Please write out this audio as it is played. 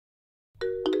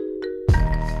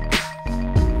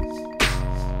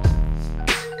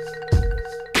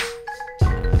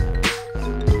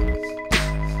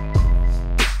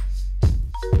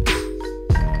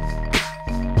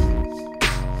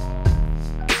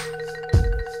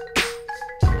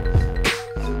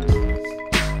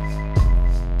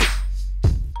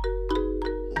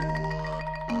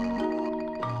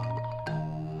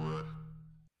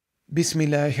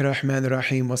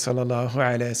Bismillahirrahmanirrahim wa sallallahu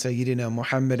ala Sayyidina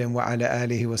Muhammadin wa ala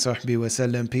alihi wa sahbihi wa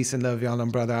sallam. Peace and love, y'all.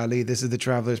 I'm Brother Ali. This is the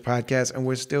Travelers Podcast, and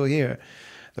we're still here.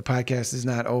 The podcast is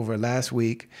not over. Last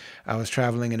week, I was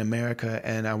traveling in America,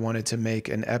 and I wanted to make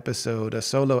an episode, a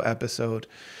solo episode,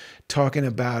 talking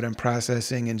about and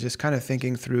processing and just kind of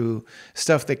thinking through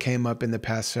stuff that came up in the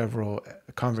past several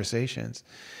conversations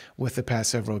with the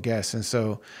past several guests. And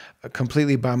so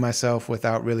completely by myself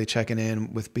without really checking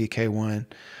in with BK1,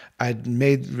 I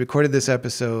recorded this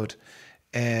episode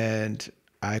and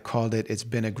I called it "It's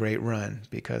Been a Great Run"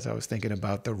 because I was thinking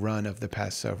about the run of the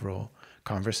past several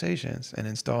conversations and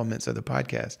installments of the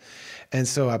podcast. And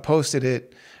so I posted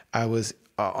it. I was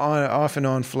off and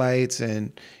on flights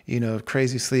and,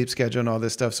 crazy sleep schedule and all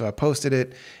this stuff. So I posted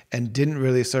it and didn't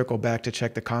really circle back to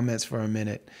check the comments for a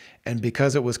minute. And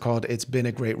because it was called "It's Been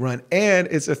a Great Run" and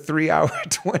it's a 3-hour,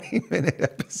 20-minute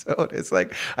episode, it's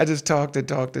like I just talked and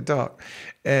talked and talked.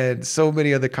 And so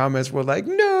many of the comments were like,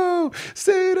 "No,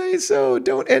 say it ain't so.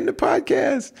 Don't end the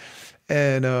podcast."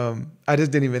 And I just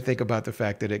didn't even think about the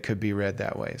fact that it could be read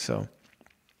that way. So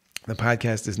the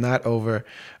podcast is not over.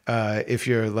 If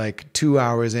you're like 2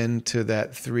 hours into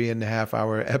that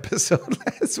 3.5-hour episode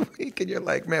last week and you're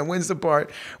like, man, when's the part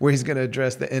where he's going to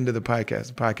address the end of the podcast?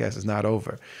 The podcast is not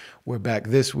over. We're back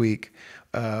this week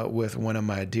with one of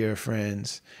my dear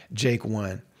friends, Jake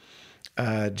One.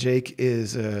 Jake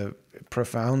is a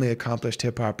profoundly accomplished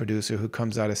hip hop producer who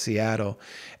comes out of Seattle,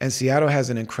 and Seattle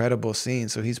has an incredible scene.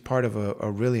 So he's part of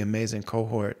a really amazing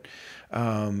cohort,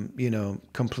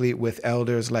 complete with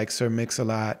elders like Sir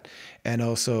Mix-a-Lot and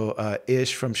also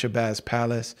Ish from Shabazz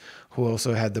Palace, who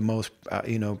also had the most,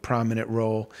 prominent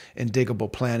role in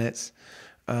Diggable Planets.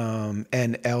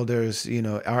 And elders,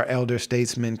 our elder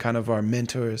statesmen, kind of our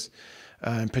mentors,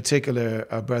 in particular,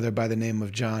 a brother by the name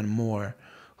of John Moore,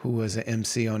 who was an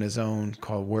MC on his own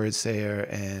called Word Sayer.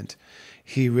 And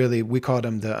we called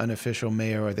him the unofficial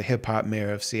mayor or the hip hop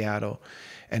mayor of Seattle.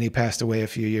 And he passed away a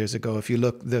few years ago. If you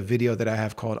look, the video that I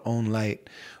have called Own Light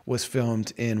was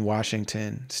filmed in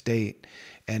Washington State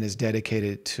and is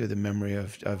dedicated to the memory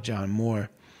of John Moore.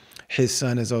 His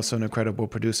son is also an incredible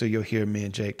producer. You'll hear me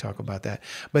and Jake talk about that.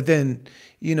 But then,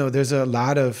 there's a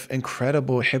lot of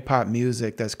incredible hip hop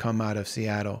music that's come out of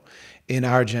Seattle in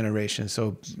our generation.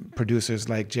 So producers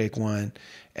like Jake One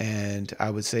and I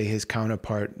would say his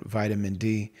counterpart, Vitamin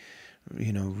D,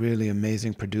 really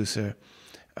amazing producer.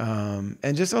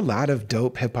 And just a lot of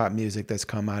dope hip hop music that's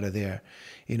come out of there.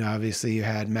 Obviously you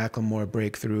had Macklemore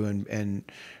break through and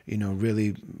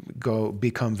really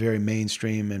become very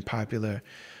mainstream and popular.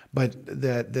 But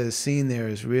the scene there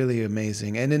is really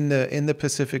amazing. And in the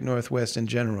Pacific Northwest in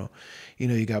general,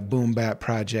 you got Boom Bap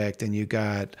Project and you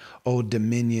got Old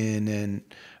Dominion and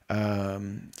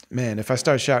man, if I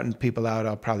start shouting people out,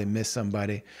 I'll probably miss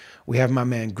somebody. We have my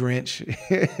man Grinch,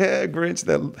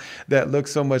 Grinch that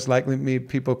looks so much like me.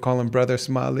 People call him Brother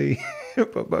Smiley,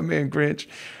 but my man Grinch,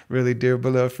 really dear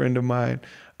beloved friend of mine.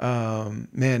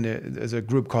 Man, there's a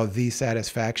group called The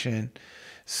Satisfaction,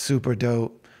 super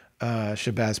dope.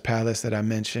 Shabazz Palace that I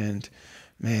mentioned.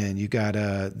 Man, you got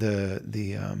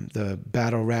the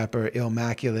battle rapper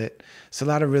Illmaculate. It's a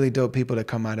lot of really dope people that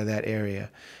come out of that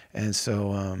area. And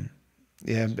so,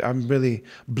 I'm really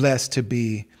blessed to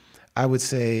be, I would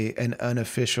say, an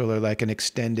unofficial or like an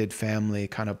extended family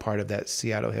kind of part of that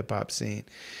Seattle hip hop scene.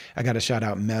 I got to shout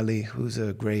out Melly, who's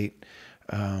a great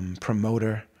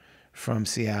promoter from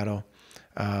Seattle.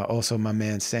 Also my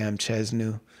man Sam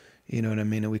Chesnu, you know what I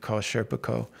mean? And we call Sherpa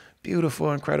Co.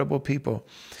 Beautiful, incredible people.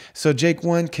 So Jake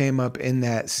One came up in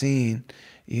that scene,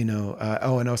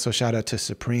 and also shout out to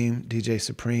Supreme, DJ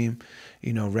Supreme,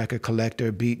 record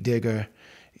collector, beat digger,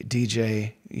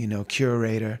 DJ,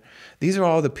 curator. These are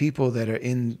all the people that are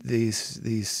in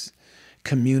these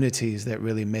communities that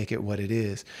really make it what it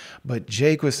is. But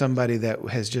Jake was somebody that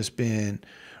has just been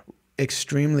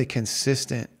extremely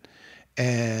consistent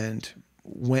and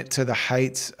went to the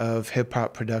heights of hip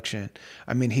hop production.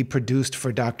 I mean, he produced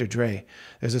for Dr. Dre.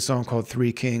 There's a song called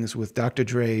Three Kings with Dr.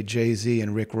 Dre, Jay-Z,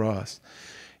 and Rick Ross.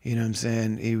 You know what I'm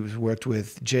saying? He worked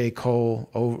with J. Cole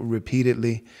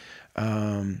repeatedly.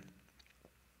 Drake.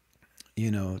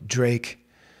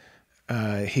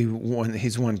 He's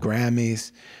won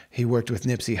Grammys. He worked with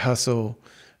Nipsey Hustle.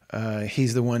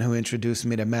 He's the one who introduced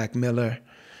me to Mac Miller.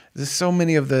 There's so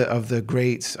many of the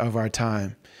greats of our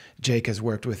time. Jake has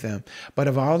worked with them. But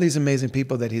of all these amazing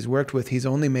people that he's worked with, he's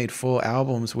only made full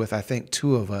albums with, I think,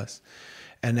 2 of us.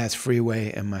 And that's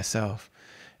Freeway and myself.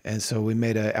 And so we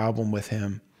made an album with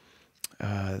him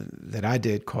that I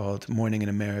did called Mourning in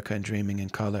America and Dreaming in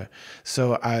Color.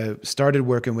 So I started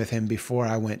working with him before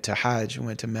I went to Hajj,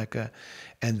 went to Mecca.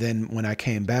 And then when I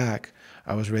came back,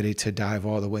 I was ready to dive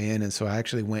all the way in. And so I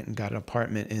actually went and got an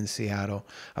apartment in Seattle.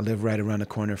 I live right around the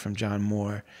corner from John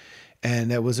Moore.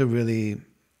 And that was a really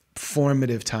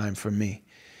formative time for me.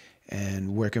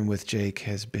 And working with Jake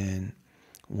has been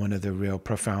one of the real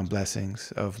profound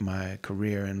blessings of my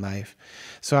career and life.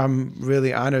 So I'm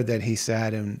really honored that he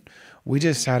sat and we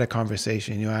just had a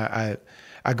conversation. You know,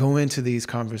 I go into these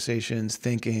conversations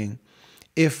thinking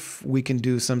if we can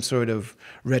do some sort of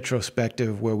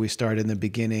retrospective where we start in the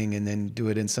beginning and then do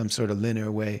it in some sort of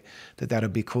linear way, that'll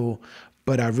be cool.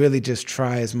 But I really just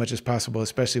try as much as possible,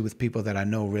 especially with people that I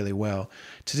know really well,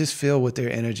 to just feel what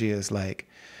their energy is like.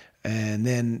 And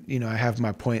then, you know, I have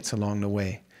my points along the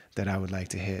way that I would like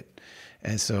to hit.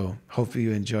 And so hopefully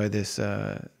you enjoy this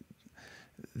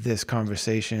this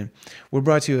conversation. We're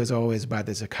brought to you, as always, by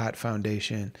the Zakat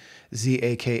Foundation,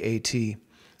 Z-A-K-A-T.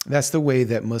 That's the way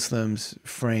that Muslims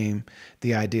frame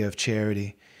the idea of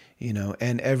charity, you know,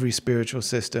 and every spiritual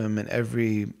system and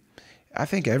I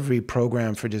think every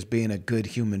program for just being a good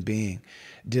human being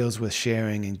deals with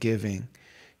sharing and giving.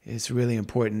 It's really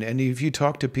important. And if you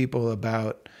talk to people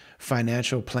about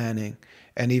financial planning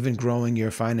and even growing your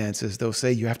finances, they'll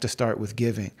say you have to start with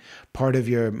giving. Part of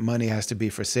your money has to be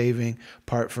for saving,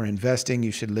 part for investing.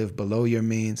 You should live below your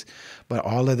means. But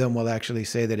all of them will actually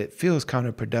say that it feels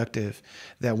counterproductive,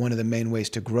 that one of the main ways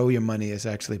to grow your money is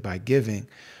actually by giving.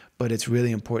 But it's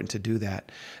really important to do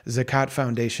that. Zakat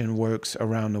Foundation works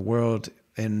around the world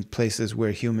in places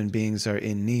where human beings are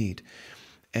in need.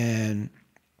 And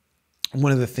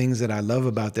one of the things that I love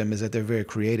about them is that they're very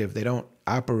creative. They don't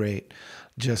operate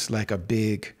just like a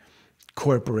big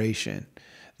corporation.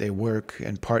 They work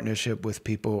in partnership with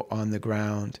people on the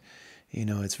ground. You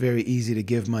know, it's very easy to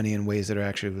give money in ways that are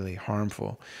actually really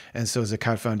harmful. And so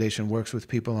Zakat Foundation works with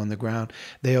people on the ground.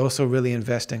 They also really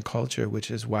invest in culture, which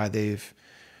is why they've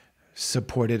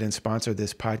supported and sponsored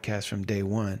this podcast from day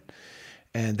one.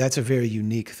 And that's a very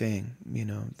unique thing, you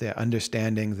know, the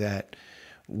understanding that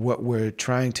what we're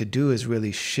trying to do is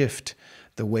really shift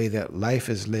the way that life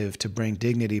is lived to bring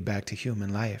dignity back to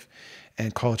human life.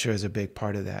 And culture is a big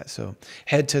part of that. So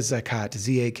head to Zakat,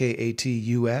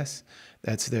 Z-A-K-A-T-U-S.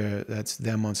 That's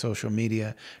them on social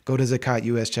media. Go to Zakat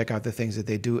US, check out the things that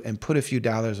they do, and put a few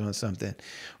dollars on something,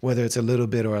 whether it's a little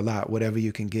bit or a lot, whatever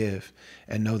you can give,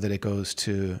 and know that it goes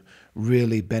to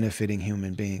really benefiting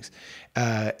human beings.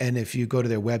 And if you go to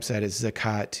their website, it's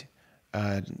zakat.org.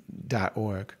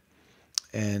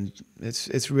 And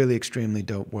it's really extremely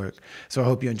dope work. So I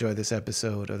hope you enjoy this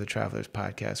episode of the Travelers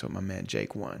Podcast with my man,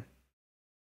 Jake One.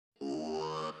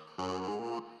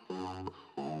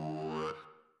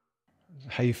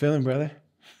 How you feeling, brother?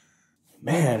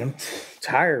 Man, I'm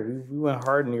tired. We went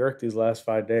hard in New York these last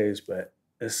 5 days, but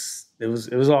it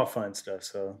was all fun stuff.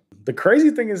 So the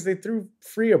crazy thing is they threw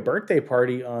free a birthday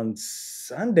party on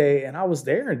Sunday, and I was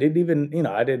there and didn't even, you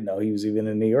know, I didn't know he was even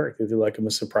in New York. They threw like him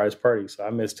a surprise party, so I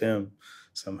missed him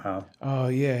somehow. Oh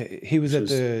yeah, he was at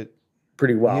the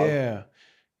pretty wild. Yeah,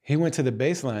 he went to the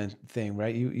baseline thing,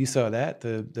 right? You saw that,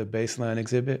 the baseline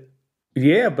exhibit?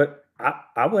 Yeah, but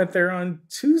I went there on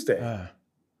Tuesday.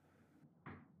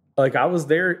 Like I was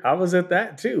there, I was at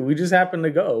that too. We just happened to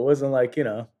go. It wasn't like, you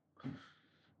know,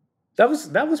 that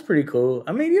was pretty cool.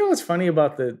 I mean, you know what's funny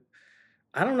about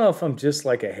I don't know if I'm just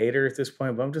like a hater at this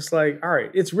point, but I'm just like, all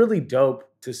right, it's really dope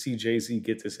to see Jay-Z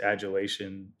get this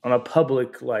adulation on a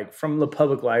public, like from the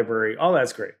public library. All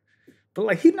that's great. But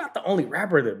like, he's not the only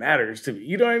rapper that matters to me.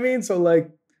 You know what I mean? So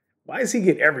like, why does he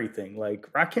get everything?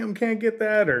 Like Rakim can't get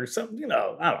that or something, you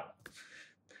know, I don't know.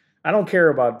 I don't care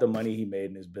about the money he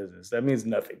made in his business. That means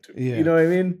nothing to me. Yeah. You know what I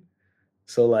mean?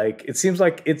 So like, it seems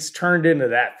like it's turned into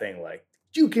that thing. Like,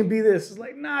 you can be this. It's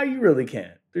like, nah, you really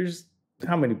can't. There's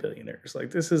how many billionaires?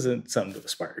 Like, this isn't something to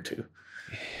aspire to.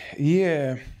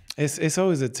 Yeah. It's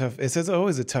always a tough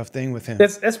thing with him.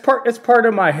 That's part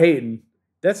of my hating.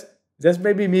 That's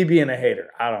maybe me being a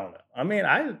hater. I don't know. I mean,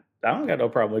 I don't got no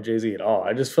problem with Jay-Z at all.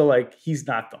 I just feel like he's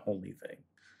not the only thing.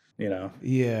 You know?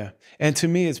 Yeah. And to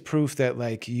me, it's proof that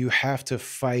like you have to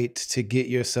fight to get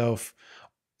yourself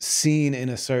seen in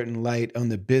a certain light on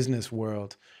the business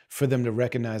world for them to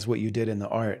recognize what you did in the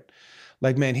art.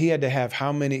 Like, man, he had to have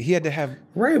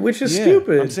right, which is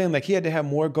stupid. I'm saying like he had to have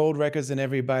more gold records than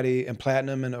everybody and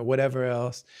platinum and or whatever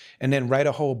else. And then write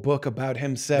a whole book about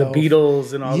himself. The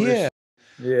Beatles and all this.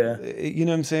 Yeah. You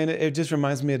know what I'm saying? It just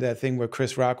reminds me of that thing where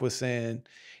Chris Rock was saying,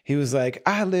 he was like,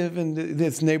 I live in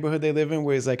this neighborhood they live in,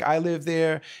 where he's like, I live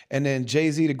there. And then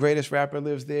Jay-Z, the greatest rapper,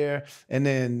 lives there. And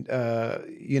then,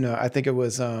 you know, I think it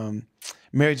was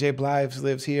Mary J. Blige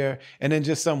lives here. And then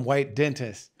just some white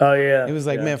dentist. Oh, yeah. It was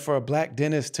like, man, for a black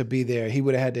dentist to be there, he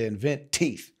would have had to invent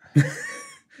teeth.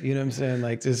 You know what I'm saying?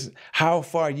 Like, just how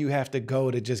far you have to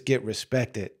go to just get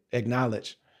respected,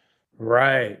 acknowledged.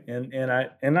 Right. I mean, I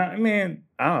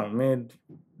don't know,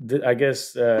 man, I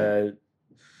guess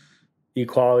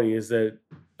equality is that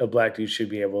a black dude should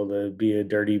be able to be a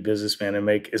dirty businessman and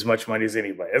make as much money as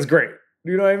anybody. That's great.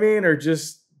 You know what I mean? Or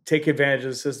just take advantage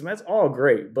of the system. That's all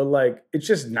great. But like, it's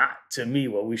just not, to me,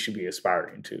 what we should be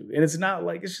aspiring to. And it's not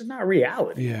like, it's just not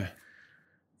reality. Yeah.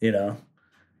 You know?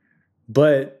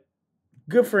 But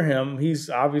good for him. He's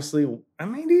obviously, I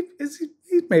mean, he's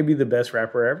maybe the best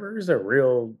rapper ever. He's a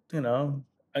real, you know,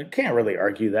 I can't really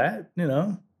argue that, you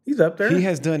know. He's up there. He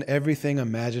has done everything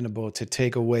imaginable to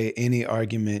take away any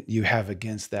argument you have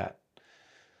against that.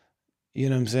 You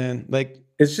know what I'm saying? Like,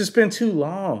 it's just been too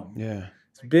long. Yeah.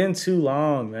 It's been too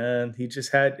long, man. It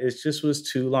just was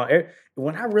too long.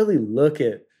 When I really look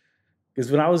at,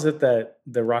 because when I was at the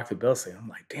Rock the Bell thing, I'm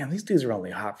like, damn, these dudes are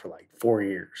only hot for like 4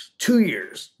 years, 2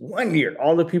 years, 1 year.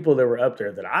 All the people that were up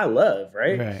there that I love,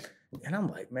 right? Right. And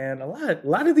I'm like, man, a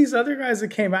lot of these other guys that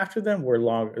came after them were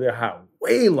longer. They're hot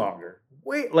way longer.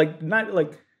 Like not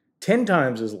like 10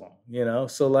 times as long, you know?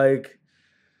 So like,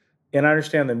 and I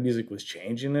understand the music was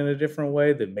changing in a different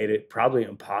way that made it probably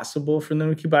impossible for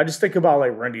them to keep. I just think about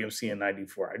like Run DMC in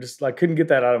 '94. I just like couldn't get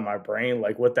that out of my brain,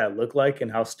 like what that looked like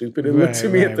and how stupid it looked to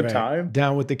me at the time.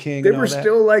 Down with the King. They were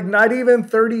still like not even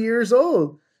 30 years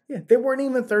old. Yeah, they weren't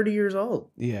even 30 years old.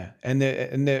 Yeah, and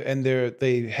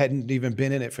they hadn't even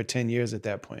been in it for 10 years at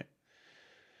that point.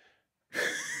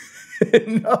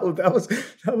 No,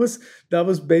 that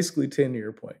was basically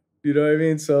 10-year point. You know what I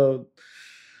mean? So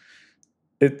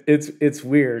it's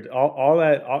weird. All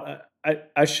that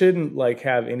I shouldn't like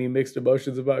have any mixed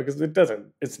emotions about it, because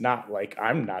it's not like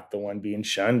I'm not the one being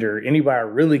shunned or anybody I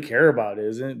really care about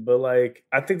isn't. But like,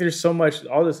 I think there's so much,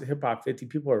 all this hip hop 50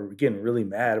 people are getting really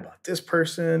mad about this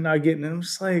person not getting, and I'm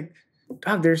just like,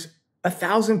 dog, there's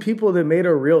 1,000 people that made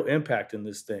a real impact in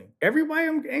this thing. Everybody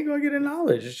ain't gonna get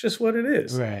acknowledged. It's just what it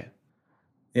is. Right.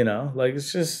 You know, like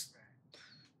it's just,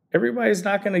 everybody's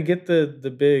not gonna get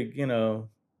the big, you know,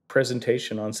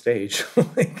 presentation on stage.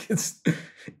 Like it's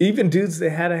even dudes that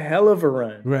had a hell of a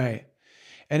run. Right.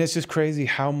 And it's just crazy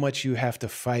how much you have to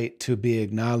fight to be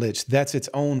acknowledged. That's its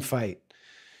own fight.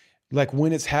 Like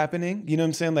when it's happening, you know what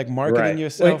I'm saying? Like marketing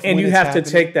yourself. And you have to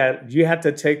take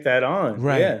that on.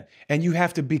 Right. Yeah. And you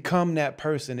have to become that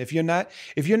person. If you're not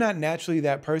naturally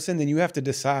that person, then you have to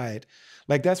decide.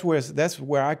 Like that's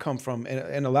where I come from.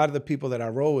 And a lot of the people that I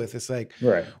roll with, it's like,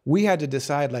 right. We had to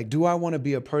decide, like, do I want to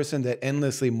be a person that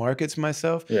endlessly markets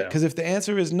myself? Yeah. Because if the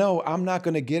answer is no, I'm not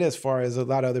going to get as far as a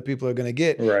lot of other people are going to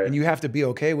get. Right. And you have to be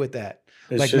okay with that.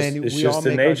 It's we all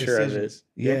make our decisions.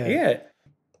 Yeah. Yeah.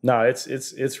 No,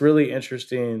 it's really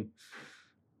interesting.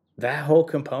 That whole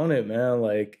component, man.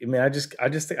 Like, I mean,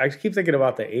 I keep thinking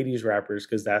about the 80s rappers,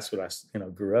 because that's what I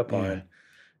grew up on.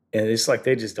 And it's like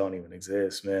they just don't even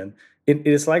exist, man.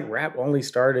 It's like rap only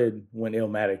started when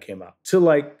Illmatic came out to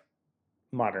like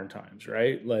modern times,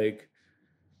 right? Like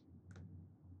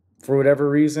for whatever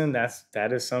reason,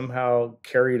 that is somehow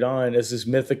carried on as this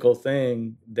mythical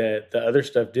thing that the other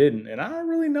stuff didn't. And I don't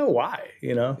really know why,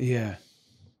 you know? Yeah.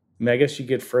 I mean, I guess you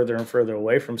get further and further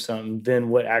away from something, then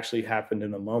what actually happened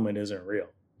in the moment isn't real,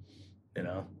 you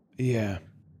know? Yeah.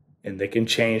 And they can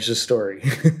change the story.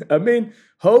 I mean,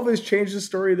 Hov has changed the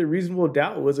story. The Reasonable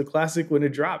Doubt was a classic when it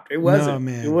dropped. It wasn't. No,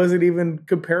 man. It wasn't even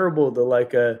comparable to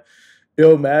like a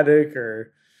Illmatic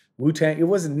or Wu-Tang. It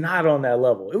was not on that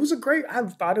level. It was I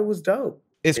thought it was dope.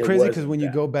 It's crazy because when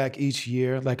you go back each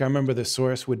year, like I remember The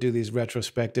Source would do these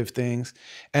retrospective things,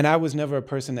 and I was never a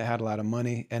person that had a lot of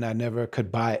money, and I never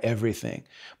could buy everything.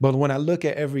 But when I look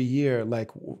at every year,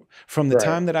 like from the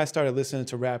time that I started listening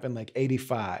to rap in like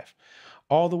 85,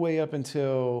 all the way up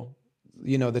until,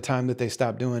 you know, the time that they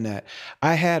stopped doing that,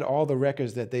 I had all the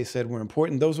records that they said were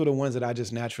important. Those were the ones that I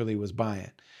just naturally was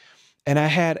buying. And I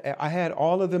had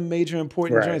all of the major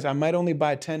important joints. I might only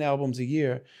buy 10 albums a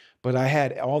year, but I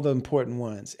had all the important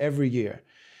ones every year.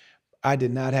 I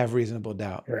did not have Reasonable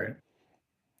Doubt. Right.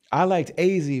 I liked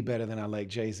AZ better than I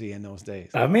liked Jay-Z in those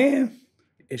days. I mean,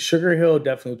 Sugar Hill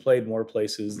definitely played more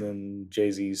places than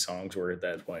Jay-Z's songs were at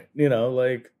that point. You know,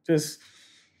 like just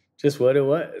what it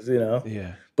was, you know?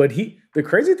 Yeah. But the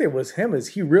crazy thing was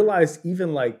he realized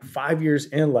even like 5 years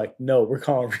in, like, no, we're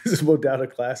calling Reasonable Doubt a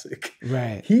classic.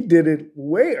 Right. He did it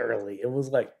way early. It was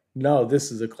like, no,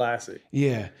 this is a classic.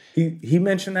 Yeah. He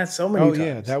mentioned that so many times. Oh,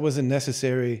 yeah. That wasn't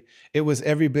necessary. It was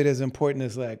every bit as important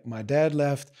as like, my dad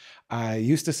left. I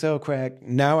used to sell crack.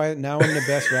 Now I'm the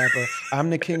best rapper. I'm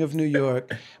the king of New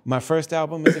York. My first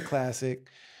album is a classic.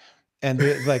 And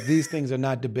like these things are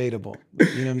not debatable. You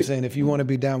know what I'm saying? If you want to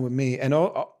be down with me. And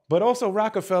But also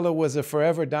Rockefeller was a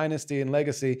forever dynasty and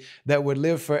legacy that would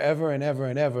live forever and ever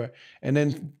and ever. And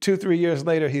then 2-3 years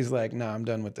later, he's like, nah, I'm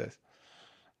done with this.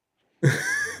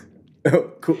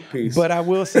 Oh, cool. Peace. But I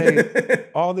will say,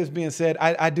 all this being said,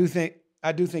 I do think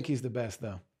he's the best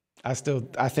though. I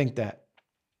think that.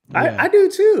 Yeah. I do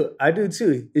too. I do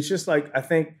too. It's just like, I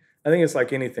think it's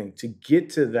like anything. To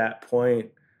get to that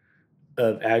point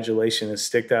of adulation and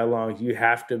stick that long, you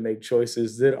have to make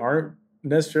choices that aren't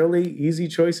necessarily easy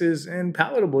choices and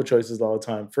palatable choices all the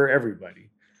time for everybody.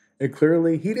 And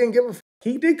clearly he didn't give a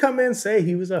he did come in and say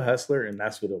he was a hustler, and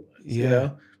that's what it was. Yeah. You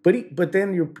know? But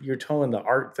then you're towing the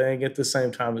art thing at the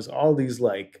same time as all these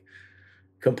like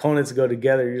components go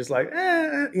together. You're just like,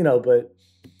 you know, but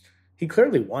he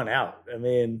clearly won out. I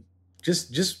mean,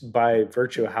 just by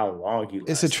virtue of how long he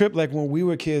lasted. It's a trip. Like when we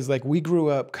were kids, like we grew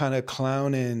up kind of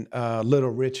clowning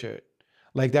Little Richard.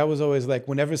 Like that was always like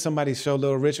whenever somebody showed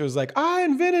Little Richard, it was like, I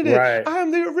invented it. Right.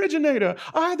 I'm the originator.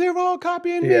 They're all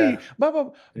copying me. Blah,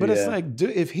 blah. But it's like,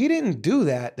 if he didn't do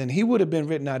that, then he would have been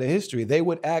written out of history. They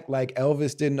would act like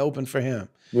Elvis didn't open for him.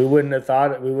 We wouldn't have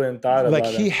thought about it. Like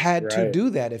he had to do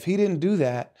that. If he didn't do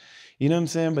that, you know what I'm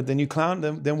saying? But then you clowned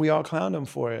him, then we all clowned him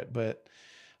for it. But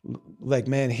like,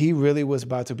 man, he really was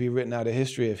about to be written out of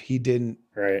history if he didn't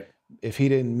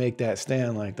make that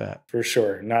stand like that. For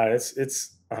sure. No,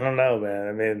 it's I don't know, man.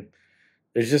 I mean,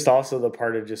 there's just also the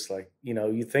part of just like, you know,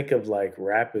 you think of like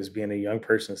rap as being a young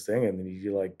person's thing, and then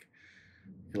you're like,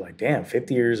 damn,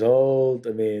 50 years old.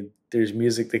 I mean, there's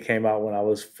music that came out when I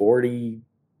was 40,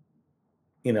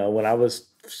 you know, when I was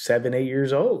 7, 8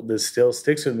 years old, that still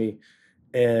sticks with me.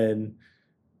 And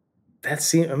that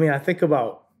seems, I mean, I think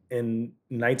about in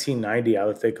 1990, I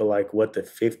would think of like what the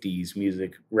 50s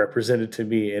music represented to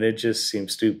me, and it just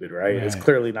seems stupid, right? It's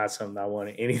clearly not something I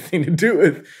wanted anything to do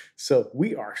with. So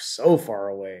we are so far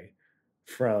away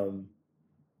from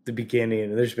the beginning,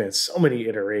 and there's been so many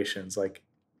iterations. Like,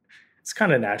 it's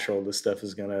kind of natural this stuff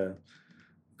is gonna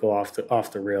go off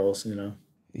the rails, you know?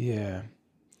 Yeah.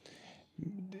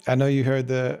 I know you heard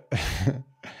the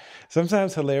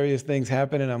sometimes hilarious things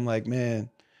happen, and I'm like, man,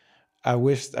 I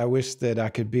wish that I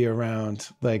could be around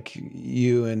like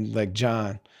you and like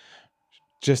John,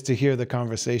 just to hear the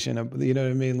conversation. You know what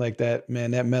I mean? Like that,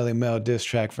 man, that Melly Mel diss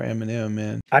track for Eminem,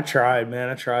 man. I tried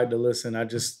to listen.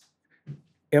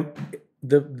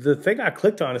 The thing I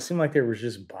clicked on, it seemed like there was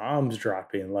just bombs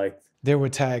dropping. Like there were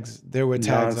tags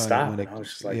nonstop. on it. I was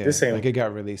just like, this ain't, like it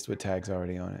got released with tags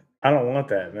already on it. I don't want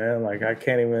that, man. Like I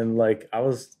can't even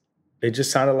it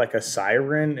just sounded like a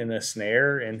siren and a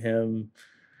snare, and him.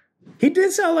 He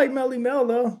did sound like Melly Mel,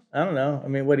 though. I don't know. I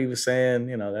mean, what he was saying,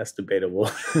 you know, that's debatable.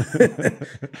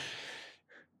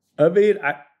 I mean,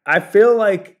 I feel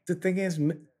like the thing is,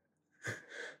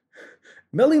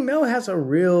 Melly Mel has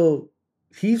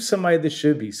he's somebody that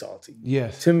should be salty.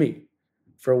 Yes. To me,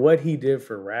 for what he did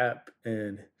for rap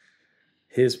and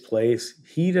his place,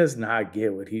 he does not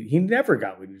get he never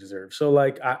got what he deserved. So,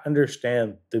 like, I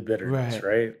understand the bitterness,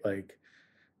 right? Like,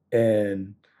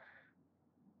 and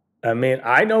I mean,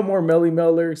 I know more Melly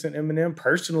Mel lyrics than Eminem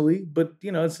personally, but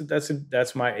you know,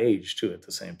 that's my age too at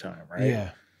the same time, right? Yeah.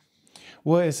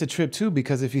 Well, it's a trip too,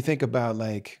 because if you think about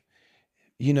like,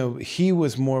 you know, he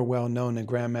was more well known than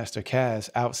Grandmaster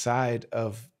Caz outside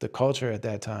of the culture at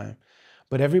that time.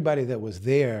 But everybody that was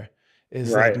there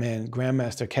is like, man,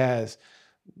 Grandmaster Caz,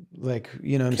 like,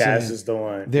 you know what I'm saying? Caz is the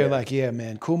one. They're like, yeah,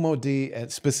 man, Kool Moe Dee,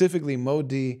 and specifically Moe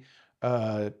Dee,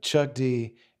 Chuck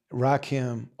D,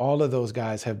 Rakim, all of those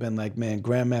guys have been like, man,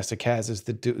 Grandmaster Caz is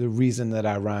the reason that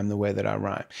I rhyme the way that I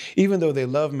rhyme. Even though they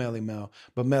love Melly Mel,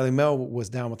 but Melly Mel was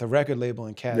down with the record label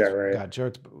and Caz got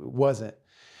jerked, wasn't.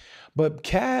 But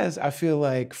Caz, I feel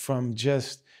like from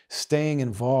just staying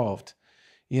involved,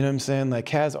 you know what I'm saying? Like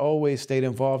Caz always stayed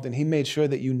involved, and he made sure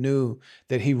that you knew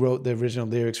that he wrote the original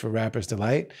lyrics for Rapper's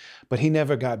Delight, but he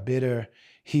never got bitter.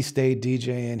 He stayed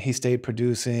DJing. He stayed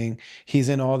producing. He's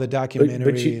in all the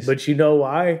documentaries. But you know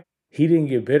why? He didn't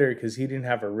get bitter because he didn't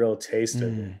have a real taste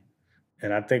of it.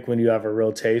 And I think when you have a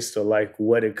real taste of like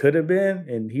what it could have been,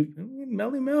 and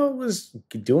Melly Mel was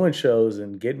doing shows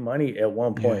and getting money at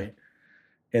one point,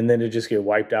 and then to just get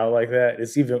wiped out like that,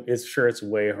 it's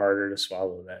way harder to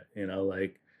swallow that, you know,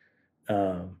 like,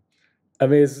 I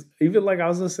mean, it's even like I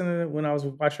was listening when I was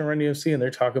watching Run DMC, and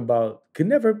they're talking about could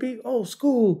never be old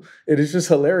school. It is just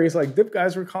hilarious. Like Dip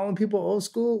guys were calling people old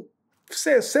school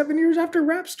 7 years after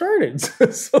rap started.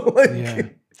 So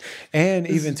like, and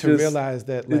even to realize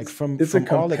that like from a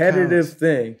competitive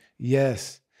thing.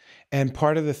 Yes. And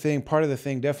part of the thing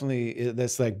definitely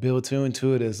that's like built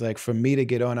into it is like, for me to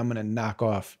get on, I'm going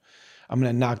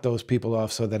to knock those people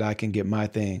off so that I can get my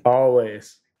thing.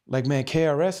 Always. Like, man,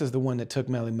 KRS is the one that took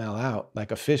Melly Mel out,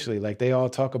 like officially. Like they all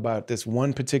talk about this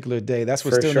one particular day. That's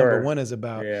what For Still sure. Number One is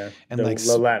about. Yeah. And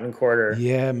the Latin Quarter.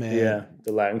 Yeah, man. Yeah.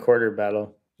 The Latin Quarter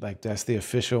battle. Like that's the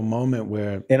official moment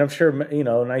where. And I'm sure,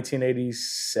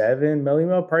 1987, Melly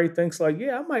Mel probably thinks like,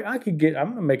 yeah, I'm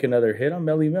gonna make another hit on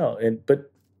Melly Mel.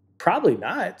 But probably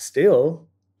not still.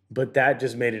 But that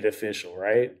just made it official,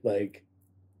 right? Like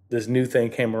this new thing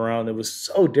came around that was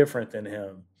so different than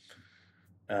him.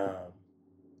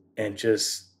 And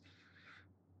just,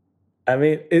 I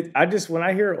mean, when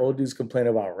I hear old dudes complain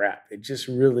about rap, it just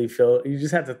really you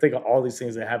just have to think of all these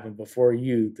things that happened before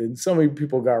youth. And so many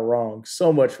people got wrong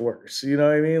so much worse. You know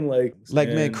what I mean?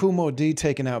 Man, Kumo D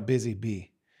taking out Busy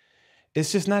B.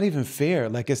 It's just not even fair.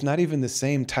 Like, it's not even the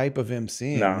same type of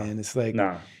MCing, man. It's like,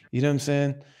 you know what I'm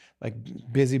saying? Like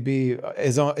Busy B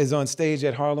is on stage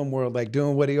at Harlem World, like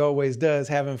doing what he always does,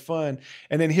 having fun.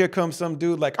 And then here comes some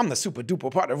dude like, I'm the super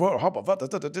duper part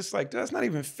of just like, that's not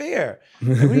even fair.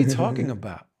 Like, what are you talking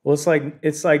about? Well,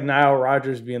 it's like Nile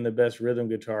Rodgers being the best rhythm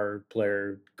guitar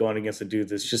player going against a dude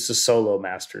that's just a solo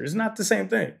master. It's not the same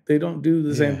thing. They don't do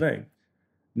the same thing.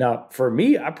 Now, for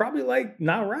me, I probably like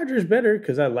Nile Rodgers better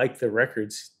because I like the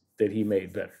records that he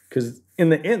made better. Because in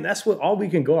the end, that's all we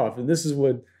can go off. And this is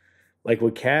what, like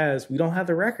with Kaz, we don't have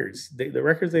the records. The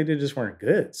records they did just weren't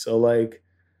good. So like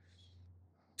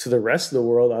to the rest of the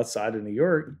world outside of New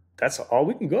York, that's all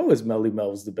we can go is Melly Mel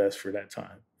was the best for that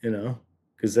time,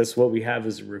 because that's what we have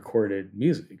as recorded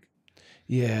music.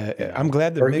 Yeah, I'm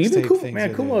glad the mixtape things are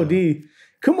there,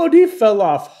 Kumo D fell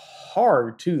off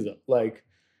hard too, though. Like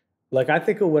I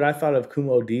think of what I thought of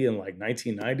Kumo D in like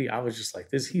 1990. I was just like,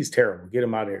 he's terrible. Get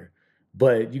him out of here.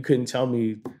 But you couldn't tell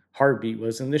me Heartbeat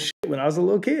was in this shit when I was a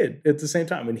little kid at the same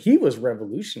time. And he was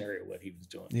revolutionary at what he was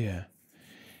doing. Yeah.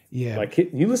 Yeah. Like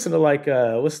you listen to like,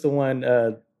 what's the one,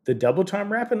 the double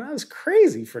time rapping? That was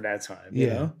crazy for that time. You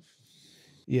know?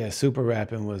 Yeah. Super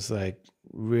rapping was like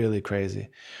really crazy.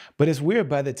 But it's weird.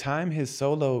 By the time his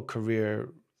solo career,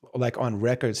 like on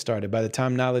record started, by the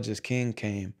time Knowledge is King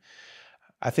came,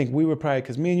 I think we were probably,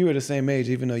 because me and you were the same age,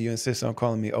 even though you insist on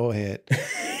calling me old head.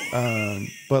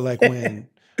 But like when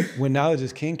Knowledge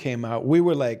is King came out, we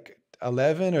were like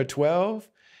 11 or 12,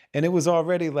 and it was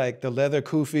already like the leather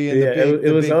kufi and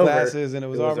the big glasses, and it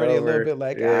was already a little bit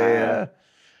like, I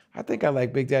think I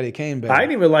like Big Daddy Kane better. I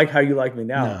didn't even like How You Like Me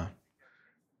Now. No.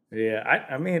 Yeah,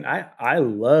 I mean, I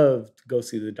loved Go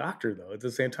See the Doctor, though, at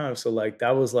the same time. So like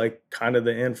that was like kind of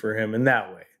the end for him in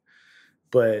that way.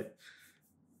 But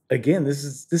again,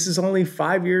 this is only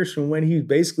 5 years from when he's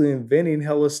basically inventing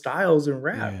hella styles in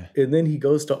rap. Yeah. And then he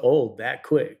goes to old that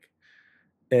quick.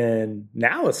 And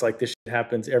now it's like this shit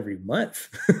happens every month.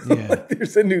 Yeah. Like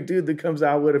there's a new dude that comes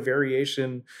out with a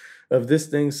variation of this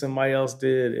thing somebody else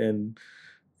did. And,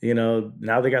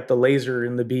 now they got the laser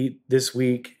in the beat this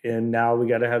week. And now we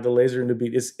got to have the laser in the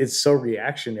beat. It's so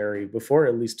reactionary. Before, it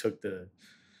at least took the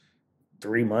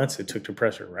 3 months it took to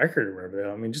press a record or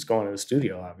whatever. I mean, just going to the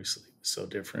studio, obviously, is so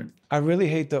different. I really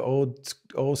hate the old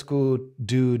school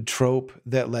dude trope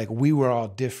that like we were all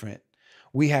different.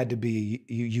 We had to be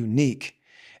unique,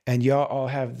 and y'all all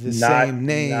have the same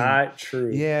name. Not true.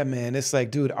 Yeah, man. It's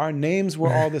like, dude, our names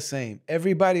were all the same.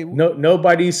 Everybody.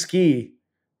 Nobody ski.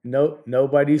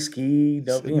 Nobody ski.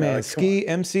 Man, ski,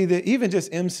 MC that, even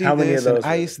just MC this and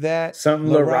Ice that,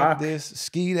 something LaRock this,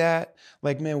 ski that.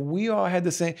 Like, man, we all had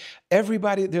the same.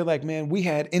 Everybody, they're like, man, we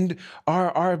had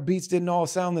our beats didn't all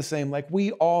sound the same. Like,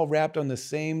 we all rapped on the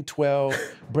same 12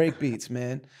 break beats,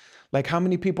 man. Like, how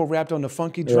many people rapped on the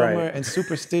Funky Drummer and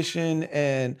Superstition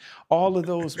and all of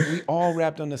those? We all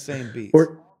rapped on the same beats.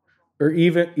 Or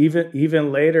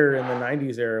even later in the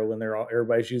 90s era when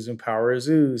everybody's using Power of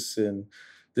Zeus and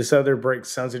this other break,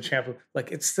 Sons of Champion.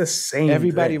 Like, it's the same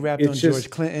Everybody thing. rapped on George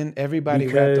Clinton. Everybody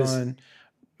rapped on,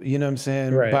 you know what I'm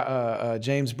saying, right.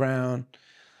 James Brown.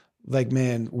 Like,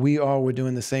 man, we all were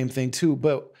doing the same thing too.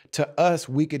 But to us,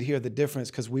 we could hear the difference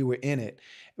because we were in it.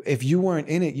 If you weren't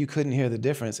in it, you couldn't hear the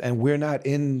difference. And we're not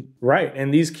in. Right.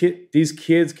 And these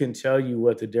kids can tell you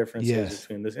what the difference is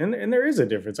between this. And there is a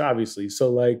difference, obviously. So,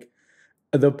 like,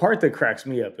 the part that cracks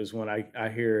me up is when I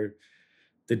hear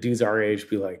the dudes our age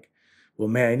be like, well,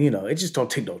 man, it just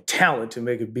don't take no talent to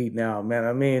make a beat now, man.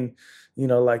 I mean,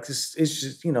 like this, it's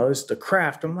just, it's the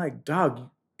craft. I'm like,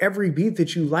 dog, every beat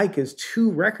that you like is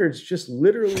 2 records just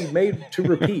literally made to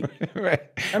repeat. Right.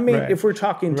 I mean, if we're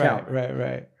talking talent.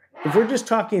 Right. If we're just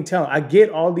talking talent, I get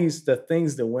all the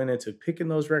things that went into picking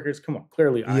those records. Come on,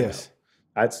 clearly I know.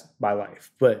 That's my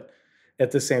life. But at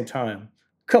the same time,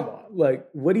 come on, like,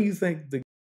 what do you think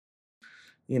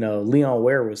Leon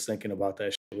Ware was thinking about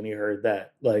that shit when he heard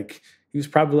that? Like, he was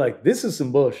probably like, this is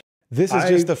some bullshit. This is I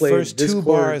just the first played this two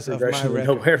chord bars of my progression that record.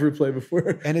 nobody ever played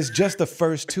before. And it's just the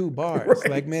first two bars. Right.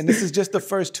 Like, man, this is just the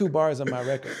first two bars of my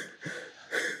record.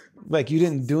 Like, you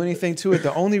didn't do anything to it.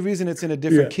 The only reason it's in a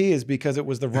different key is because it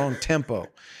was the wrong tempo.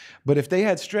 But if they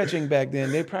had stretching back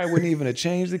then, they probably wouldn't even have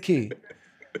changed the key.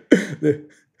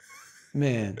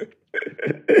 Man.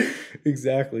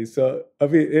 Exactly. So I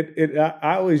mean,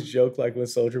 I always joke, like, when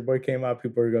Soulja Boy came out,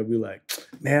 people are gonna be like,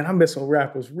 "Man, I miss when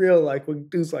rap was real." Like when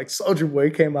dudes like Soulja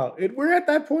Boy came out, we're at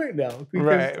that point now,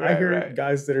 because I hear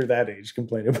guys that are that age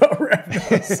complain about rap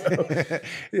now. So,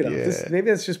 maybe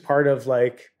that's just part of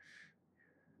like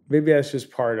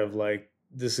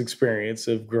this experience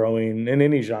of growing in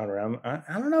any genre.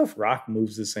 I don't know if rock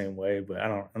moves the same way, but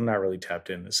I'm not really tapped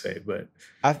in to say. But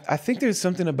I think there's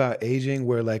something about aging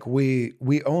where like we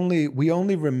only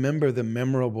remember the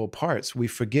memorable parts. We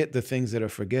forget the things that are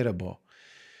forgettable.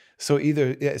 So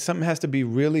either something has to be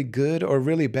really good or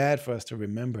really bad for us to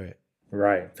remember it.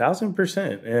 Right,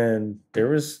 1000%. And there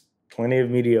was plenty of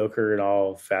mediocre in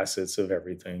all facets of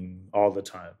everything all the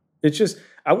time. It's just,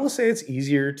 I will say it's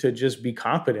easier to just be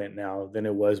competent now than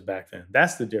it was back then.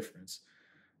 That's the difference.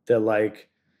 That like,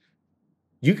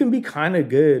 you can be kind of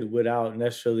good without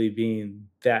necessarily being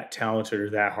that talented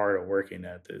or that hard at working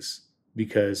at this,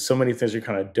 because so many things are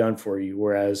kind of done for you.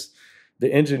 Whereas the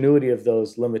ingenuity of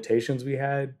those limitations we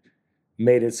had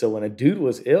made it so when a dude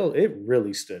was ill, it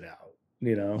really stood out.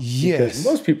 Because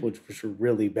most people were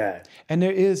really bad.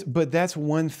 And but that's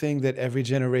one thing that every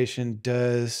generation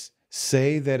does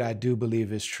say that I do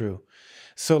believe is true.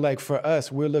 So like for us,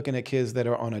 we're looking at kids that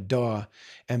are on a DAW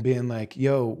and being like,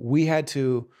 yo, we had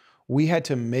to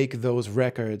make those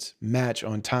records match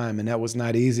on time. And that was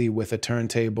not easy with a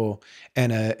turntable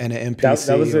and an MPC.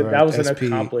 That was an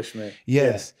accomplishment.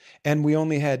 Yes. Yeah. And we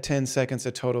only had 10 seconds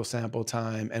of total sample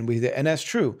time. And that's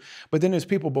true. But then there's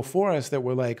people before us that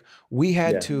were like, we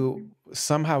had to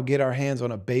somehow get our hands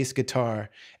on a bass guitar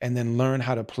and then learn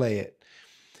how to play it.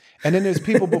 And then there's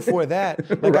people before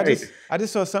that. Like I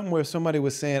just saw something where somebody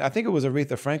was saying, I think it was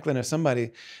Aretha Franklin or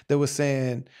somebody that was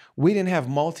saying, we didn't have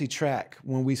multi-track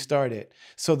when we started.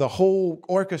 So the whole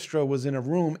orchestra was in a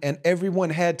room and everyone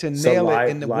had to nail it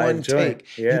in the one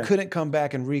take. Yeah. You couldn't come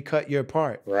back and recut your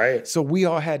part. Right. So we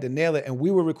all had to nail it, and we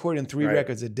were recording 3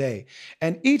 records a day.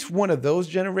 And each one of those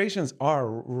generations are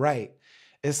right.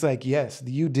 It's like, yes,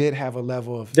 you did have a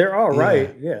level of... They're all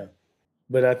right, yeah.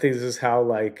 But I think this is how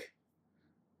like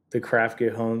the craft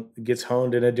gets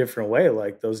honed in a different way.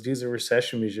 Like those dudes that were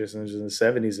session musicians in the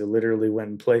 70s that literally went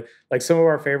and played, like some of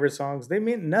our favorite songs, they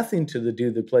meant nothing to the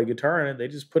dude that played guitar in it. They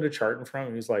just put a chart in front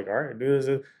of him. He's like, all right, do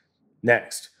this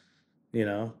next,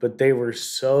 but they were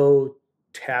so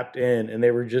tapped in and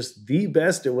they were just the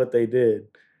best at what they did,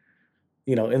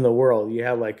 in the world. You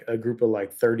had like a group of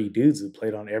like 30 dudes that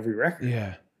played on every record.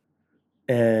 Yeah.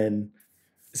 And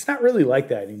it's not really like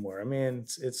that anymore. I mean,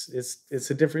 it's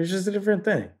just a different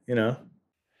thing,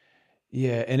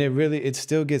 Yeah, and it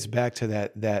still gets back to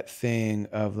that thing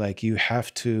of like, you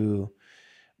have to,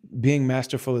 being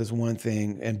masterful is one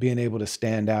thing and being able to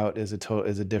stand out is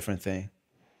a different thing.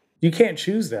 You can't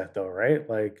choose that though, right?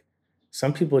 Like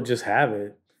some people just have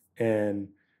it, and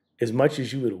as much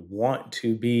as you would want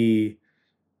to be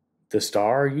the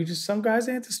star, some guys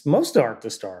most aren't the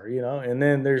star, and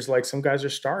then there's like some guys are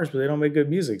stars, but they don't make good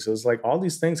music. So it's like all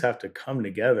these things have to come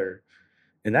together,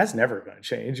 and that's never going to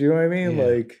change. You know what I mean? Yeah.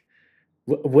 Like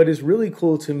what is really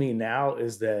cool to me now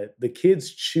is that the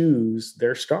kids choose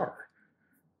their star.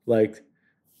 Like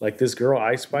this girl,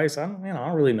 Ice Spice, I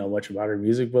don't really know much about her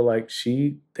music, but like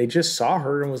they just saw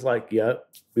her and was like, yep,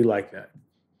 we like that.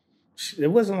 It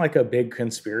wasn't like a big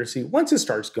conspiracy. Once it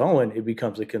starts going, it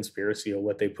becomes a conspiracy of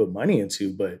what they put money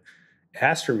into, but it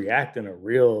has to react in a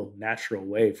real natural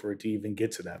way for it to even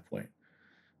get to that point.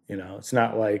 It's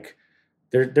not like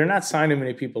they're not signing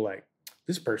many people like,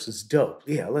 this person's dope.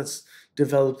 Yeah, let's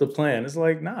develop the plan. It's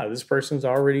like, nah, this person's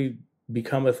already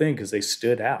become a thing because they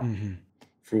stood out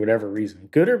for whatever reason,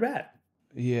 good or bad.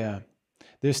 Yeah.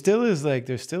 There still is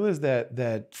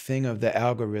that thing of the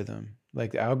algorithm.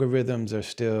 Like the algorithms are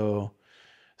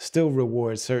still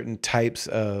reward certain types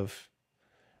of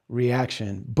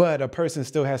reaction, but a person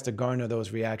still has to garner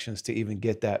those reactions to even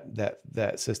get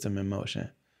that system in motion.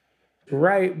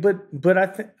 Right, but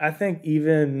I think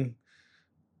even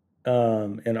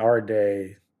in our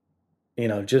day,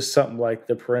 just something like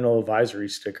the parental advisory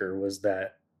sticker was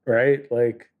that, right?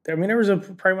 Like, I mean, there was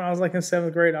probably when I was like in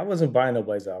 7th grade, I wasn't buying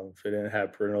nobody's album if it didn't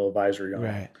have parental advisory on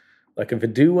it. Like if a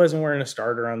dude wasn't wearing a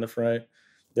starter on the front,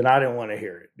 then I didn't want to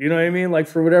hear it. You know what I mean? Like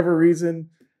for whatever reason,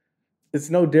 it's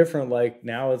no different. Like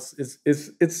now it's a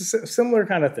similar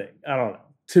kind of thing. I don't know.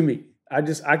 To me, I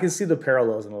can see the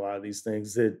parallels in a lot of these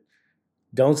things that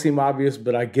don't seem obvious,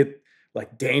 but I get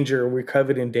like danger. We're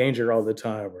covered in danger all the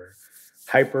time, or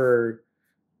hyper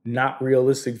not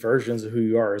realistic versions of who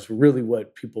you are is really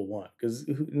what people want, because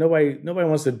nobody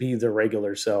wants to be the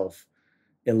regular self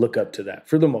and look up to that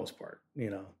for the most part,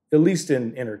 at least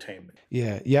in entertainment.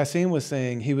 Yeah. Yasin was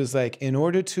saying, he was like, in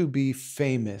order to be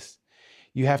famous,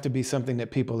 you have to be something that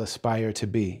people aspire to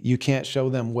be. You can't show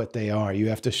them what they are. You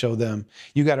have to show them,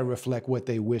 you got to reflect what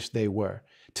they wish they were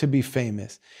to be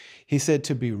famous. He said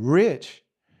to be rich.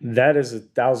 That is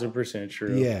 1,000%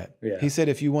 true. Yeah. He said,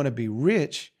 if you want to be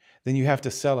rich, then you have to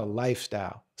sell a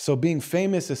lifestyle. So being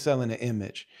famous is selling an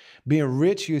image. Being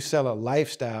rich, you sell a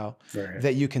lifestyle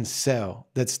that you can sell,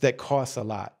 that costs a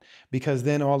lot. Because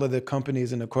then all of the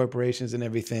companies and the corporations and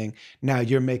everything, now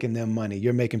you're making them money.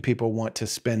 You're making people want to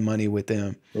spend money with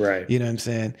them. Right. You know what I'm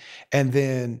saying? And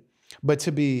then, but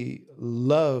to be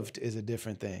loved is a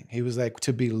different thing. He was like,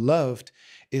 to be loved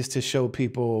is to show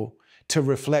people, to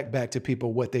reflect back to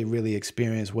people what they really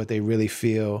experience, what they really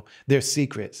feel, their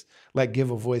secrets, like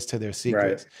give a voice to their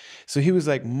secrets. Right. So he was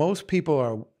like, most people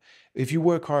are, if you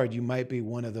work hard, you might be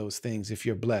one of those things if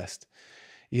you're blessed.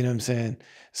 You know what I'm saying?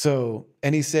 So,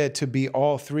 and he said to be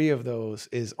all three of those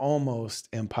is almost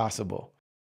impossible.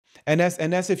 And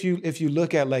that's if you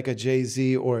look at like a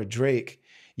Jay-Z or a Drake,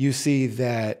 you see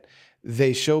that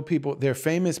they show people, they're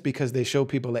famous because they show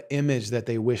people an image that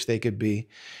they wish they could be.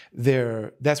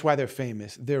 That's why they're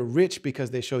famous. They're rich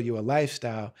because they show you a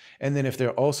lifestyle. And then if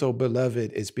they're also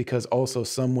beloved, it's because also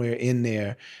somewhere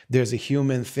in there's a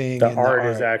human thing. The art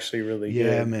is actually really good.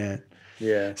 Yeah, man.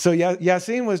 Yeah. So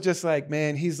Yasin was just like,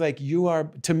 man, he's like, you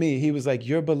are, to me, he was like,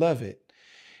 you're beloved.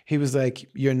 He was like,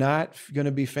 you're not going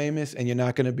to be famous and you're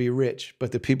not going to be rich,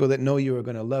 but the people that know you are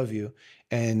going to love you,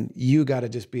 and you got to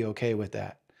just be okay with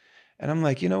that. And I'm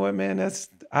like, you know what, man,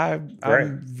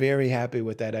 I'm very happy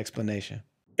with that explanation.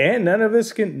 And none of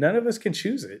us can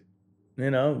choose it.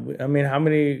 I mean, how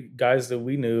many guys that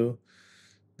we knew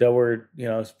that were,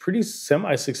 pretty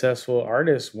semi-successful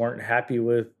artists weren't happy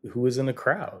with who was in the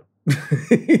crowd?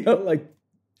 Like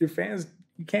your fans,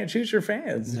 you can't choose your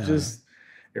fans. No.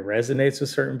 It resonates with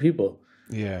certain people.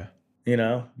 Yeah.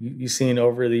 You've seen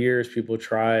over the years people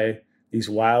try these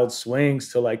wild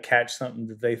swings to like catch something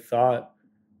that they thought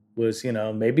was,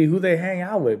 maybe who they hang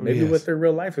out with, maybe what their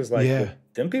real life is like. Yeah. But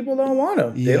them people don't want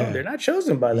them. Yeah. They're not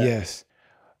chosen by that. Yes.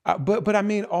 But I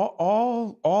mean,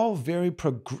 all very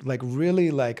really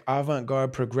like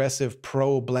avant-garde, progressive,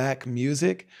 pro-black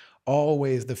music.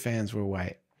 Always the fans were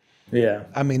white. Yeah.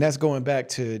 I mean, that's going back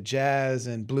to jazz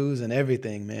and blues and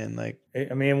everything, man. Like,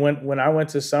 I mean, when I went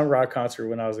to Sun Ra concert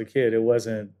when I was a kid, it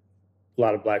wasn't a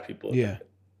lot of black people. Yeah.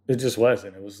 It just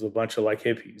wasn't. It was a bunch of like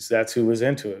hippies. That's who was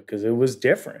into it, because it was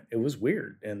different. It was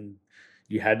weird. And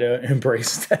you had to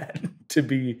embrace that to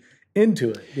be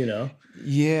into it,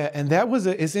 Yeah. And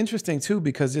it's interesting too,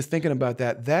 because just thinking about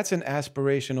that, that's an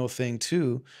aspirational thing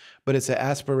too, but it's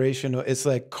it's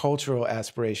like cultural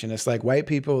aspiration. It's like white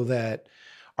people that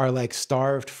are like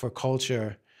starved for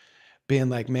culture, being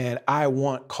like, man, I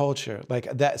want culture like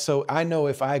that. So I know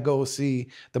if I go see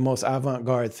the most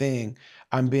avant-garde thing,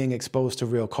 I'm being exposed to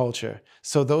real culture.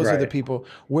 So those are the people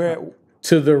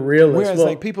to the realist. Whereas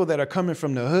like people that are coming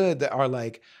from the hood that are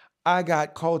like, I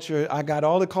got culture. I got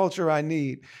all the culture I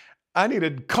need. I need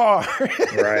a car.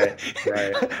 Right.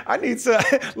 I need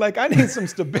some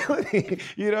stability.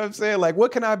 You know what I'm saying? Like,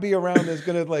 what can I be around that's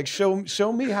gonna like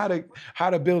show me how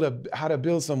to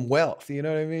build some wealth? You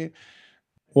know what I mean?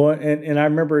 Well, and I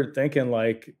remember thinking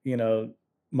like,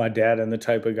 my dad and the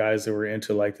type of guys that were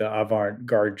into like the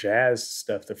avant-garde jazz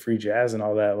stuff, the free jazz and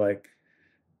all that. Like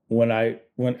when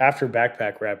after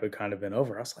Backpack Rap had kind of been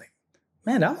over, I was like,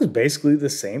 man, that was basically the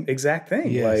same exact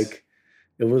thing. Yes. Like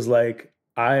it was like,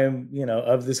 I am,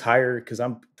 of this higher, because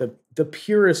I'm the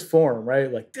purest form,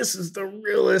 right? Like this is the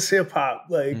realest hip hop,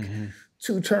 like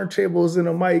 2 turntables and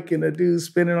a mic and a dude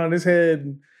spinning on his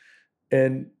head.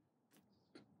 And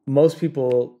most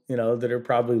people, that are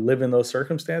probably living those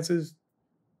circumstances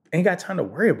ain't got time to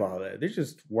worry about that. They're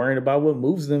just worrying about what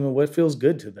moves them and what feels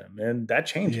good to them. And that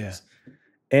changes. Yeah.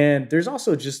 And there's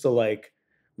also just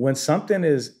when something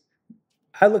is,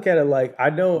 I look at it like, I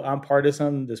know I'm part of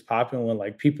something that's popping when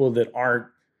like people that aren't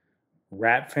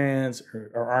rap fans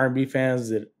or R&B fans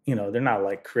that, they're not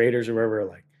like creators or whatever,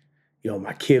 like,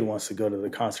 my kid wants to go to the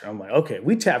concert. I'm like, okay,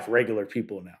 we tap regular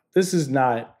people now. This is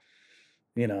not,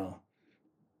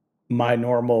 my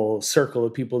normal circle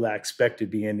of people that I expect to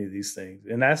be into these things.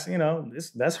 And that's,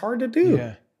 that's hard to do.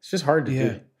 Yeah. It's just hard to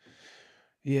do.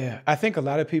 Yeah. I think a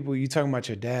lot of people, you talking about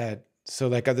your dad. So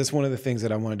like, that's one of the things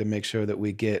that I wanted to make sure that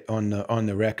we get on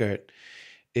the record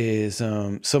is,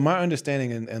 so my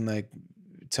understanding and like,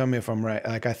 tell me if I'm right.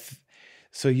 Like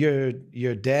So your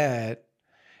dad,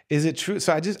 is it true?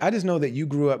 So I just know that you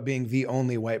grew up being the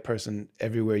only white person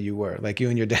everywhere you were. Like you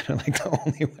and your dad are like the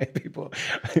only white people.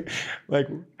 Like,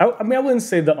 I mean, I wouldn't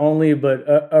say the only, but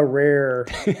a rare,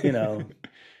 you know.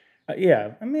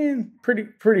 Yeah, I mean,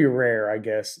 pretty rare, I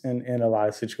guess, in a lot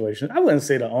of situations. I wouldn't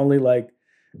say the only. Like,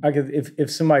 I could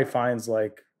if somebody finds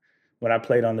like when I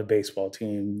played on the baseball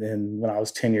team and when I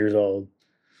was 10 years old,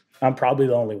 I'm probably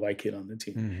the only white kid on the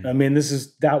team. I mean,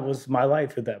 that was my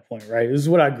life at that point, right? This is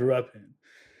what I grew up in.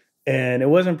 And it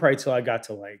wasn't probably till I got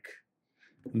to like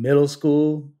middle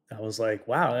school, I was like,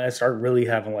 wow, and I started really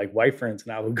having like white friends,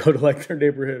 and I would go to like their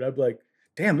neighborhood. I'd be like,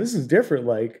 damn, this is different.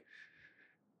 Like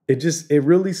it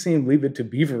really seemed Leave It to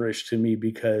Beaverish to me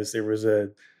because there was a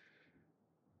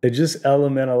just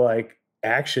element of like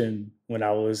action when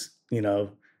I was, you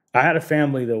know, I had a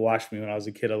family that watched me when I was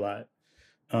a kid a lot,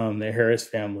 the Harris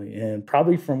family. And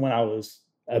probably from when I was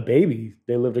a baby,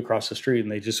 they lived across the street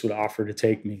and they just would offer to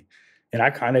take me. And I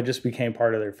kind of just became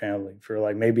part of their family for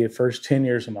like maybe the first 10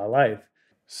 years of my life.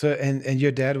 so and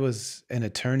your dad was an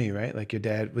attorney, right? Like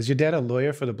was your dad a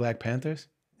lawyer for the Black Panthers?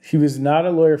 He was not a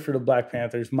lawyer for the Black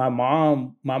Panthers. My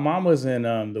mom was in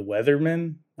the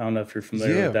Weathermen. I don't know if you're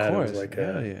familiar with that. It was like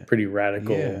a pretty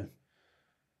radical.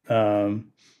 Yeah.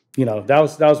 You know, that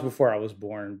was before I was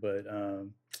born, but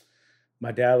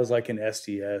my dad was like an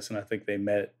SDS, and I think they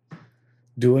met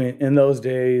doing in those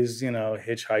days, you know,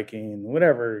 hitchhiking,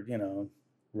 whatever, you know,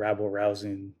 rabble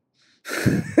rousing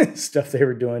stuff they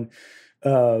were doing.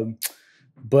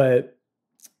 But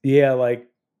yeah, like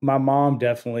my mom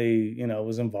definitely, you know,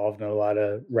 was involved in a lot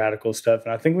of radical stuff.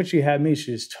 And I think when she had me,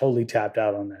 she just totally tapped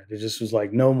out on that. It just was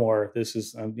like, no more. This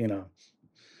is, you know,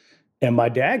 and my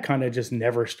dad kind of just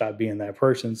never stopped being that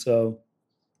person. So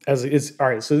as it's all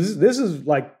right. So this is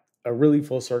like a really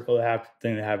full circle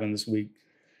thing that happened this week.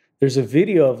 There's a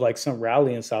video of like some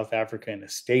rally in South Africa in a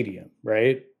stadium,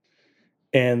 right?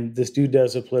 And this dude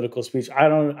does a political speech. I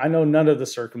know none of the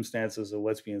circumstances of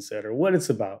what's being said or what it's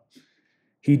about.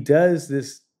 He does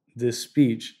this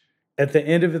speech. At the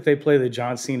end of it, they play the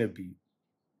John Cena beat,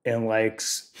 and like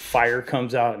fire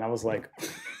comes out, and I was like,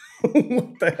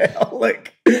 "What the hell?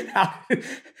 Like,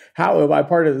 how am I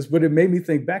part of this?" But it made me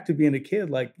think back to being a kid.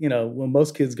 Like, you know, when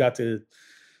most kids got to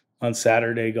on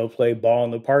Saturday go play ball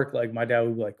in the park, like my dad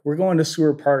would be like, "We're going to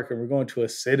Sewer Park, and we're going to a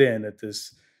sit-in at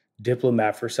this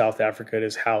diplomat for South Africa at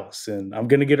his house, and I'm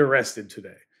going to get arrested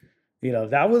today." You know,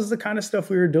 that was the kind of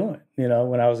stuff we were doing, you know,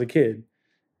 when I was a kid.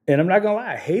 And I'm not gonna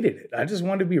lie, I hated it. I just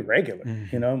wanted to be regular.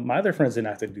 You know, my other friends didn't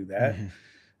have to do that.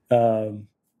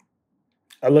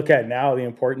 I look at now the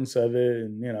importance of it,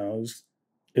 and you know,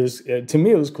 to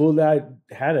me it was cool that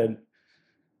I had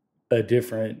a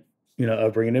different, you know,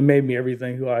 upbringing. It made me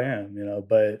everything who I am, you know.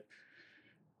 But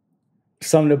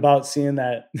something about seeing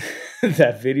that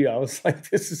that video, I was like,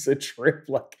 this is a trip.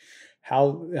 Like,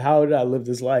 how did I live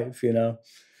this life, you know?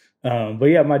 But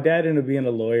yeah, my dad ended up being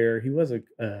a lawyer. He was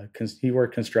he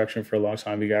worked construction for a long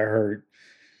time. He got hurt,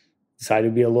 decided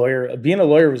to be a lawyer. Being a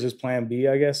lawyer was his plan B,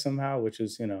 I guess, somehow, which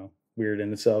is, you know, weird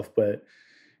in itself. But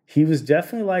he was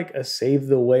definitely like a save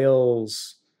the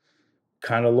whales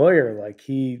kind of lawyer. Like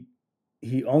he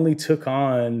only took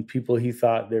on people he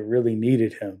thought that really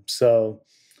needed him. So,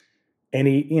 and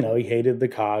he, you know, he hated the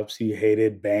cops, he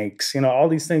hated banks, you know, all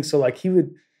these things. So like he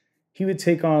would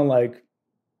take on like,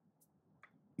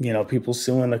 you know, people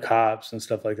suing the cops and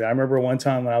stuff like that. I remember one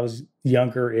time when I was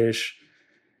younger-ish,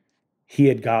 he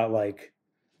had got like,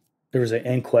 there was an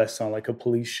inquest on like a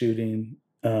police shooting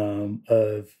of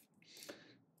an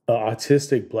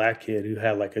autistic Black kid who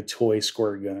had like a toy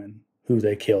squirt gun, who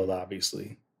they killed,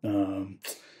 obviously. And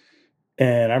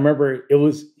I remember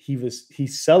he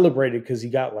celebrated because he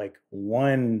got like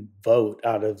 1 vote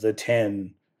out of the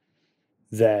 10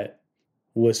 that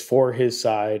was for his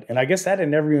side. And I guess that had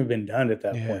never even been done at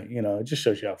that point. You know, it just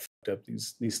shows you how fucked up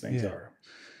these things are.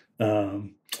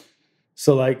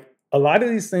 So like a lot of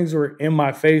these things were in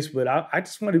my face, but I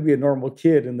just wanted to be a normal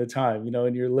kid in the time, you know,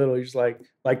 and you're little, you're just like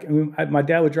I mean, my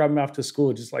dad would drive me off to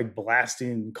school, just like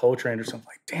blasting Coltrane or something.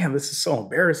 Like, damn, this is so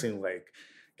embarrassing. Like,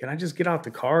 can I just get out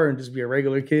the car and just be a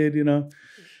regular kid, you know?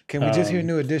 Can we just hear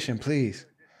New Edition, please?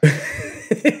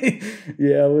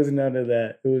 Yeah, it was none of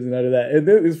that. And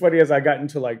it was funny as I got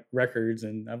into like records,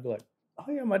 and I'd be like, oh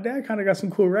yeah, my dad kind of got some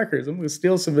cool records. I'm gonna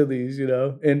steal some of these, you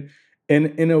know. And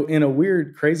in a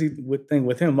weird, crazy thing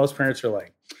with him, most parents are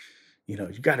like, you know,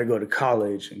 you got to go to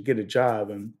college and get a job.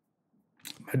 And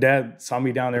my dad saw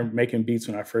me down there making beats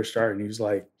when I first started,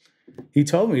 and he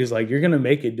told me, he's like, you're gonna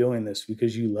make it doing this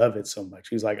because you love it so much.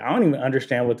 He's like, I don't even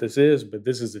understand what this is, but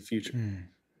this is the future.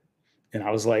 And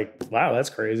I was like, wow, that's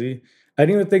crazy. I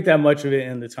didn't even think that much of it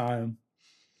in the time.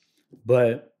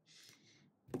 But,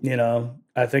 you know,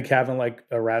 I think having like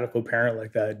a radical parent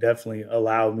like that definitely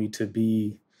allowed me to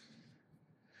be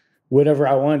whatever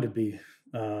I wanted to be,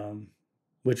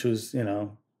 which was, you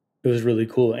know, it was really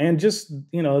cool. And just,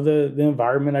 you know, the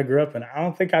environment I grew up in. I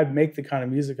don't think I'd make the kind of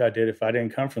music I did if I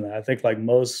didn't come from that. I think like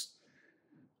most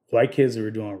white kids who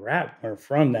were doing rap are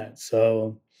from that.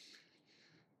 So,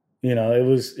 you know, it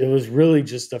was really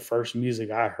just the first music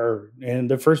I heard and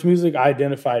the first music I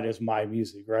identified as my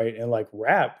music, right? And like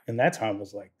rap in that time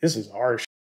was like, this is our shit.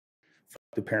 Fuck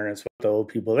the parents, fuck the old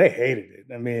people. They hated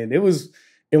it. I mean, it was,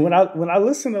 and when I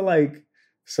listen to like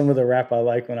some of the rap I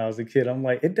like when I was a kid, I'm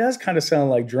like, it does kind of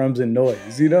sound like drums and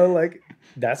noise, you know, like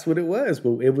that's what it was,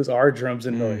 but it was our drums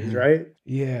and noise, right?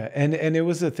 Yeah, and it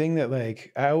was a thing that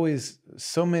like I always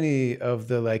so many of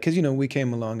the like because you know we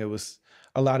came along, it was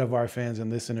a lot of our fans and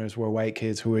listeners were white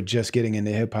kids who were just getting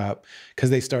into hip hop because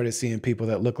they started seeing people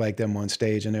that look like them on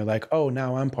stage and they're like, oh,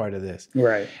 now I'm part of this.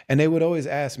 Right. And they would always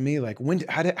ask me like,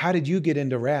 how did you get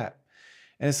into rap?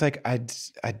 And it's like I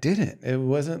didn't. It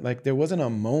wasn't like there wasn't a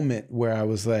moment where I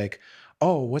was like,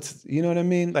 oh, what's you know what I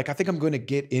mean? Like I think I'm going to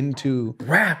get into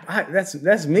Rap.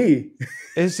 That's me.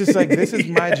 it's just like this is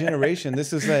my Yeah. generation.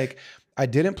 This is like I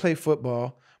didn't play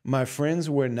football. My friends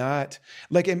were not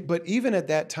like, but even at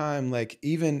that time, like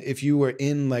even if you were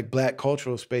in like black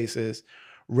cultural spaces,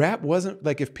 rap wasn't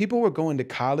like if people were going to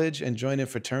college and joining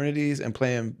fraternities and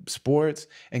playing sports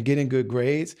and getting good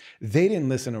grades, they didn't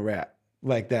listen to rap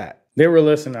like that. They were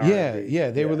listening to Yeah, R&B.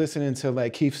 yeah, they were listening to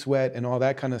like Keith Sweat and all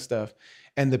that kind of stuff.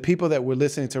 And the people that were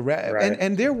listening to rap, Right.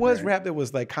 and there was Right. rap that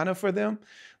was like kind of for them,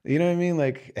 you know what I mean?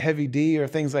 Like Heavy D or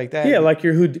things like that. Yeah, like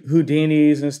your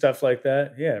Houdinis and stuff like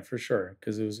that. Yeah, for sure.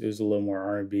 Because it was a little more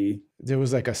R&B. There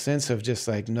was like a sense of just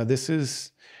like, no, this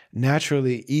is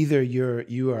naturally either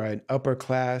you are an upper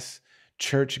class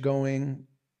church going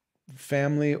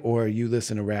family or you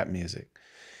listen to rap music.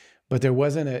 But it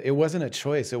wasn't a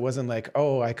choice. It wasn't like,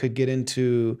 oh, I could get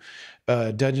into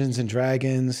Dungeons and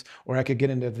Dragons, or I could get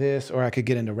into this, or I could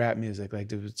get into rap music.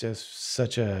 Like it was just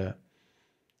such a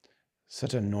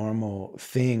normal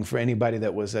thing for anybody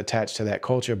that was attached to that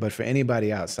culture. But for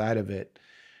anybody outside of it,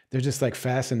 they're just like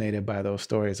fascinated by those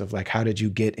stories of like, how did you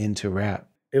get into rap?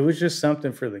 It was just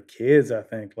something for the kids, I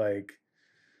think. Like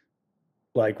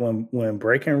when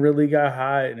breaking really got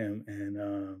hot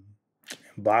and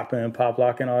bopping and pop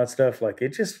locking and all that stuff, like it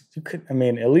just you could. I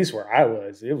mean, at least where I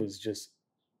was, it was just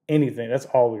anything. That's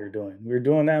all we were doing. We were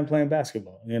doing that and playing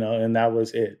basketball, you know, and that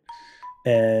was it.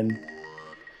 And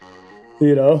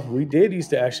you know, we did used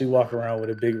to actually walk around with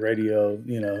a big radio,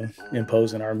 you know,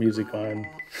 imposing our music on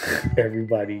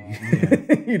everybody.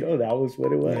 Yeah. You know, that was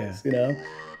what it was, Yeah. you know.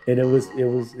 And it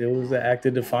was an act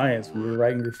of defiance. We were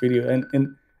writing graffiti and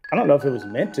I don't know if it was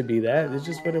meant to be that. It's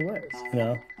just what it was, you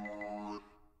know.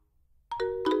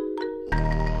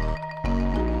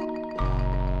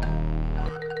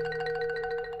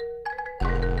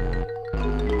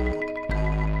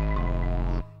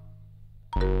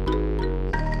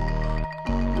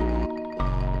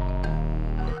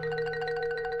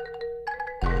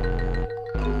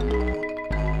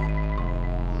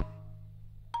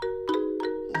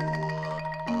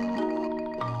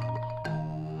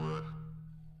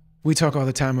 We talk all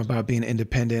the time about being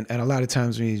independent, and a lot of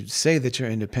times when you say that you're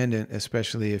independent,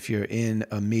 especially if you're in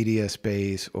a media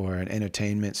space or an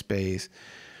entertainment space,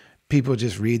 people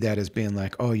just read that as being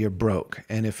like, oh, you're broke.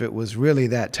 And if it was really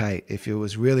that tight, if it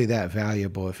was really that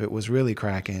valuable, if it was really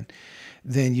cracking,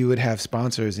 then you would have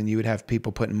sponsors and you would have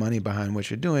people putting money behind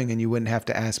what you're doing, and you wouldn't have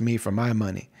to ask me for my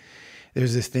money.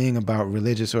 There's this thing about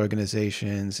religious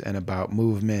organizations and about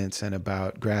movements and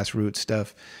about grassroots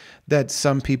stuff that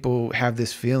some people have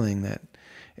this feeling that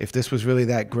if this was really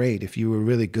that great, if you were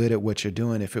really good at what you're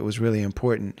doing, if it was really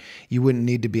important, you wouldn't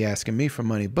need to be asking me for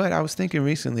money. But I was thinking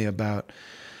recently about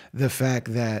the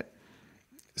fact that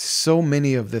so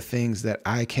many of the things that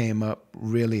I came up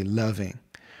really loving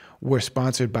were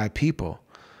sponsored by people.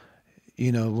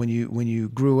 You know, when you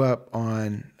grew up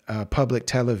on public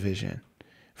television,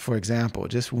 for example,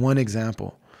 just one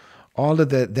example, all of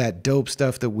that dope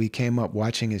stuff that we came up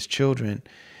watching as children,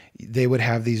 they would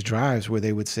have these drives where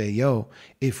they would say, yo,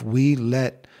 if we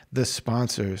let the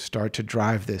sponsors start to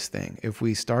drive this thing, if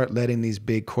we start letting these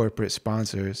big corporate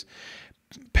sponsors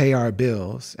pay our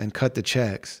bills and cut the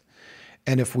checks,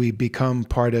 and if we become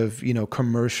part of, you know,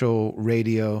 commercial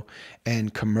radio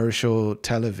and commercial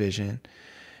television,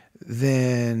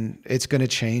 then it's going to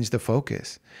change the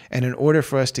focus. And in order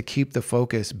for us to keep the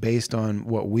focus based on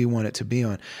what we want it to be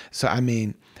on. So, I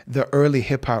mean, the early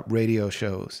hip hop radio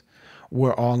shows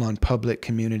were all on public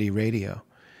community radio.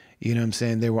 You know what I'm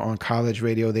saying? They were on college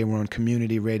radio, they were on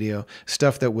community radio,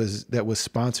 stuff that was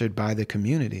sponsored by the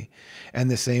community.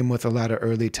 And the same with a lot of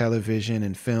early television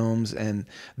and films and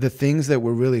the things that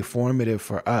were really formative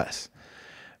for us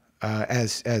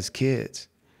as kids.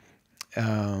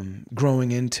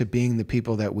 Growing into being the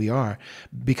people that we are,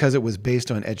 because it was based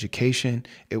on education.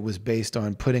 It was based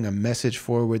on putting a message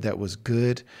forward that was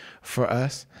good for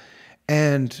us.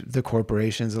 And the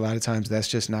corporations, a lot of times that's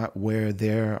just not where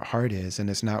their heart is, and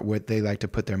it's not what they like to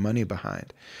put their money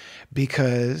behind.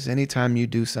 Because anytime you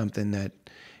do something that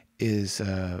is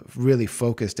really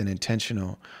focused and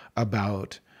intentional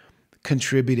about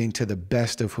contributing to the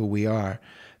best of who we are,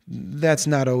 that's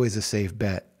not always a safe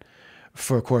bet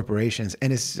for corporations.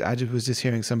 And I was just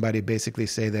hearing somebody basically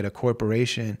say that a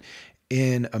corporation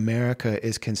in America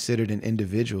is considered an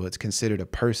individual. It's considered a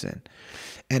person.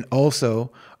 And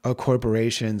also, a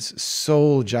corporation's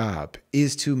sole job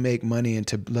is to make money and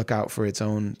to look out for its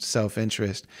own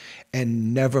self-interest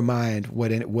and never mind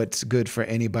what's good for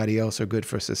anybody else or good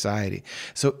for society.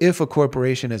 So if a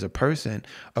corporation is a person,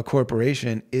 a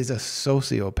corporation is a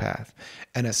sociopath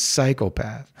and a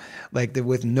psychopath, like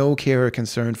with no care or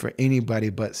concern for anybody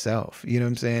but self. You know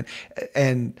what I'm saying?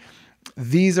 And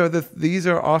these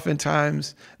are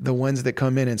oftentimes the ones that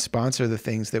come in and sponsor the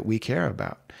things that we care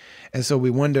about. And so we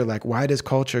wonder, like, why does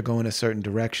culture go in a certain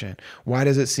direction? Why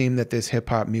does it seem that this hip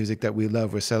hop music that we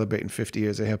love, we're celebrating 50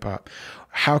 years of hip hop,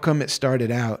 how come it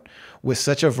started out with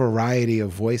such a variety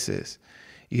of voices?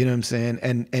 You know what I'm saying?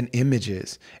 And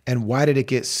images. And why did it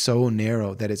get so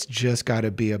narrow that it's just got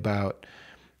to be about,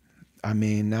 I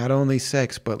mean, not only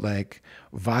sex, but like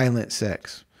violent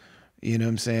sex? You know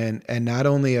what I'm saying? And not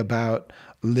only about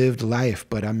lived life,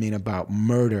 but I mean about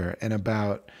murder and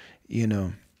about, you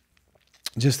know,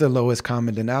 just the lowest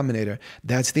common denominator.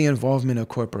 That's the involvement of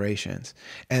corporations.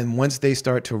 And once they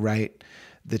start to write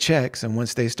the checks and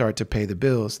once they start to pay the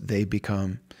bills, they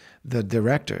become the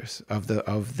directors of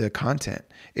the content.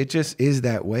 It just is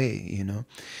that way, you know?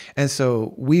 And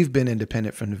so we've been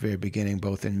independent from the very beginning,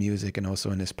 both in music and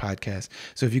also in this podcast.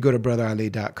 So if you go to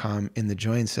brotherali.com in the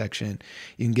join section,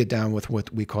 you can get down with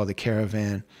what we call the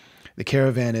caravan. The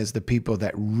caravan is the people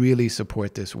that really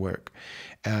support this work.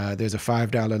 There's a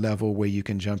 $5 level where you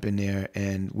can jump in there,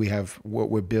 and we have what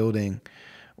we're building,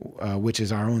 which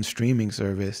is our own streaming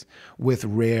service with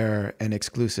rare and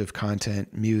exclusive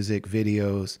content, music,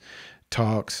 videos,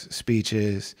 talks,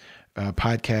 speeches,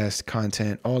 podcast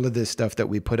content, all of this stuff that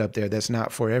we put up there that's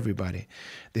not for everybody.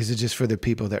 These are just for the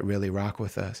people that really rock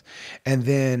with us. And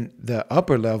then the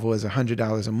upper level is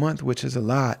 $100 a month, which is a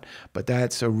lot, but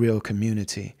that's a real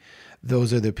community.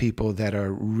 Those are the people that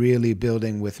are really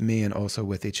building with me and also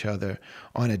with each other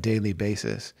on a daily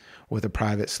basis with a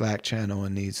private Slack channel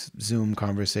and these Zoom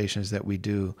conversations that we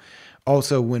do.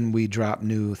 Also, when we drop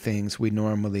new things, we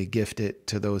normally gift it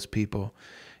to those people.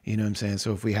 You know what I'm saying?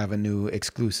 So if we have a new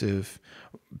exclusive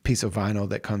piece of vinyl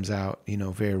that comes out, you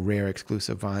know, very rare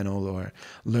exclusive vinyl or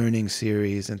learning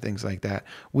series and things like that,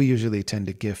 we usually tend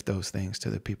to gift those things to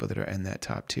the people that are in that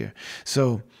top tier.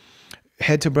 So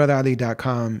head to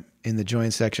brotherali.com in the join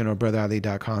section or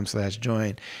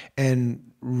brotherali.com/join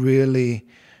and really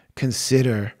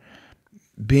consider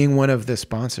being one of the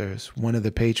sponsors, one of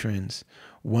the patrons,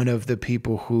 one of the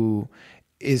people who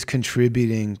is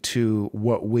contributing to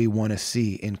what we want to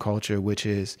see in culture, which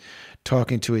is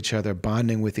talking to each other,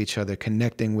 bonding with each other,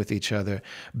 connecting with each other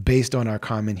based on our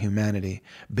common humanity,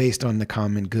 based on the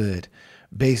common good,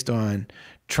 based on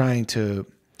trying to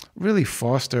really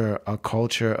foster a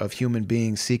culture of human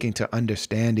beings seeking to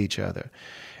understand each other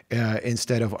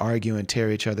instead of argue and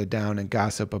tear each other down and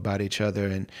gossip about each other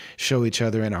and show each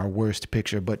other in our worst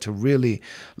picture, but to really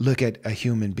look at a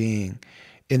human being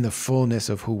in the fullness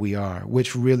of who we are,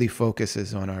 which really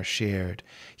focuses on our shared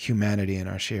humanity and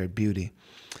our shared beauty.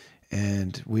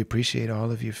 And we appreciate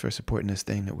all of you for supporting this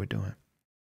thing that we're doing.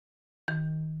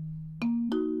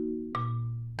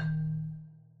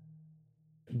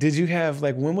 Did you have,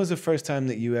 like, when was the first time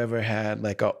that you ever had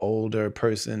like an older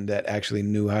person that actually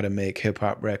knew how to make hip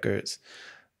hop records?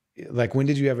 Like, when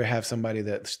did you ever have somebody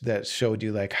that showed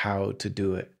you like how to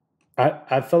do it?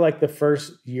 I feel like the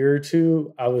first year or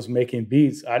two I was making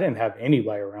beats, I didn't have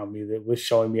anybody around me that was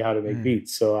showing me how to make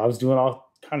beats. So I was doing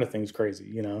all kind of things crazy,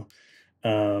 you know.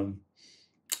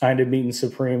 I ended up meeting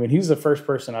Supreme, and he was the first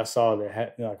person I saw that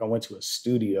had, you know, like I went to a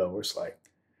studio where it's like,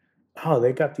 oh,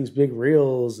 they got these big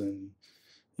reels, and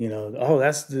you know, oh,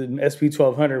 that's the SP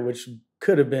 1200, which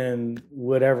could have been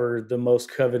whatever the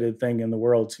most coveted thing in the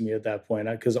world to me at that point,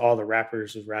 because all the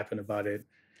rappers was rapping about it.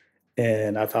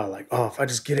 And I thought like, oh, if I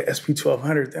just get an SP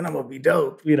 1200, then I'm gonna be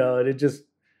dope, you know. And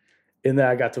then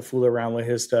I got to fool around with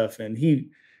his stuff, and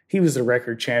he was the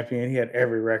record champion. He had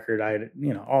every record I had,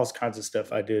 you know, all kinds of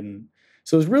stuff I didn't.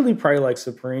 So it was really probably like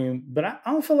Supreme, but I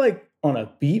don't feel like on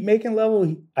a beat making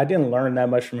level, I didn't learn that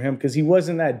much from him because he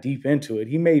wasn't that deep into it.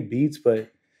 He made beats,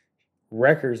 but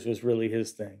records was really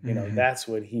his thing. You know, that's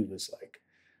what he was like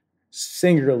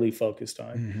singularly focused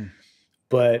on.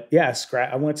 But yeah,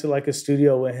 I went to like a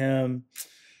studio with him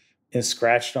and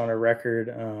scratched on a record.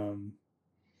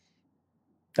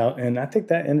 And I think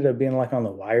that ended up being like on The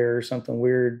Wire or something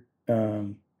weird.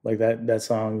 Like that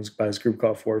song was by this group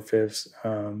called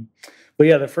 4/5. But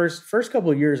yeah, the first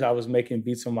couple of years I was making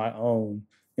beats on my own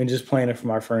and just playing it for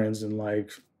my friends. And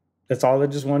like, that's all I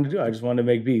just wanted to do. I just wanted to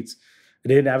make beats. I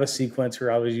didn't have a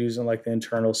sequencer. I was using like the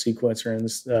internal sequencer in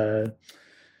this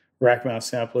rack mount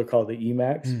sampler called the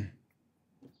Emax.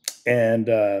 And,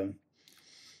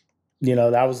 you know,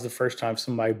 that was the first time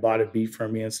somebody bought a beat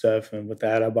from me and stuff. And with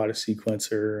that, I bought a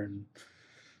sequencer. And,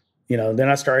 you know, then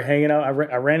I started hanging out. I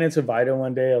ran into Vito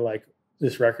one day at like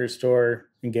this record store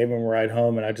and gave him a ride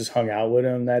home. And I just hung out with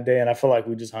him that day. And I feel like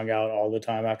we just hung out all the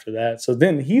time after that. So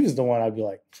then he was the one I'd be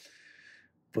like,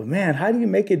 but man, how do you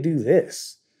make it do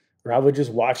this? Or I would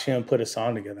just watch him put a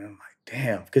song together. And I'm like,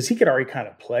 damn, because he could already kind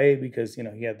of play because, you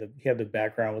know, he had the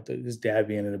background with his dad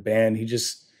being in a band.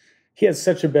 He had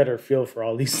such a better feel for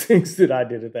all these things that I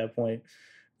did at that point.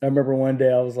 I remember one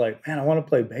day I was like, man, I want to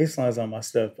play bass lines on my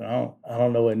stuff, but I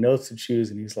don't know what notes to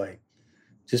choose. And he's like,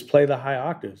 just play the high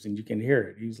octaves and you can hear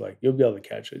it. He's like, you'll be able to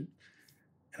catch it.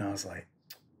 And I was like,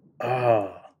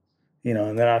 oh, you know,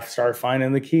 and then I started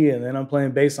finding the key and then I'm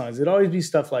playing bass lines. It'd always be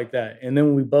stuff like that. And then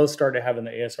when we both started having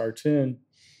the ASR 10,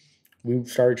 we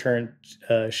started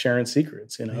sharing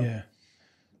secrets, you know,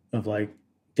 of like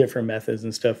different methods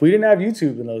and stuff. We didn't have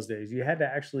YouTube in those days. You had to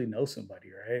actually know somebody,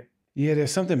 right? Yeah,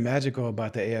 there's something magical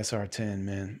about the ASR 10,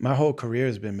 man. My whole career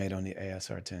has been made on the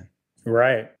ASR 10.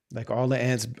 Right. Like all the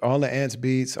ants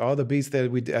beats, all the beats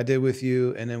that I did with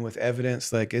you, and then with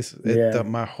Evidence, like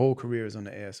my whole career is on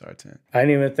the ASR 10. I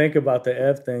didn't even think about the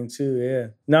F thing too. Yeah,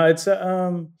 no, it's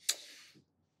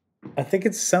I think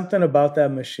it's something about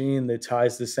that machine that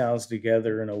ties the sounds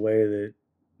together in a way that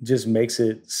just makes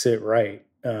it sit right.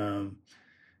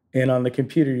 And on the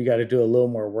computer, you got to do a little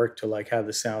more work to like have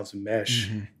the sounds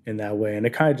mesh in that way, and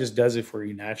it kind of just does it for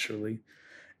you naturally.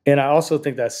 And I also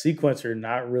think that sequencer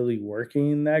not really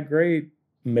working that great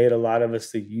made a lot of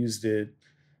us that used it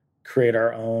create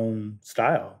our own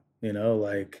style, you know,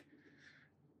 like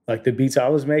the beats I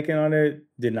was making on it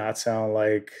did not sound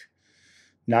like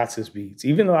Knox's beats,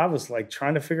 even though I was like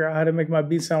trying to figure out how to make my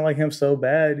beats sound like him so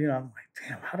bad, you know, I'm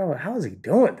like, damn, how is he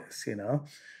doing this, you know?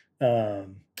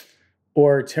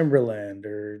 Or Timberland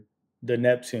or the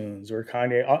Neptunes or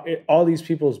Kanye, all these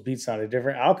people's beats sounded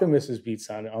different. Alchemist's beats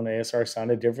sounded on the ASR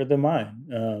sounded different than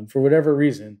mine for whatever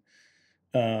reason.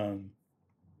 I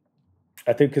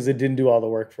think because it didn't do all the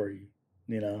work for you,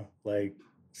 you know, like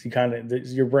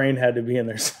your brain had to be in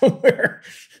there somewhere.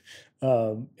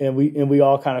 And we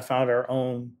all kind of found our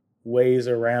own ways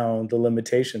around the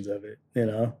limitations of it, you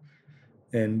know,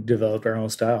 and developed our own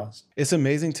styles. It's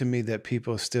amazing to me that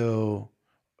people still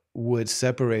would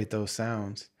separate those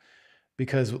sounds.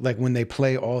 Because like when they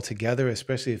play all together,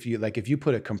 especially if you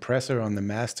put a compressor on the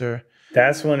master,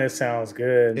 that's when it sounds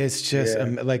good. It's just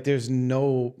like there's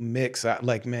no mix.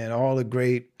 Like, man, all the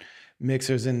great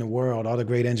mixers in the world, all the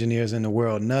great engineers in the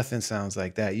world, nothing sounds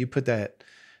like that. You put that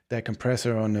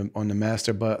compressor on the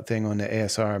master thing on the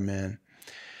ASR, man.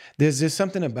 There's just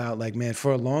something about like, man,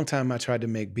 for a long time I tried to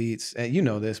make beats, and you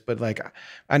know this, but like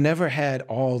I never had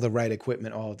all the right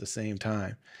equipment all at the same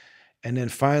time. And then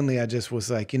finally, I just was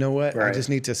like, you know what? Right. I just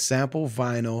need to sample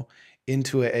vinyl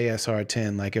into an ASR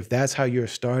 10. Like, if that's how you're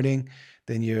starting,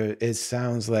 then it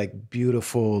sounds like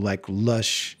beautiful, like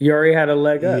lush. You already had a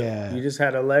leg up. Yeah. You just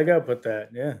had a leg up with that.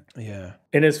 Yeah. Yeah.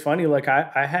 And it's funny, like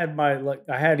I had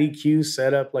EQs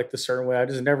set up like the certain way. I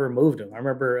just never moved them. I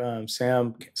remember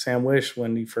Sam Wish,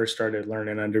 when he first started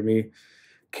learning under me,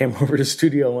 came over to the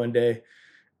studio one day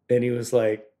and he was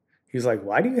like,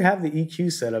 why do you have the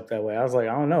EQ set up that way? I was like,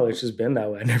 I don't know. It's just been that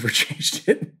way. I never changed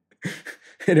it.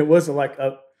 And it wasn't like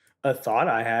a thought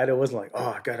I had. It wasn't like, oh,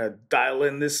 I got to dial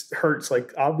in this hertz.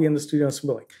 Like I'll be in the studio and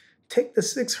somebody like, take the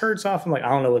 6 hertz off. I'm like, I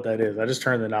don't know what that is. I just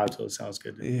turned the knob till it sounds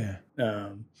good to me. Yeah.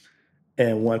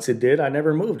 And once it did, I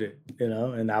never moved it, you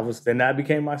know, and then that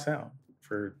became my sound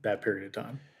for that period of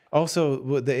time. Also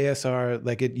with the ASR,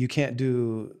 like you can't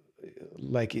do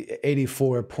like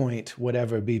 84 point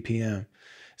whatever BPM.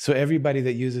 So everybody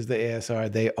that uses the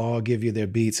ASR, they all give you their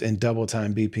beats in double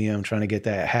time BPM, trying to get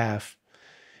that half.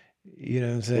 You know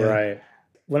what I'm saying? Right.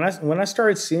 when I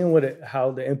started seeing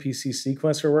how the MPC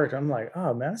sequencer worked, I'm like,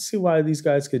 oh man, I see why these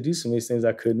guys could do some of these things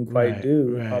I couldn't quite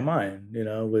do on mine, you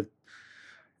know,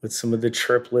 with some of the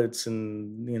triplets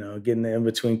and, you know, getting the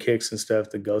in-between kicks and stuff,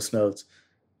 the ghost notes.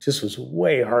 Just was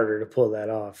way harder to pull that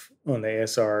off on the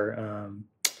ASR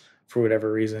for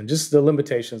whatever reason. Just the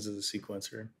limitations of the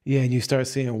sequencer. Yeah, and you start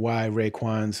seeing why why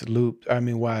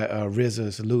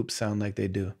RZA's loops sound like they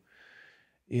do.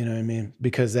 You know what I mean?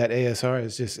 Because that ASR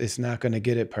is just, it's not going to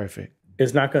get it perfect.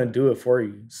 It's not going to do it for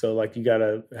you. So like you got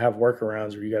to have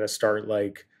workarounds, or you got to start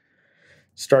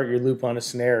your loop on a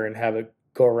snare and have it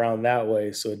go around that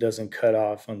way so it doesn't cut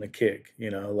off on the kick, you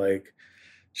know, like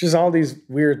just all these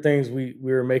weird things. We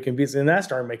were making beats, and I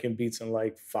started making beats in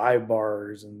like 5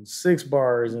 bars and 6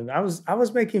 bars, and I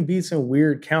was making beats in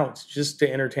weird counts just to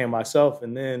entertain myself.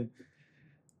 And then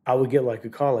I would get like a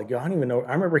call like, yo, I don't even know.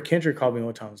 I remember Kendrick called me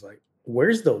one time, was like,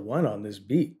 where's the 1 on this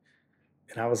beat?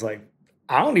 And I was like,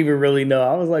 I don't even really know.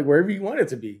 I was like, wherever you want it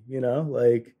to be, you know,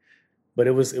 like, but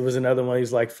it was another one of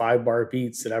these like 5 bar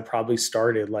beats that I probably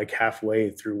started like halfway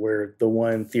through where the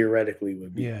 1 theoretically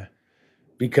would be. Yeah.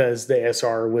 Because the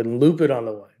SR wouldn't loop it on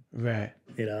the 1. Right.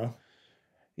 You know?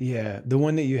 Yeah. The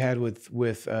one that you had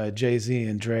with Jay-Z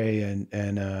and Dre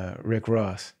and Rick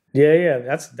Ross. Yeah.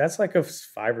 That's like a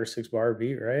 5 or 6 bar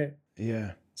beat, right?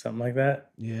 Yeah. Something like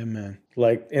that. Yeah, man.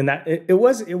 Like, and that it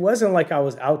wasn't like I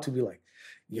was out to be like,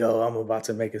 yo, I'm about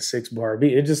to make a 6 bar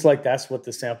beat. It just like, that's what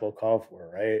the sample called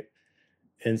for, right?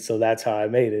 And so that's how I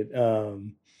made it.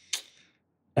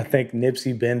 I think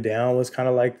Nipsey Bend Down was kind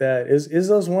of like that. Is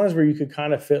those ones where you could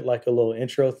kind of fit like a little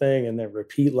intro thing and then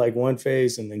repeat like one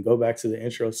phase and then go back to the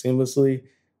intro seamlessly.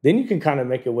 Then you can kind of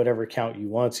make it whatever count you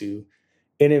want to.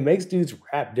 And it makes dudes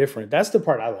rap different. That's the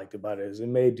part I liked about it, is it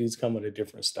made dudes come with a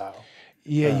different style.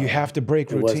 Yeah, you have to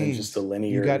break routines. It wasn't just a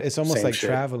linear. It's almost like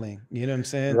traveling. You know what I'm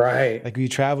saying? Right. Like when you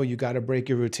travel, you got to break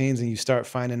your routines and you start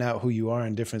finding out who you are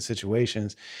in different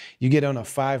situations. You get on a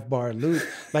 5 bar loop,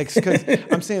 like, because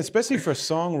I'm saying, especially for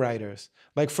songwriters,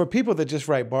 like for people that just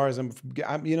write bars, you know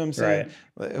what I'm saying?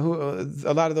 Right.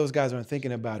 A lot of those guys aren't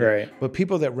thinking about it. Right. But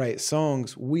people that write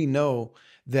songs, we know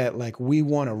that like we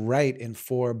want to write in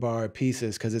 4 bar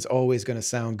pieces because it's always going to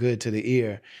sound good to the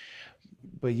ear.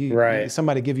 But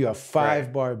somebody give you a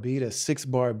 5 bar beat, a 6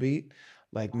 bar beat,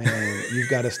 like, man, you've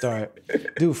got to start.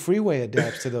 Dude, Freeway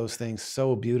adapts to those things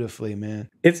so beautifully, man.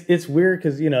 It's weird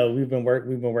because, you know, we've been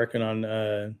working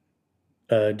on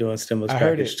doing Stimulus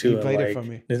Package too. You played it for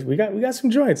me. We got some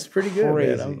joints, pretty good,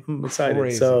 man. I'm excited.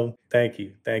 Crazy. So thank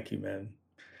you, man.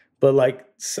 But like,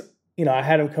 you know, I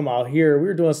had him come out here. We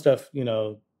were doing stuff, you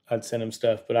know. I'd send him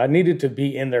stuff, but I needed to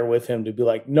be in there with him to be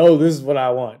like, no, this is what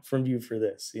I want from you for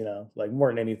this, you know, like more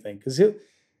than anything. Because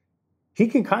he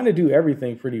can kind of do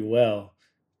everything pretty well.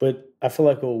 But I feel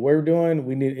like what we're doing,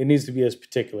 it needs to be a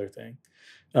particular thing.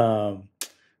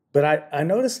 But I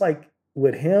noticed like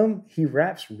with him, he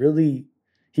raps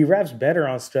better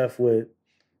on stuff with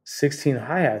 16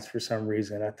 hi-hats for some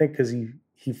reason. I think because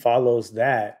he follows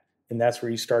that, and that's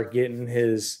where you start getting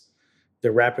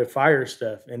the rapid fire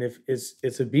stuff. And if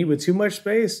it's a beat with too much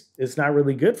space, it's not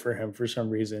really good for him for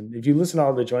some reason. If you listen to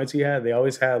all the joints he had, they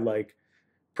always had like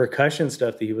percussion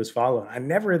stuff that he was following. I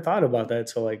never had thought about that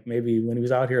till like maybe when he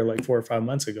was out here like 4 or 5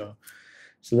 months ago.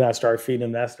 So then I started feeding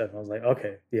him that stuff. And I was like,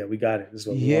 okay, yeah, we got it. This is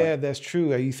what we want. That's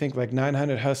true. You think like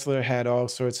 900 Hustler had all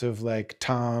sorts of like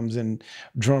toms and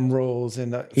drum rolls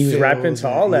and he was rapping to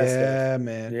all that stuff. Yeah,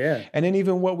 man. Yeah. And then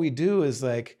even what we do is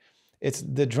like, it's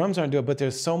the drums aren't doing it, but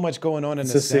there's so much going on in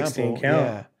the sample. 16 count.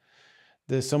 Yeah.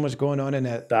 There's so much going on in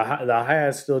that. The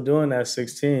hi-hat's still doing that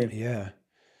 16. Yeah.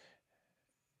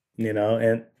 You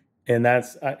know, and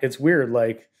that's it's weird.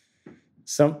 Like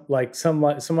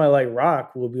somebody like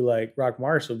Rock Marsh will be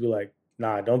like,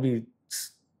 nah, don't be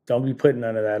putting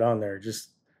none of that on there. Just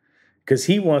because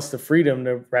he wants the freedom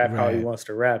to rap how he wants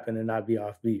to rap and then not be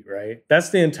offbeat, right? That's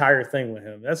the entire thing with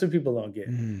him. That's what people don't get.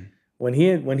 When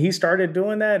he started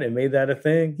doing that and made that a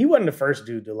thing, he wasn't the first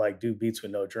dude to like do beats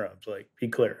with no drums. Like, be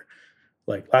clear.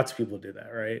 Like, lots of people did that,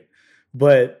 right?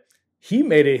 But he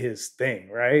made it his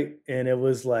thing, right? And it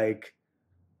was like,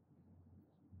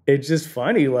 it's just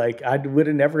funny. Like, I would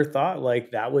have never thought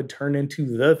like that would turn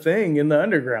into the thing in the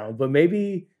underground. But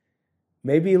maybe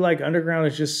like underground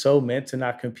is just so meant to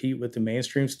not compete with the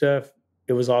mainstream stuff.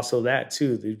 It was also that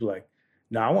too. They'd be like,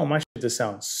 no, I want my shit to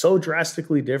sound so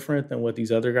drastically different than what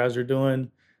these other guys are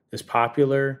doing. It's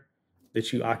popular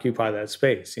that you occupy that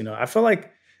space. You know, I feel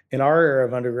like in our era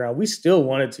of underground, we still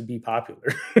want it to be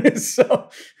popular. So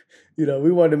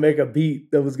we wanted to make a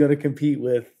beat that was going to compete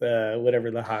with whatever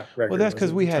the hot record Well, that's was because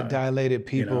at we the had time. dilated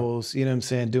peoples, you know what I'm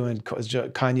saying, doing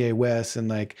Kanye West and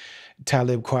like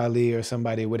Talib Kweli or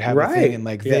somebody would have a thing, and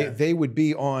Right. like Yeah. they would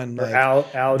be on Or like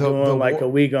Al the doing like a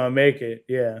war. We Gonna Make It.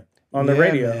 Yeah. On the Yeah,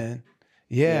 radio. man.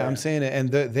 Yeah, I'm Yeah. saying it, and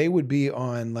they would be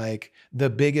on like the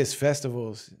biggest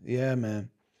festivals. Yeah, man.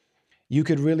 You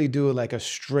could really do like a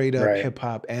straight up Right. hip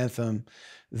hop anthem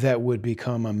that would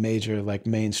become a major like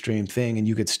mainstream thing, and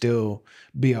you could still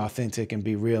be authentic and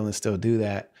be real and still do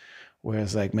that.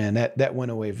 Whereas like, man, that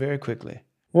went away very quickly.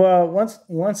 Well,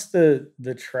 once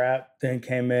the trap thing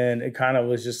came in, it kind of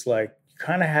was just like you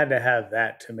kind of had to have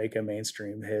that to make a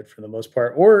mainstream hit for the most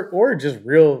part, or just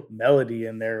real melody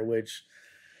in there, which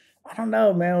I don't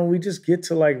know, man. When we just get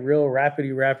to like real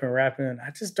rapidy rapping,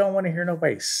 I just don't want to hear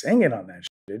nobody singing on that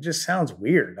shit. It just sounds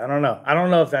weird. I don't know. I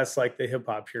don't know if that's like the hip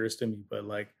hop purist in me, but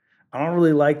like I don't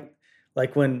really like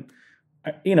when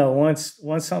once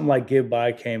something like Get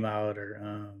By came out,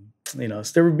 or so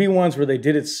there would be ones where they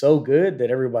did it so good that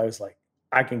everybody was like,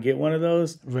 I can get one of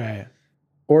those. Right.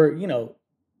 Or,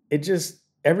 it just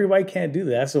everybody can't do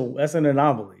that. That's an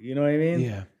anomaly. You know what I mean?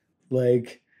 Yeah.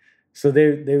 Like, so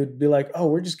they would be like, oh,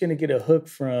 we're just gonna get a hook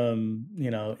from,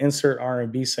 insert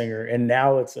R&B singer, and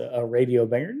now it's a radio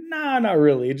banger. Nah, not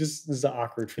really. It just is an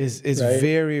awkward fit, It's right?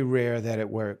 very rare that it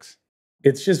works.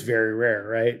 It's just very rare,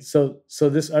 right? So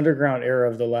this underground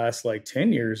era of the last like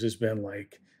 10 years has been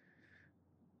like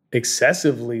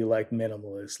excessively like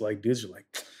minimalist. Like dudes are like,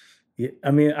 yeah,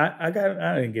 I mean, I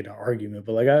didn't get in an argument,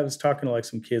 but like I was talking to like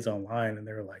some kids online, and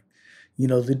they were like,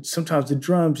 sometimes the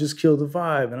drums just kill the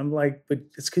vibe. And I'm like, but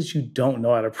it's because you don't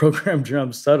know how to program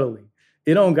drums subtly.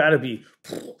 It don't gotta be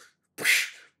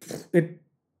it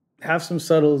have some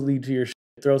subtlety to your shit.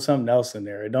 Throw something else in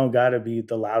there. It don't gotta be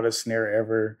the loudest snare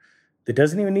ever. It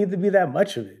doesn't even need to be that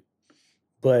much of it.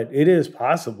 But it is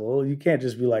possible. You can't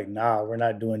just be like, nah, we're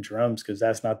not doing drums because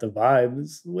that's not the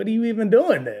vibe. What are you even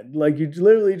doing then? Like, you're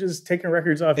literally just taking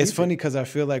records off. It's YouTube. funny because I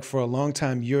feel like for a long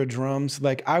time, your drums,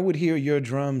 like I would hear your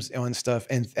drums on stuff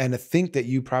and think that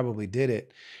you probably did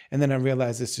it. And then I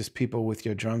realized it's just people with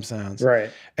your drum sounds.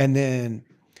 Right. And then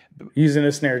using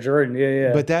a snare Jordan.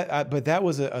 Yeah. But that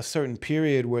was a certain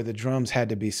period where the drums had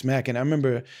to be smacking. I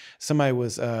remember somebody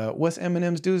was what's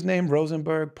Eminem's dude's name?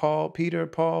 Rosenberg, Paul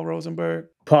Rosenberg.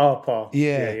 Paul.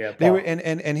 Yeah. Paul. They were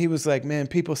and he was like, man,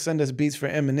 people send us beats for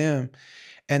Eminem,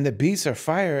 and the beats are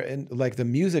fire and like the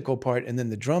musical part, and then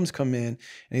the drums come in, and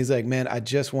he's like, man, I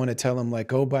just want to tell him like,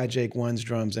 go buy Jake One's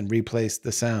drums and replace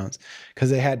the sounds,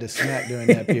 because they had to smack during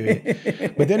that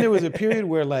period. But then there was a period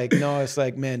where like, no, it's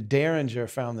like, man, Derringer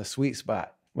found the sweet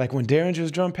spot. Like when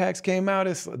Derringer's drum packs came out,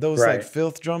 it's those like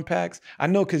filth drum packs. I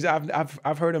know because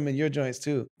I've heard them in your joints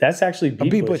too. That's actually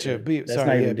Beat Butcher. Beat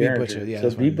Butcher. Yeah, so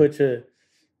Beat Butcher.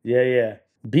 Yeah.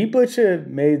 Beat Butcher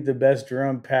made the best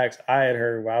drum packs I had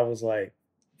heard, where I was like,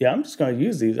 yeah, I'm just gonna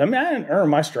use these. I mean, I didn't earn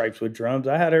my stripes with drums.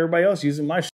 I had everybody else using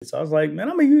my shit. So I was like, man,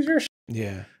 I'm gonna use your shit.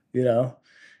 Yeah.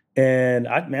 And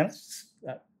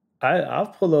I'll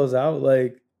pull those out.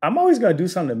 Like, I'm always gonna do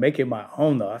something to make it my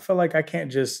own though. I feel like I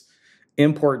can't just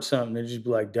import something and just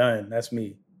be like, done, that's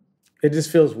me. It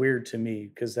just feels weird to me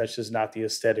because that's just not the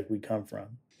aesthetic we come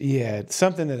from. Yeah, it's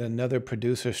something that another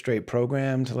producer straight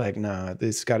programmed. Like, nah,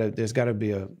 there's gotta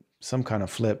be some kind of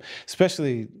flip.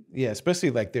 Especially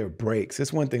like their breaks.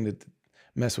 It's one thing to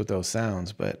mess with those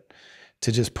sounds, but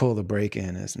to just pull the break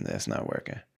in, that's not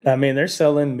working. I mean, they're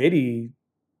selling MIDI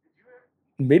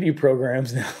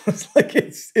programs now. It's like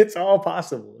it's all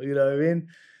possible. You know what I mean?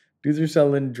 Dudes are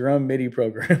selling drum MIDI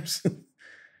programs.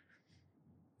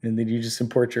 And then you just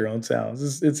import your own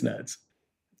sounds. It's nuts.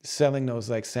 Selling those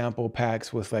like sample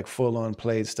packs with like full on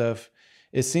played stuff.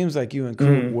 It seems like you and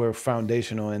Coop were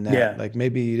foundational in that. Yeah. Like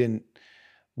maybe you didn't.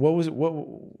 What was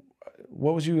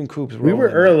you and Coop's role? We were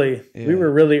early. Yeah. We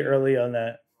were really early on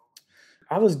that.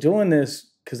 I was doing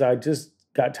this because I just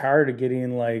got tired of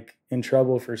getting like in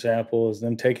trouble for samples,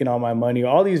 them taking all my money,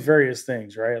 all these various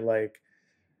things, right? Like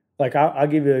I'll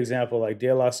give you an example, like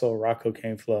De La Soul Rock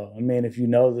Cocaine Flow. I mean, if you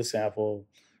know the sample,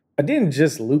 I didn't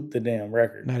just loop the damn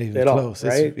record. Not even at close. all,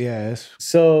 right?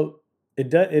 So it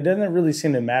doesn't really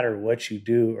seem to matter what you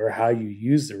do or how you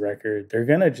use the record. They're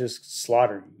going to just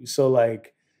slaughter you. So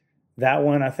like that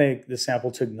one, I think the sample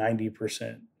took 90%.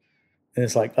 And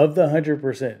it's like of the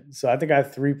 100%. So I think I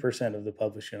have 3% of the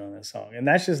publishing on that song. And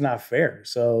that's just not fair.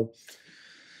 So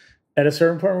at a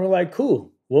certain point, we're like,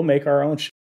 cool, we'll make our own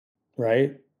shit,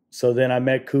 right? So then I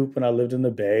met Coop when I lived in the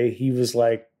Bay. He was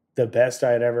like the best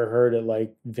I had ever heard at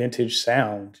like vintage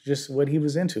sound. Just what he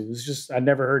was into. It was just, I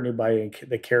never heard anybody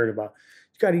that cared about,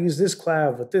 you got to use this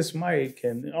clav with this mic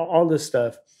and all this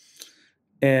stuff.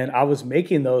 And I was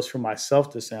making those for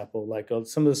myself to sample. Like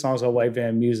some of the songs on White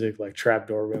Van Music, like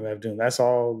Trapdoor, Women Have Doom, that's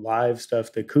all live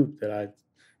stuff that Coop that I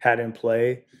had in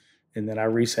play. And then I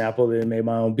resampled it and made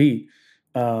my own beat.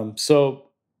 So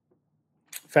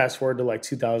fast forward to like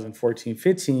 2014,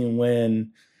 15,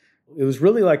 when it was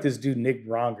really like this dude, Nick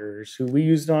Brongers, who we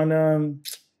used on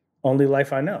Only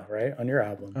Life I Know, right? On your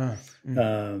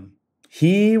album.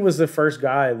 He was the first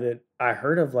guy that I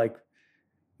heard of like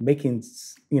making,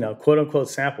 quote unquote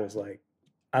samples. Like,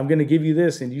 I'm going to give you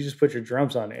this and you just put your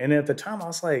drums on it. And at the time I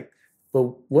was like, but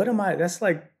what am I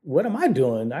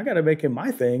doing? I got to make it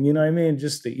my thing. You know what I mean?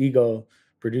 Just the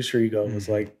producer ego was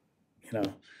like,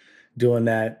 doing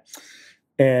that.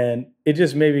 And it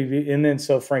just made me, and then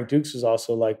so Frank Dukes was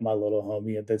also like my little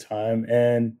homie at the time.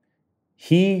 And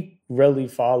he really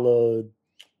followed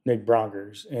Nick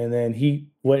Brongers. And then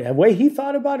the way he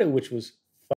thought about it, which was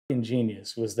fucking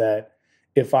genius, was that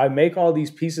if I make all these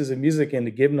pieces of music and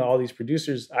to give them to all these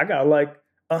producers, I got like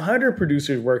 100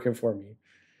 producers working for me.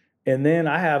 And then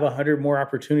I have 100 more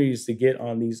opportunities to get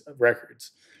on these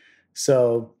records.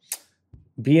 So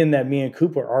being that me and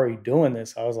Coop are already doing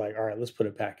this, I was like, all right, let's put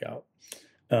a pack out.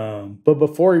 But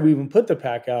before we even put the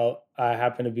pack out, I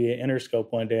happened to be at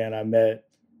Interscope one day and I met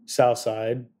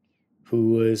Southside,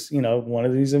 who was, one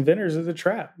of these inventors of the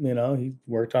trap. He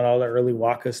worked on all the early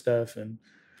Waka stuff. And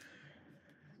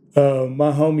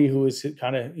my homie, who was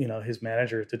kind of, his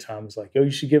manager at the time, was like, yo,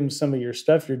 you should give him some of your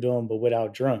stuff you're doing, but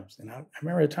without drums. And I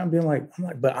remember at the time being like,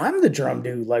 but I'm the drum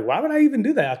dude. Like, why would I even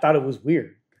do that? I thought it was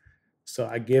weird. So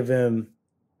I give him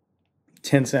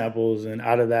 10 samples, and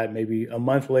out of that, maybe a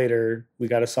month later, we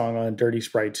got a song on Dirty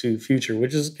Sprite 2 Future,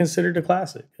 which is considered a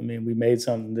classic. I mean, we made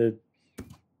something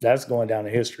that's going down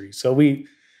in history. So I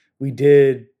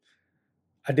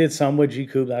did some with G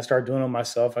Coop. I started doing it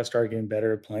myself. I started getting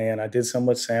better at playing. I did some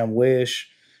with Sam Wish.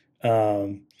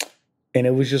 And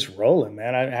it was just rolling,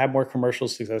 man. I had more commercial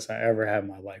success than I ever had in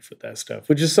my life with that stuff,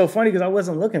 which is so funny because I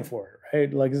wasn't looking for it,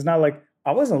 right? Like, it's not like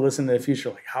I wasn't listening to the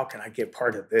future, like, how can I get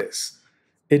part of this?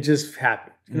 It just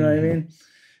happened. You know what I mean?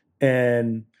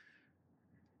 And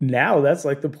now that's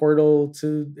like the portal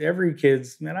to every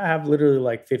kid's, man. I have literally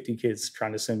like 50 kids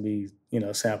trying to send me,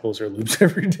 samples or loops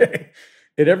every day.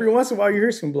 And every once in a while you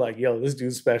hear someone be like, yo, this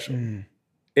dude's special.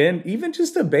 And even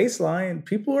just the bass line,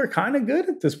 people are kind of good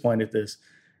at this point at this.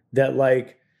 That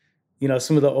like,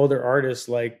 some of the older artists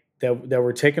like that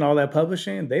were taking all that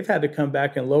publishing, they've had to come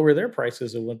back and lower their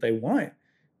prices of what they want.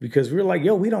 Because we were like,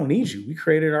 yo, we don't need you. We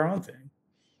created our own thing.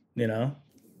 I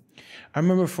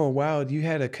remember for a while you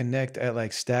had a connect at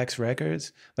like Stax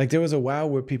Records. Like there was a while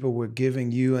where people were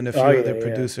giving you and a few other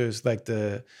producers like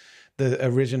the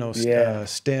original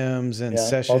stems and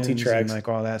sessions and like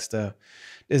all that stuff.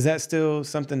 Is that still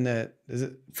something that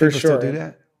for sure still do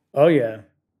that? Oh yeah.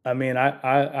 I mean,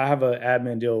 I have an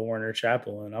admin deal with Warner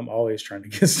Chappell, and I'm always trying to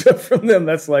get stuff from them.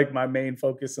 That's like my main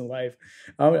focus in life.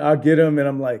 I'll get them, and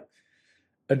I'm like,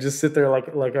 I just sit there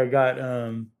like I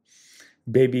got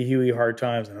Baby Huey Hard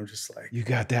Times, and I'm just like, you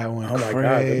got that one. Oh my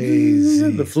crazy.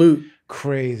 God, the flute,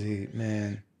 crazy,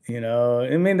 man.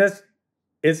 I mean,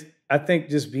 I think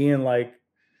just being like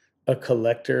a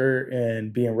collector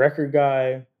and being record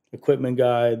guy, equipment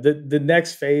guy, the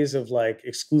next phase of like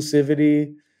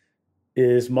exclusivity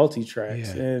is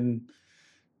multi-tracks. And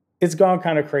it's gone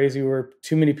kind of crazy where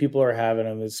too many people are having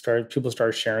them. People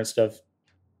start sharing stuff.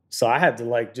 So I had to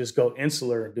like just go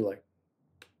insular and be like,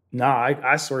 nah,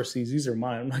 I source these. These are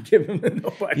mine. I'm not giving them to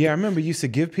nobody. Yeah, I remember you used to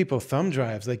give people thumb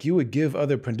drives. Like you would give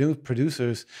other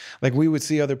producers, like we would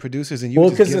see other producers and you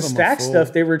would just give them because the Stax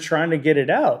stuff, they were trying to get it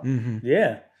out.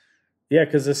 Yeah. Yeah,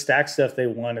 because the Stax stuff, they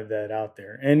wanted that out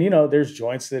there. And, there's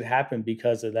joints that happen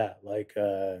because of that. Like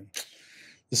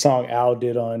the song Al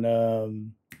did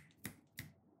on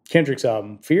Kendrick's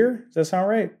album, Fear. Does that sound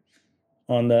right?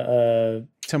 On the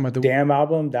Damn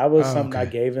album. That was something I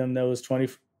gave him that was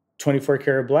 24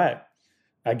 Karat Black.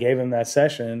 I gave him that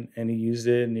session and he used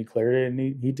it and he cleared it and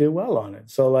he did well on it.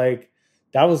 So like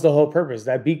that was the whole purpose.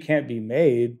 That beat can't be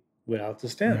made without the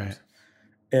stems. Right.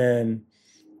 And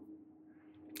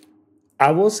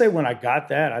I will say when I got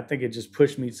that, I think it just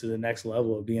pushed me to the next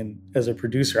level of being as a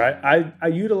producer. I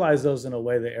utilize those in a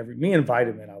way that me and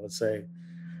Vitamin, I would say,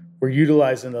 were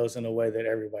utilizing those in a way that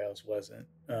everybody else wasn't.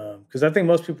 Because I think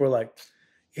most people were like,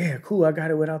 yeah, cool, I got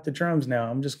it without the drums now.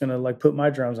 I'm just going to like put my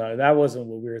drums on it. That wasn't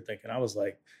what we were thinking. I was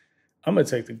like, I'm going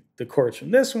to take the chords from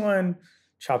this one,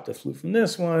 chop the flute from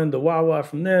this one, the wah-wah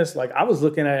from this. Like I was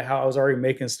looking at how I was already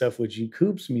making stuff with G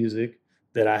Coop's music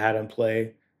that I had him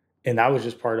play. And that was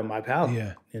just part of my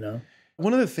palette,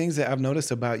 One of the things that I've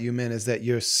noticed about you, man, is that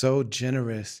you're so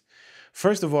generous.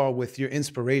 First of all, with your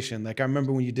inspiration. Like I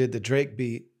remember when you did the Drake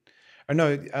beat, Or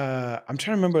no, I'm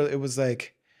trying to remember. It was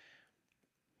like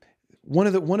one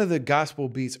of the gospel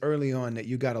beats early on that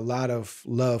you got a lot of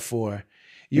love for.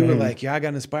 You were Mm-hmm. like, yeah, I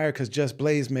got inspired because Just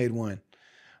Blaze made one.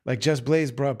 Like Just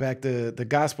Blaze brought back the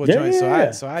gospel Yeah, joint. yeah, So I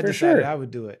yeah, so I for decided I sure.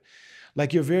 would do it.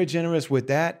 Like you're very generous with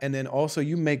that, and then also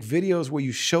you make videos where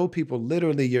you show people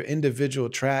literally your individual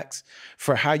tracks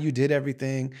for how you did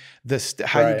everything,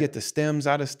 how you Right. get the stems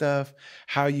out of stuff,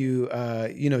 how you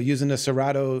using the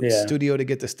Serato Yeah. studio to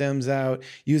get the stems out,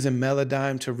 using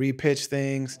Melodyne to repitch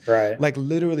things, Right. like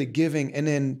literally giving, and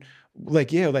then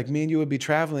like yeah, like me and you would be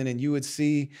traveling and you would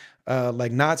see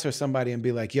like Knots or somebody and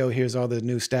be like, yo, here's all the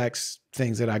new stacks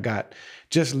things that I got.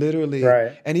 Just literally,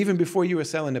 Right. and even before you were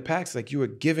selling the packs, like you were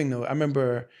giving them. I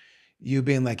remember you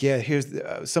being like, yeah, here's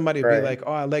somebody would be Right. like,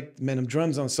 oh, I like, man, them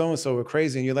drums on so and so were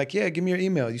crazy, and you're like, yeah, give me your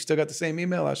email. You still got the same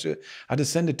email? I'll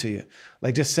just send it to you.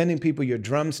 Like just sending people your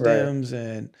drum Right. stems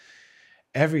and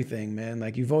everything, man.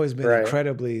 Like you've always been Right.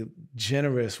 incredibly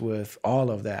generous with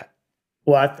all of that.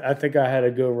 Well, I think I had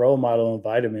a good role model in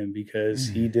Vitamin because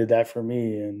he Mm. did that for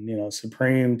me, and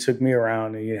Supreme took me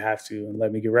around, and you have to, and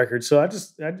let me get records. So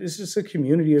it's just a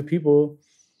community of people,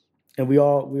 and we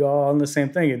all on the same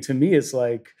thing. And to me, it's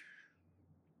like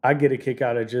I get a kick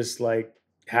out of just like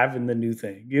having the new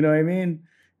thing, you know what I mean,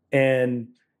 and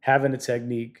having a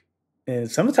technique.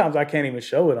 And sometimes I can't even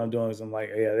show what I'm doing because I'm like,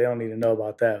 yeah, they don't need to know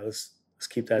about that. Let's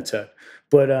keep that tucked.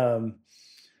 But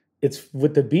it's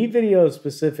with the beat videos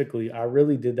specifically, I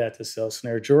really did that to sell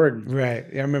Snare Jordan. Right.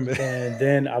 Yeah, I remember. And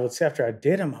then I would say after I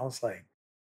did them, I was like,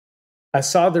 I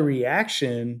saw the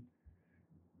reaction,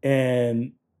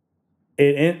 and I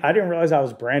didn't realize I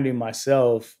was branding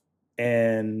myself,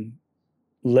 and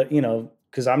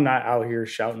because I'm not out here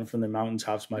shouting from the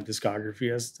mountaintops my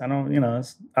discography. I don't,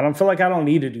 I don't feel like I don't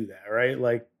need to do that, right?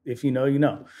 Like if you know, you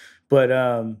know. But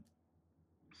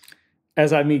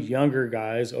as I meet younger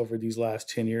guys over these last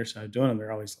 10 years of doing them,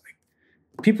 they're always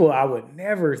like, people I would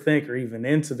never think are even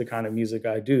into the kind of music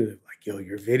I do. They're like, yo,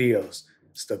 your videos,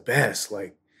 it's the best.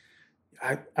 Like,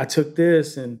 I took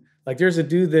this, and like there's a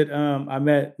dude that I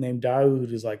met named Daoud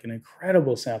who's like an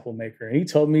incredible sample maker. And he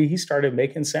told me he started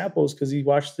making samples because he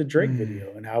watched the Drake Mm.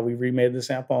 video and how we remade the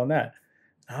sample on that.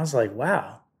 And I was like,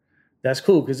 wow, that's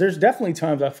cool. Cause there's definitely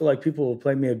times I feel like people will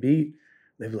play me a beat.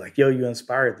 They'd be like, yo, you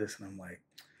inspired this. And I'm like,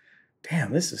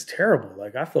 damn, this is terrible.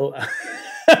 Like I feel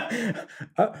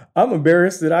I'm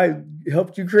embarrassed that I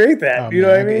helped you create that. Oh You know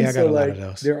what I man, mean? yeah, I got So a lot of like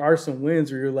those. there are some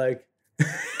wins where you're like,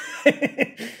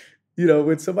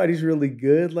 when somebody's really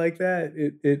good like that,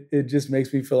 it just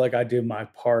makes me feel like I did my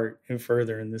part in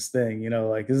furthering this thing.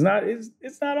 Like it's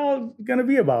not all gonna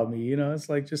be about me. It's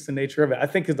like just the nature of it. I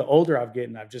think as the older I've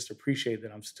gotten, I've just appreciated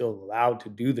that I'm still allowed to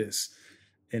do this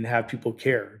and have people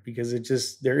care because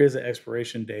there is an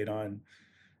expiration date on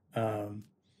um,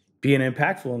 being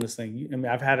impactful in this thing. I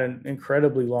mean, I've had an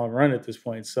incredibly long run at this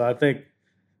point, so I think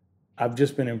I've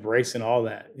just been embracing all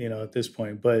that, at this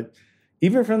point. But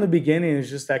even from the beginning, it's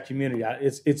just that community.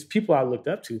 It's people I looked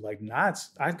up to, like Knots.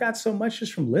 I got so much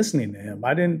just from listening to him.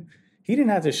 He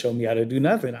didn't have to show me how to do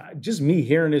nothing. Just me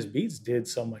hearing his beats did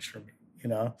so much for me,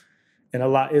 And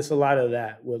it's a lot of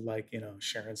that with like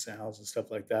sharing sounds and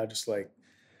stuff like that. Just like,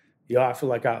 yo, I feel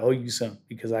like I owe you something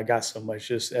because I got so much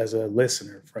just as a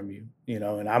listener from you,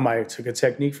 and I might have took a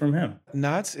technique from him.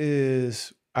 Knots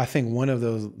is, I think, one of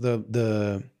those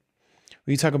the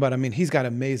when you talk about, I mean, he's got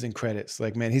amazing credits.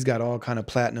 Like, man, he's got all kind of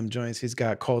platinum joints. He's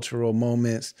got cultural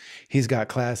moments. He's got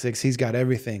classics. He's got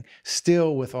everything.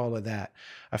 Still, with all of that,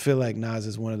 I feel like Nas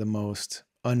is one of the most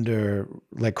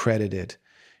like credited.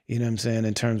 You know what I'm saying?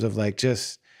 In terms of like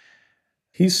just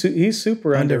He's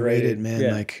super underrated, underrated. man.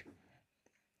 Yeah.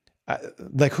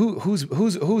 Like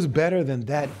who's better than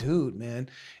that dude, man?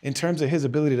 In terms of his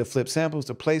ability to flip samples,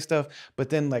 to play stuff, but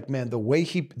then like, man, the way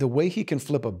he can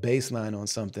flip a bass line on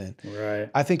something. Right.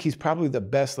 I think he's probably the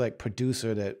best like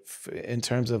producer in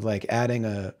terms of like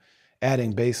adding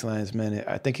bass lines, man.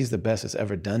 I think he's the best that's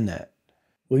ever done that.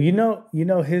 Well,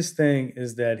 his thing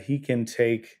is that he can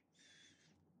take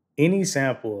any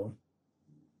sample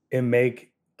and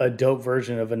make a dope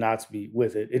version of a Knots beat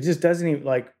with it. It just doesn't even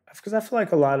like because I feel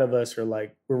like a lot of us are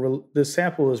like the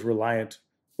sample is reliant.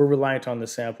 We're reliant on the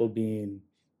sample being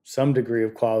some degree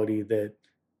of quality that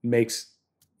makes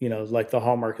like the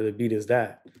hallmark of the beat is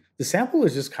that the sample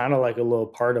is just kind of like a little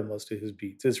part of most of his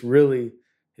beats. It's really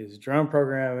his drum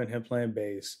program and him playing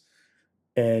bass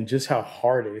and just how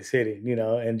hard it is hitting,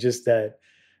 and just that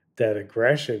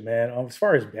aggression, man. As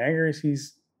far as bangers,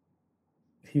 he's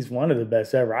one of the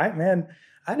best ever. I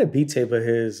had a beat tape of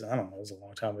his, I don't know, it was a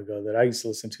long time ago that I used to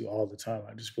listen to all the time.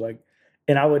 I just be like,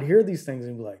 And I would hear these things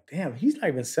and be like, damn, he's not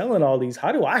even selling all these.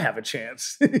 How do I have a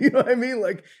chance? You know what I mean?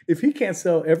 Like, if he can't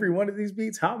sell every one of these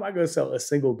beats, how am I going to sell a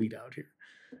single beat out here?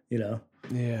 You know?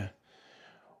 Yeah.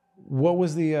 What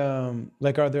was the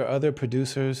like? Are there other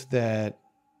producers that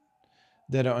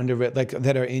are underrated, like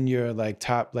that are in your like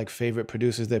top like favorite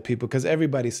producers that people? Because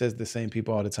everybody says the same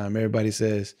people all the time. Everybody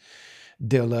says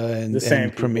Dilla The same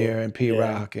and people. Premier and P Yeah.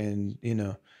 Rock and you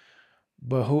know.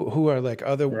 But who are like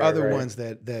other Right. ones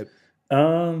that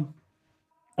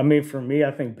I mean, for me,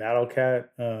 I think Battle Cat,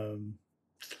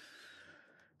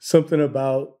 something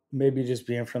about maybe just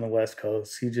being from the West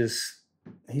Coast. He just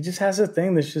has a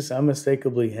thing that's just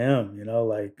unmistakably him, you know,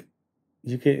 like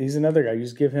he's another guy. You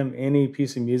just give him any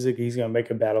piece of music, he's gonna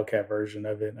make a Battle Cat version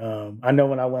of it. I know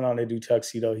when I went on to do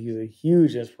Tuxedo, he's a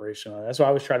huge inspiration on it. That's why I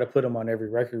always try to put him on every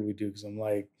record we do, because I'm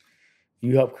like,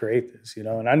 you helped create this, you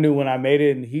know. And I knew when I made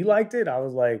it and he liked it, I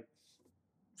was like,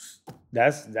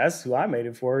 that's who I made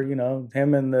it for, you know.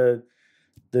 Him and the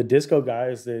disco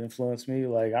guys that influenced me.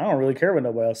 Like, I don't really care what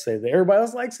nobody else says. Everybody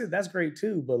else likes it, that's great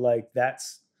too. But like,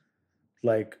 that's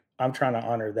like, I'm trying to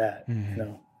honor that, you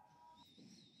know.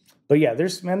 But yeah,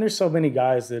 there's so many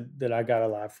guys that I got a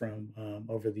lot from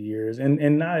over the years,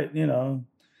 and not, you know,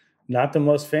 not the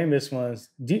most famous ones.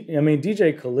 I mean,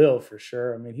 DJ Khalil for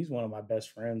sure. I mean, he's one of my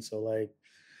best friends. So like,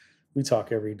 we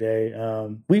talk every day.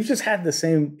 We've just had the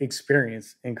same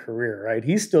experience in career, right?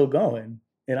 He's still going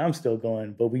and I'm still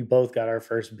going, but we both got our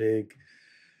first big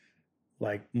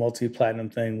like multi-platinum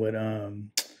thing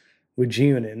with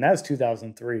G-Unit, and that's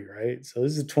 2003, right? So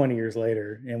this is 20 years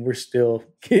later, and we're still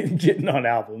getting on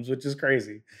albums, which is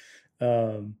crazy.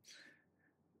 Yeah,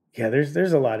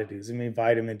 there's a lot of dudes. I mean,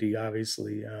 Vitamin D,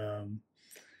 obviously.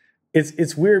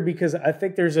 It's weird because I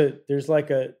think there's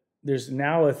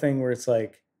now a thing where it's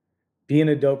like being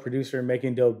a dope producer and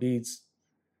making dope beats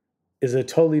is a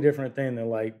totally different thing than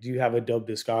like, do you have a dope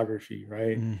discography,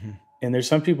 right? And there's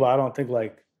some people I don't think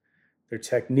like their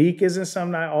technique isn't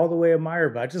something I all the way admire,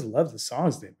 but I just love the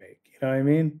songs they make. You know what I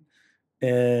mean?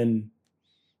 And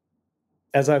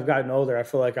as I've gotten older, I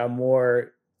feel like I'm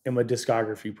more am a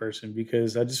discography person,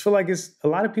 because I just feel like it's a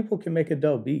lot of people can make a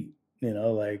dope beat. You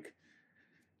know, like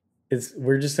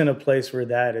we're just in a place where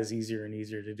that is easier and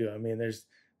easier to do. I mean, there's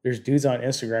dudes on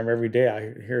Instagram every day I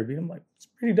hear a beat, I'm like, it's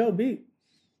a pretty dope beat,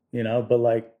 you know, but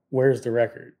like, where's the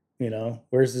record? You know,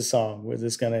 where's the song? Where's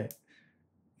this gonna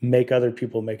make other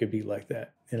people make a beat like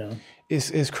that, you know?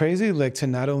 It's crazy, like, to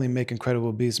not only make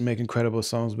incredible beats, make incredible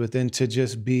songs, but then to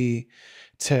just be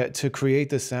to create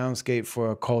the soundscape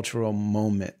for a cultural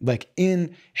moment, like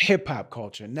in hip hop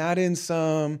culture, not in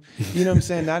some, you know what I'm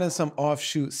saying, not in some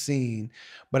offshoot scene.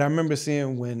 But I remember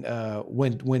seeing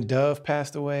when Dove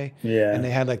passed away, and they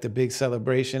had like the big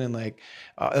celebration, and like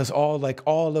it was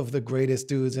all of the greatest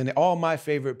dudes and all my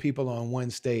favorite people on one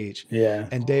stage. Yeah.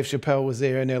 And Dave Chappelle was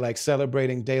there, and they're like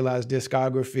celebrating De La's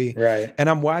discography. Right. And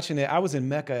I'm watching it. I was in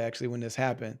Mecca actually when this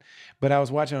happened, but I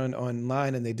was watching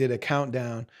online, and they did a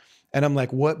countdown. And I'm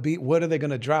like, what are they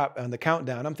gonna drop on the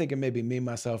countdown? I'm thinking maybe Me,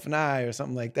 Myself, and I or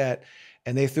something like that.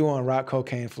 And they threw on Rock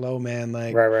Cocaine Flow, man.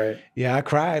 Like, Right. yeah, I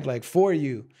cried like for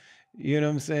you. You know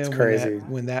what I'm saying? It's crazy.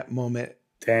 When that moment.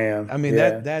 Damn. I mean,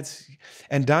 yeah. that's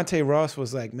and Dante Ross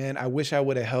was like, man, I wish I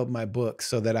would have held my book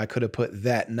so that I could have put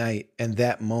that night and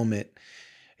that moment.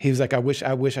 He was like, I wish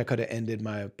I could have ended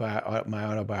my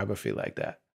autobiography like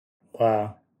that.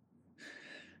 Wow.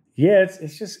 Yeah,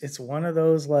 it's one of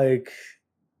those, like,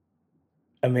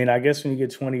 I mean, I guess when you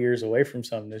get 20 years away from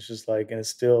something, it's just like, and it's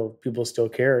still, people still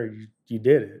care you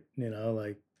did it, you know,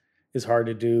 like, it's hard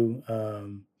to do.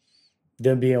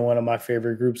 Them being one of my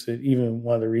favorite groups, that even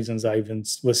one of the reasons I even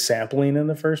was sampling in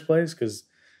the first place, because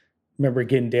I remember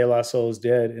getting De La Soul's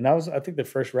Dead, and I think the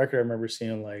first record I remember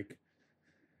seeing, like,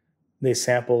 they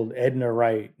sampled Edna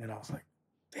Wright, and I was like,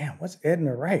 damn, what's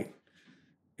Edna Wright?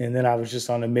 And then I was just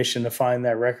on a mission to find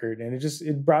that record, and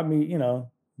it brought me, you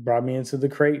know, into the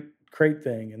crate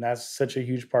thing, and that's such a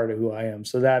huge part of who I am.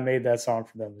 So that I made that song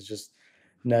for them is just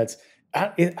nuts.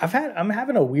 I'm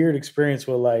having a weird experience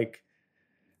with, like,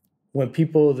 when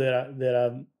people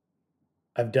that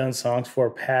I've done songs for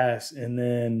pass, and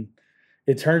then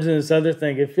it turns into this other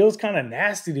thing. It feels kind of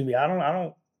nasty to me.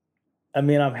 I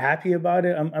mean, I'm happy about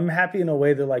it. I'm happy in a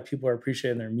way that, like, people are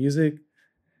appreciating their music.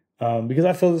 Because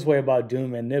I feel this way about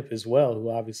Doom and Nip as well, who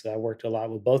obviously I worked a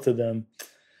lot with both of them.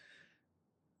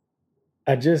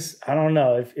 I don't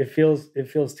know. It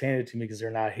feels tainted to me because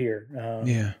they're not here.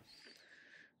 Yeah.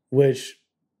 Which,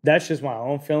 that's just my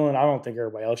own feeling. I don't think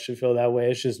everybody else should feel that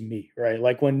way. It's just me, right?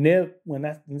 Like when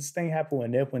this thing happened with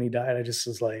Nip, when he died, I just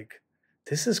was like,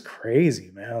 this is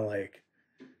crazy, man. Like,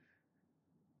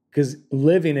 because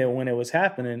living it when it was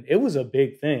happening, it was a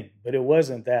big thing, but it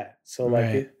wasn't that. So like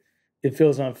Right. it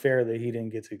feels unfair that he didn't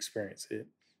get to experience it.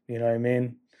 You know what I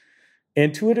mean?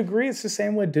 And to a degree, it's the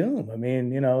same with Doom. I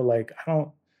mean, like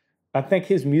I think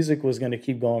his music was going to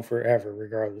keep going forever,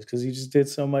 regardless, because he just did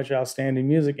so much outstanding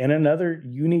music and another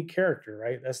unique character,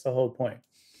 right? That's the whole point.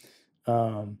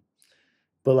 But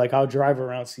like I'll drive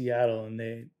around Seattle and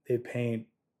they paint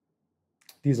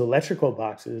these electrical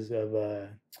boxes of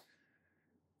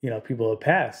people have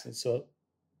passed. And so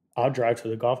I'll drive to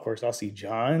the golf course, I'll see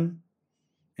John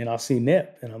and I'll see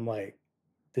Nip, and I'm like,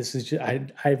 this is just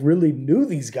I really knew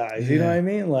these guys, you know what I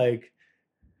mean? Like,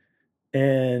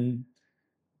 and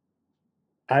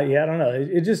I don't know.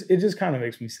 It just kind of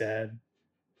makes me sad.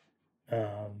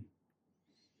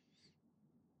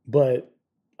 But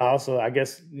also, I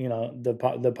guess,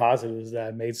 the positive is that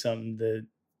I made something that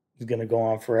is going to go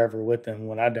on forever with them.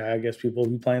 When I die, I guess people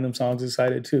will be playing them songs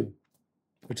excited too,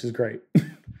 which is great.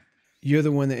 You're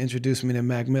the one that introduced me to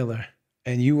Mac Miller,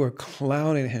 and you were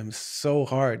clowning him so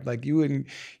hard. Like you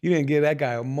didn't give that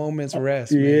guy a moment's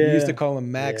rest, man. You used to call him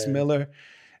Max Miller.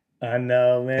 I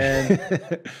know, man.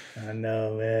 I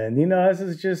know, man. This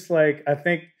is just like, I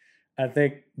think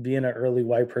being an early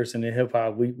white person in hip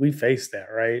hop, we faced that,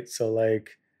 right? So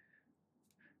like,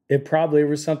 it probably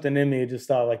was something in me. I just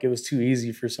thought like it was too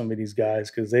easy for some of these guys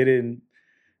because they didn't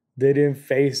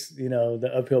face,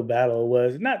 the uphill battle. It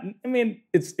was not, I mean,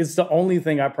 it's the only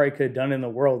thing I probably could have done in the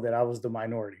world that I was the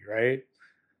minority, right?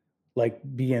 Like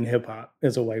being hip hop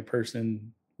as a white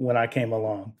person when I came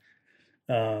along.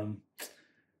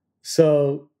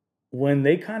 So when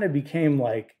they kind of became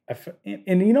like,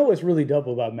 and what's really dope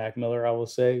about Mac Miller, I will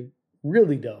say,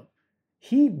 really dope.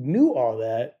 He knew all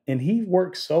that, and he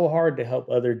worked so hard to help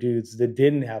other dudes that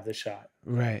didn't have the shot.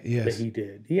 Right. Yes. That he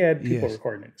did. He had people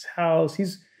recording in his house.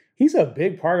 He's a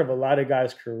big part of a lot of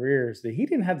guys' careers that he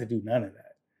didn't have to do none of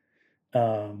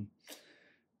that.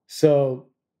 So,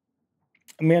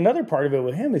 I mean, another part of it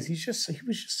with him is he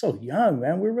was just so young,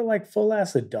 man. We were like full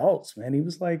ass adults, man. He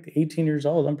was like 18 years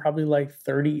old. I'm probably like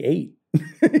 38.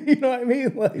 You know what I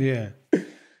mean? Like, yeah.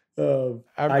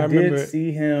 I did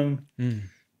see him.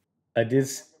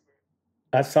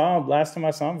 I saw him last time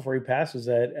I saw him before he passed was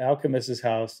at Alchemist's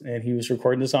house, and he was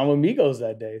recording the song with Migos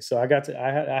that day. So I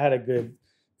had a good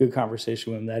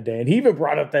conversation with him that day, and he even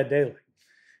brought up that day, like,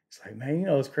 it's like, man,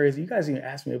 it's crazy. You guys even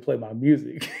asked me to play my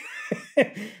music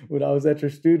when I was at your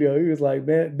studio. He was like,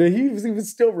 man, but he was even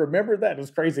still remember that. It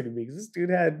was crazy to me because this dude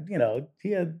had,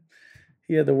 he had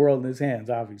the world in his hands,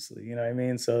 obviously. You know what I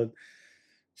mean? So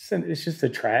it's just a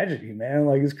tragedy, man.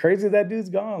 Like, it's crazy that dude's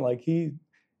gone. Like he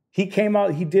came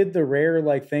out, he did the rare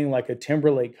like thing, like a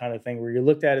Timberlake kind of thing where you're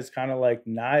looked at as kind of like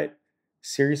not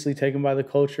seriously taken by the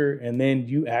culture. And then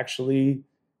you actually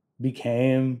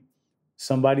became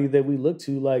somebody that we look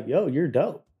to like, yo, you're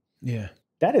dope. Yeah.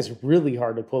 That is really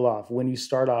hard to pull off when you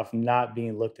start off not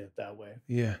being looked at that way.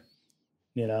 Yeah.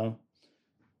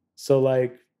 So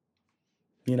like,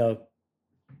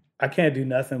 I can't do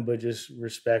nothing but just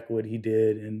respect what he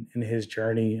did in his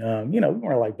journey. We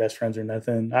weren't like best friends or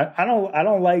nothing. I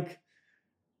don't like,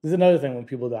 this is another thing when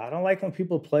people die. I don't like when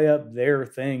people play up their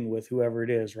thing with whoever it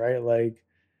is, right?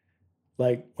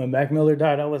 Like when Mac Miller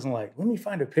died, I wasn't like, let me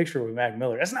find a picture with Mac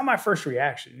Miller. That's not my first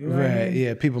reaction. You know right. What I mean?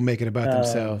 Yeah. People make it about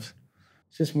themselves.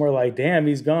 It's just more like, damn,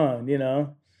 he's gone,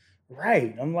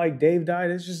 Right. I'm like, Dave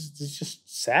died. It's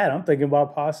just sad. I'm thinking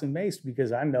about Pos and Mace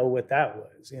because I know what that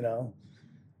was,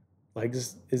 Like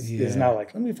it's not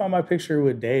like, let me find my picture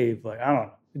with Dave. Like, I don't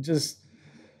know. It just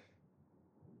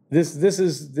this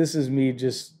is me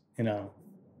just, I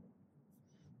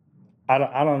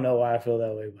don't know why I feel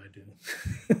that way, but I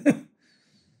do.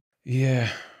 Yeah.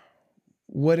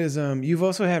 What is you've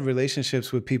also had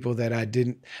relationships with people that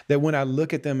that when I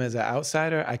look at them as an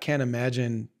outsider, I can't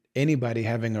imagine anybody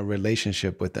having a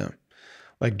relationship with them.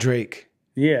 Like Drake.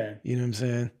 Yeah. You know what I'm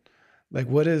saying? Like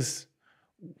what is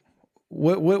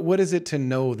it to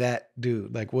know that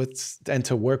dude? Like and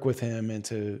to work with him and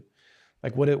to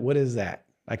like what is that?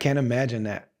 I can't imagine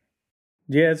that.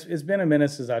 Yeah, it's been a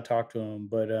minute since I talked to him,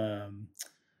 but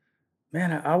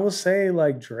man, I will say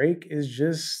like Drake is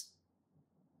just,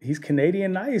 he's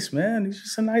Canadian nice, man. He's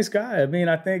just a nice guy. I mean,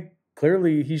 I think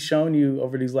clearly he's shown you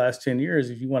over these last 10 years,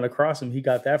 if you want to cross him, he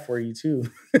got that for you too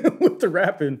with the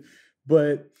rapping.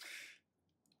 But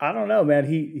I don't know, man.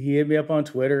 He hit me up on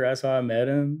Twitter. That's how I met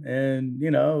him. And,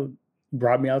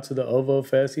 brought me out to the OVO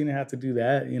Fest. He didn't have to do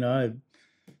that.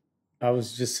 I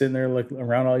was just sitting there like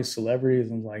around all these celebrities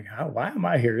and like, why am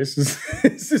I here? This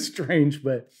is strange,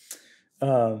 but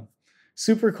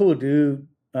super cool dude.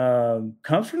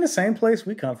 Comes from the same place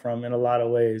we come from in a lot of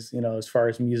ways, as far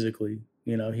as musically.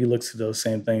 You know, he looks at those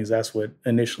same things. That's what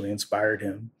initially inspired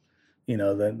him, you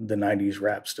know, the 90s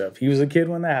rap stuff. He was a kid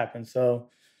when that happened. So,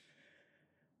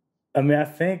 I mean, I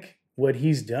think what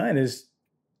he's done is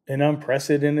an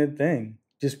unprecedented thing,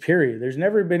 just period. There's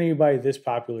never been anybody this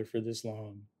popular for this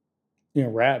long, you know,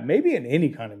 rap, maybe in any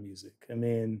kind of music. I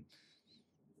mean,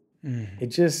 it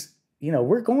just, you know,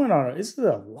 we're going on, this is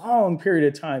a long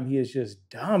period of time. He has just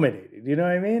dominated, you know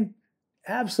what I mean?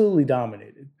 Absolutely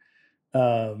dominated.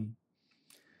 But,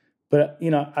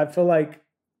 you know, I feel like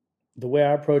the way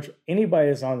I approach anybody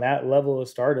that's on that level of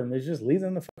stardom is just leave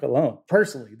them the fuck alone.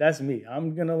 Personally, that's me.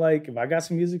 I'm gonna like, if I got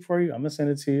some music for you, I'm gonna send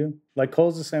it to you. Like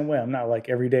Cole's the same way. I'm not like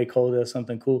every day Cole does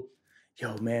something cool.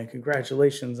 Yo, man,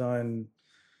 congratulations on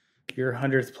your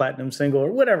 100th platinum single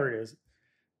or whatever it is.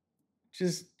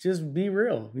 Just be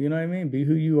real. You know what I mean? Be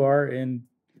who you are and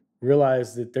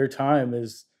realize that their time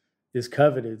is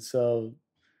coveted. So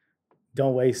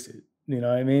don't waste it. You know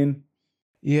what I mean?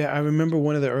 Yeah, I remember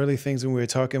one of the early things when we were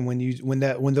talking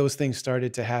when those things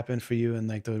started to happen for you and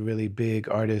like the really big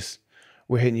artists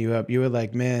were hitting you up. You were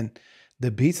like, man, the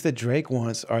beats that Drake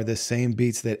wants are the same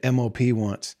beats that MOP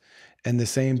wants, and the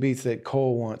same beats that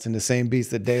Cole wants, and the same beats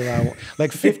that De La wants.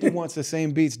 Like 50 wants the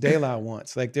same beats De La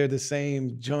wants. Like they're the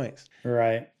same joints.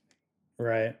 Right.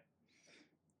 Right.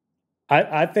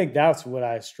 I think that's what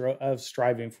I was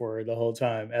striving for the whole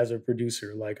time as a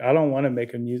producer. Like, I don't want to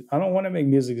make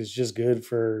music that's just good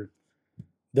for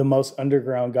the most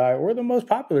underground guy or the most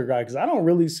popular guy, because I don't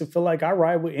really feel like I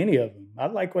ride with any of them. I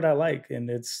like what I like, and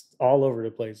it's all over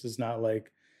the place. It's not like,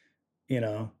 you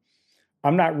know,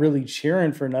 I'm not really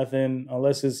cheering for nothing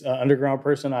unless it's an underground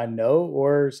person I know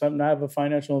or something I have a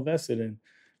financial invested in.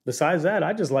 Besides that,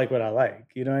 I just like what I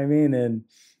like. You know what I mean? And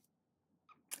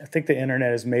I think the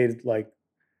internet has made like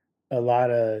a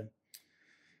lot of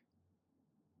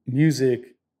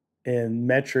music and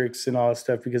metrics and all that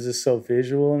stuff because it's so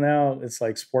visual now. It's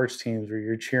like sports teams where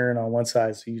you're cheering on one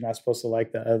side, so you're not supposed to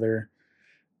like the other.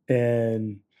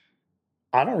 And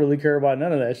I don't really care about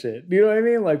none of that shit. You know what I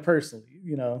mean? Like personally,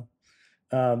 you know,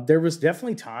 there was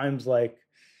definitely times like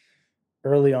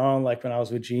early on, like when I was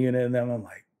with G Unit and them, I'm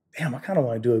like, damn, I kind of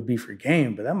want to do a beat for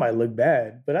Game, but that might look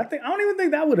bad. But I don't even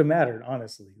think that would have mattered,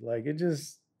 honestly. Like it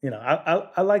just, you know,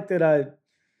 I like that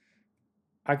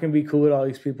I can be cool with all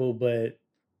these people, but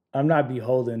I'm not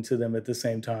beholden to them at the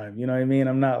same time. You know what I mean?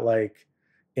 I'm not like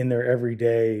in there every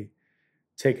day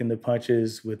taking the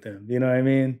punches with them. You know what I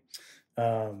mean?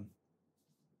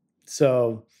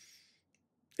 So,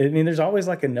 I mean, there's always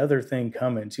like another thing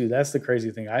coming too. That's the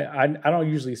crazy thing. I don't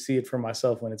usually see it for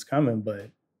myself when it's coming,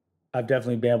 but I've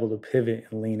definitely been able to pivot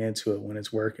and lean into it when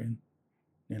it's working,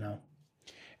 you know?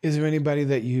 Is there anybody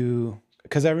that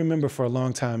because I remember for a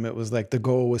long time, it was like the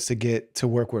goal was to get to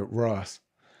work with Ross.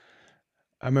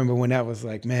 I remember when that was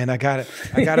like, man, I gotta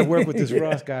work with this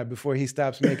Ross guy before he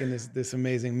stops making this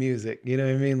amazing music. You know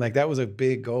what I mean? Like that was a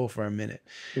big goal for a minute.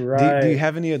 Right. Do you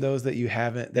have any of those that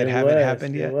haven't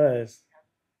happened yet? It was.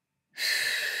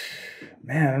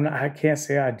 Man, I can't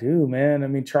say I do, man. I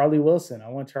mean, Charlie Wilson. I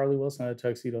want Charlie Wilson on a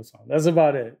Tuxedo song. That's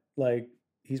about it. Like,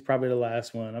 he's probably the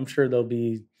last one. I'm sure there'll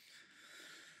be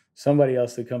somebody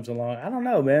else that comes along. I don't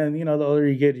know, man. You know, the older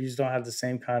you get, you just don't have the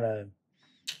same kind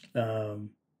of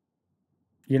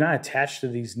you're not attached to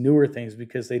these newer things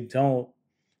because they don't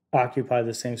occupy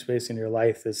the same space in your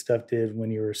life that stuff did when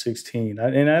you were 16.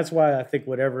 And that's why I think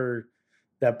whatever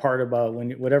that part about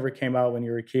whatever came out when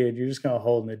you were a kid, you're just going to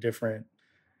hold in a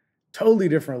totally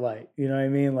different light. You know what I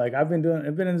mean? Like I've been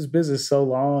in this business so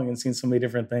long and seen so many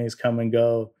different things come and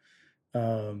go.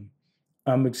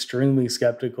 I'm extremely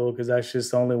skeptical because that's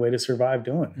just the only way to survive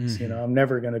doing this. Mm-hmm. You know, I'm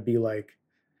never going to be like,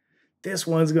 this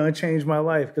one's going to change my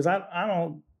life. Because I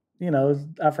don't, you know,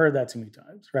 I've heard that too many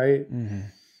times. Right.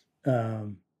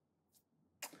 Mm-hmm.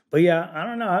 But yeah, I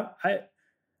don't know. I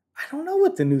don't know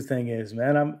what the new thing is,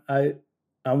 man.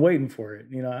 I'm waiting for it.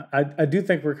 You know, I do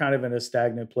think we're kind of in a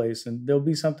stagnant place, and there'll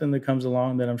be something that comes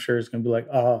along that I'm sure is going to be like,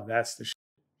 oh, that's the shit.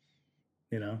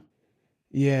 You know?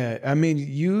 Yeah. I mean,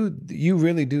 you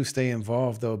really do stay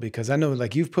involved though, because I know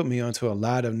like you've put me onto a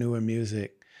lot of newer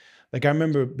music. Like I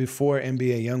remember before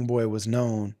NBA Youngboy was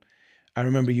known, I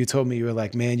remember you told me, you were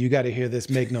like, man, you got to hear this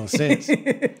Make No Sense.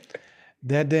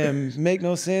 That damn Make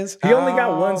No Sense. He only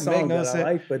got one song that I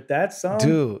like, but that song,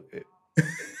 dude.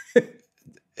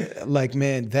 Like,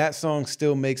 man, that song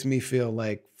still makes me feel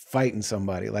like fighting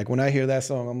somebody. Like when I hear that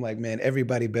song, I'm like, man,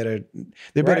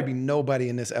 there better be nobody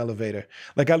in this elevator.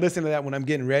 Like I listen to that when I'm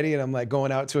getting ready and I'm like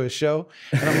going out to a show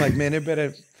and I'm like, man, there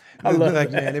better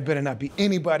not be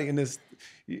anybody in this.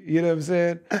 You know what I'm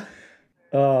saying?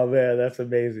 Oh man, that's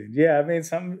amazing. Yeah, I mean,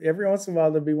 every once in a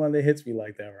while there'll be one that hits me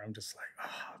like that where I'm just like,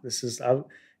 oh, this is,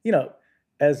 you know,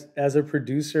 as a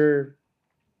producer,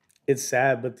 it's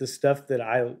sad, but the stuff that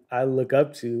I look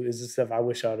up to is the stuff I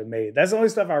wish I would have made. That's the only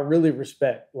stuff I really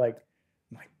respect. Like,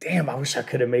 I'm like, damn, I wish I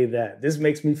could have made that. This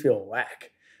makes me feel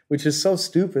whack, which is so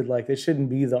stupid. Like, it shouldn't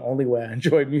be the only way I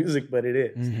enjoy music, but it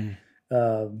is.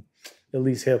 At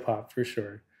least hip hop for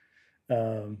sure.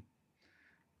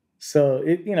 So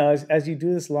it, as you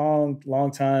do this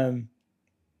long time,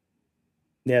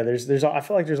 yeah, there's I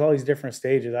feel like there's all these different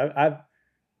stages.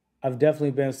 I've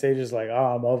definitely been in stages like,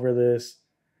 oh, I'm over this.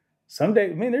 Some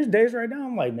days, I mean, there's days right now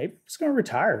I'm like, maybe I'm just gonna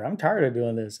retire. I'm tired of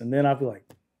doing this. And then I'll be like,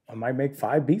 I might make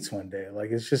 5 beats one day. Like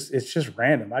it's just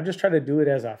random. I just try to do it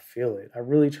as I feel it. I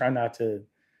really try not to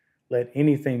let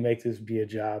anything make this be a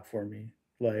job for me.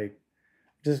 Like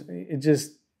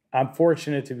I'm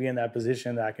fortunate to be in that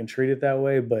position that I can treat it that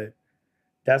way, but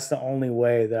that's the only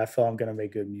way that I feel I'm gonna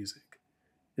make good music,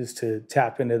 is to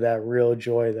tap into that real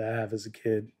joy that I have as a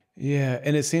kid. Yeah.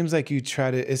 And it seems like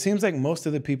it seems like most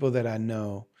of the people that I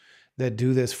know that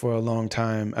do this for a long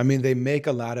time, I mean, they make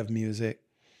a lot of music.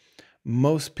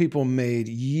 Most people made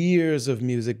years of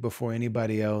music before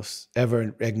anybody else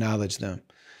ever acknowledged them.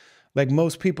 Like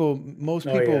most people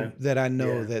that I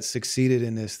know that succeeded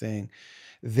in this thing,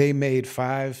 they made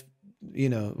 5,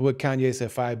 what Kanye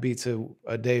said, 5 beats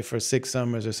a day for 6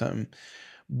 summers or something.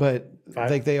 But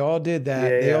like they all did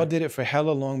that. They all did it for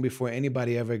hella long before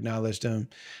anybody ever acknowledged them.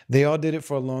 They all did it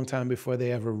for a long time before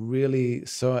they ever really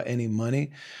saw any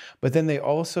money. But then they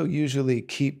also usually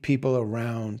keep people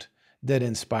around that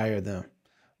inspire them.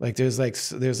 Like there's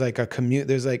like a commute.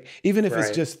 There's like, even if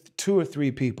it's just 2 or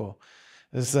 3 people,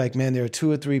 it's like, man, there are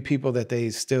 2 or 3 people that they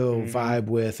still vibe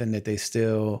with and that they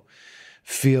still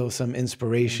feel some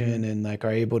inspiration and like are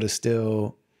able to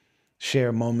still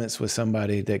share moments with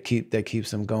somebody that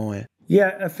keeps them going.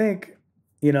 Yeah, I think,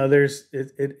 there's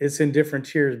it's in different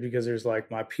tiers, because there's like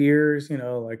my peers,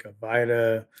 like a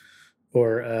Vida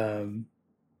or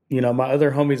my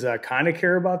other homies that I kind of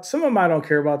care about. Some of them I don't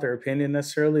care about their opinion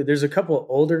necessarily. There's a couple of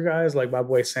older guys like my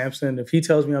boy Samson. If he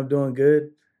tells me I'm doing good,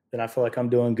 then I feel like I'm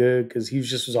doing good, because he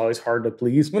was always hard to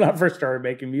please when I first started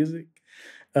making music.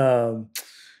 And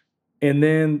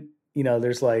then,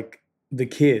 there's like the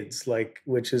kids, like,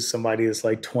 which is somebody that's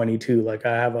like 22. Like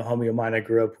I have a homie of mine I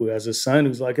grew up who has a son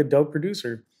who's like a dope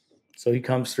producer. So he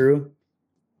comes through.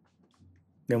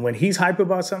 And when he's hype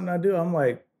about something I do, I'm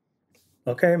like,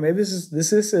 okay, maybe this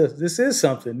is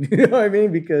something. You know what I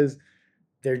mean? Because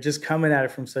they're just coming at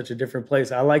it from such a different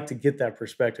place. I like to get that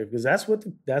perspective, because that's what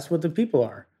the people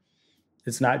are.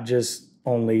 It's not just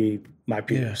only my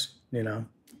peers,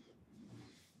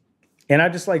 And I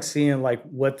just like seeing like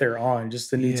what they're on,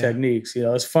 just the new techniques.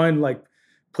 It's fun like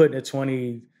putting a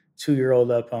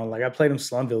 22-year-old up on, like I played him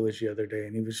Slum Village the other day,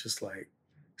 and he was just like,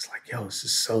 it's like, yo, this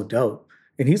is so dope.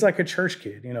 And he's like a church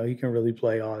kid, he can really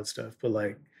play all that stuff. But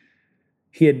like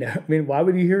why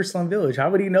would he hear Slum Village? How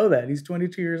would he know that? He's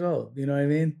 22 years old. You know what I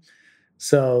mean?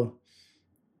 So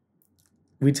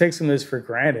we take some of this for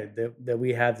granted, that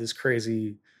we have this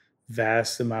crazy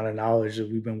vast amount of knowledge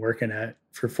that we've been working at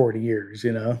for 40 years,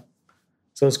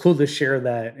 So it's cool to share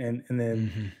that and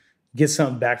then get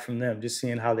something back from them, just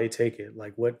seeing how they take it.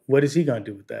 Like, what is he going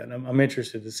to do with that? And I'm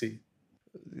interested to see.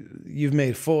 You've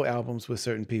made full albums with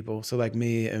certain people. So like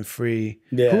me and Free.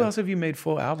 Yeah. Who else have you made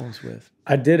full albums with?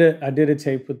 I did a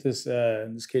tape with this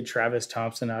kid, Travis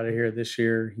Thompson, out of here this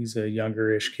year. He's a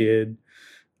younger-ish kid.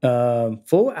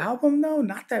 Full album? No,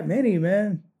 not that many,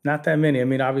 man. Not that many. I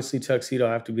mean, obviously Tuxedo,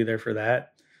 I have to be there for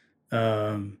that.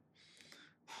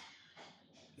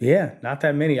 Yeah, not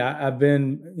that many. I've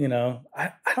been,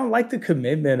 I don't like the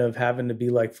commitment of having to be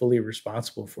like fully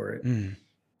responsible for it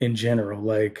in general.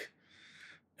 Like,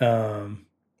 and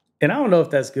I don't know if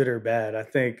that's good or bad. I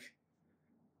think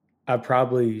I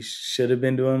probably should have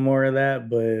been doing more of that,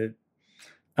 but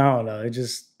I don't know.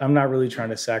 I'm not really trying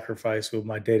to sacrifice what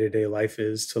my day-to-day life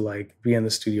is to like be in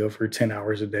the studio for 10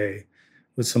 hours a day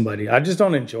with somebody. I just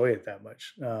don't enjoy it that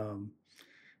much.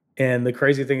 And the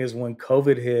crazy thing is, when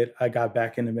COVID hit, I got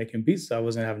back into making beats. So I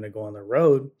wasn't having to go on the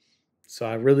road. So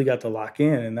I really got to lock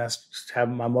in, and that's just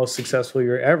having my most successful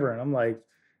year ever. And I'm like,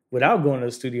 without going to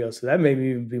the studio. So that made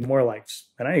me even be more like,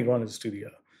 man, I ain't going to the studio.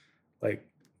 Like,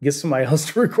 get somebody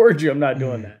else to record you. I'm not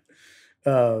doing that.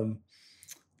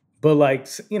 But like,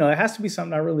 it has to be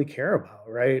something I really care about,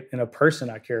 right? And a person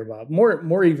I care about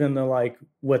more even than like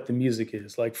what the music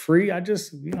is. Like Free, I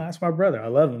just, that's my brother. I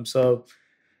love him. So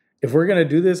if we're going to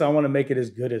do this, I want to make it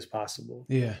as good as possible.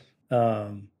 Yeah.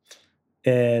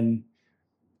 And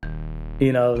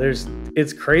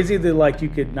it's crazy that like you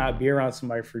could not be around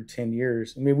somebody for 10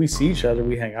 years. I mean, we see each other,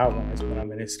 we hang out when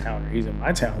I'm in his town or he's in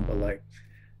my town, but like,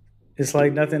 it's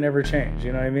like nothing ever changed.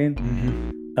 You know what I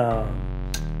mean?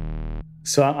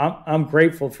 So I'm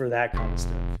grateful for that kind of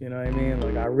stuff. You know what I mean?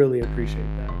 Like I really appreciate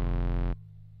that.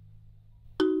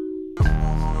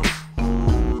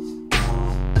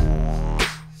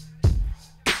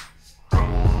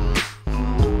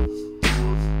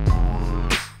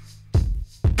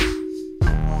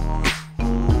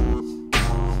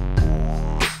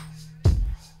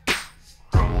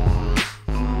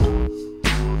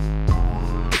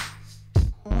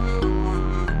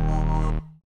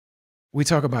 We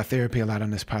talk about therapy a lot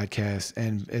on this podcast,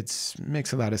 and it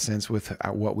makes a lot of sense with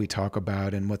what we talk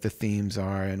about and what the themes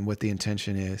are and what the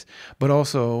intention is. But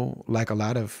also, like a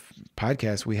lot of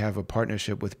podcasts, we have a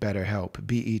partnership with BetterHelp,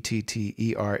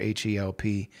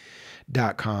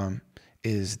 BetterHelp.com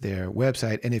is their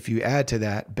website. And if you add to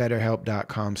that,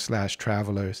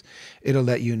 betterhelp.com/travelers, it'll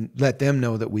let them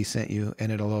know that we sent you,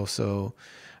 and it'll also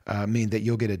mean that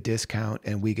you'll get a discount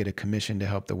and we get a commission to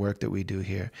help the work that we do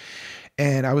here.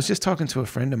 And I was just talking to a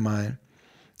friend of mine,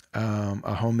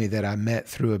 a homie that I met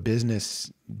through a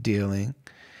business dealing.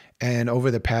 And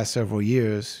over the past several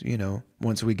years, you know,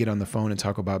 once we get on the phone and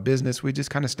talk about business, we just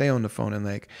kind of stay on the phone and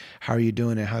like, how are you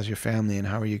doing and how's your family and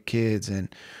how are your kids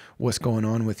and what's going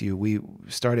on with you? We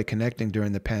started connecting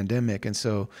during the pandemic. And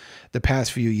so the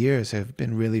past few years have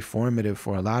been really formative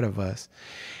for a lot of us.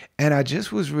 And I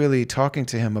just was really talking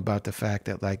to him about the fact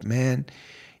that like, man,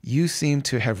 you seem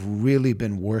to have really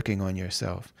been working on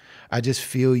yourself. I just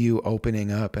feel you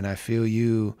opening up, and I feel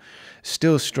you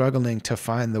still struggling to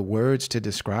find the words to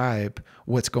describe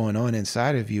what's going on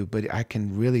inside of you, but I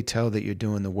can really tell that you're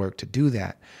doing the work to do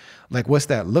that. Like, what's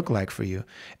that look like for you?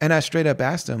 And I straight up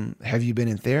asked him, have you been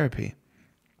in therapy?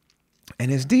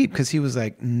 And it's deep because he was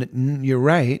like, you're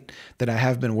right that I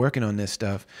have been working on this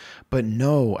stuff, but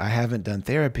no, I haven't done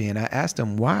therapy. And I asked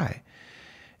him why.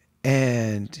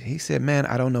 And he said, man,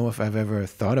 I don't know if I've ever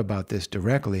thought about this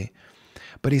directly,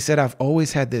 but he said, I've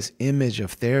always had this image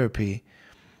of therapy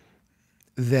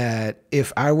that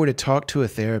if I were to talk to a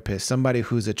therapist, somebody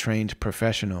who's a trained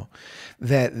professional,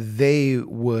 that they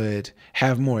would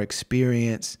have more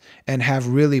experience and have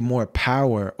really more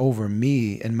power over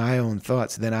me and my own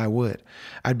thoughts than I would.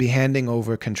 I'd be handing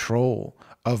over control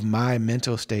of my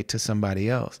mental state to somebody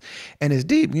else. And it's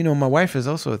deep. You know, my wife is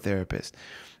also a therapist.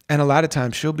 And a lot of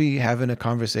times she'll be having a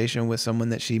conversation with someone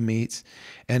that she meets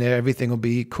and everything will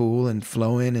be cool and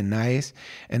flowing and nice.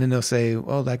 And then they'll say,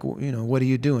 well, like, you know, what do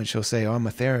you do? And she'll say, oh, I'm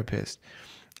a therapist.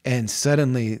 And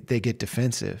suddenly they get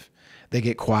defensive. They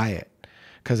get quiet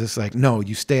because it's like, no,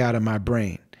 you stay out of my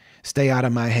brain, stay out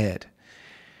of my head.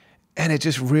 And it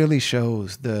just really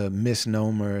shows the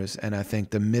misnomers and I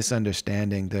think the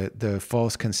misunderstanding, the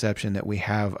false conception that we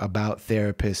have about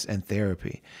therapists and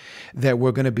therapy, that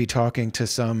we're going to be talking to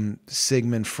some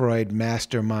Sigmund Freud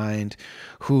mastermind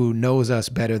who knows us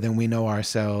better than we know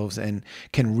ourselves and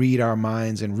can read our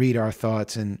minds and read our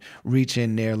thoughts and reach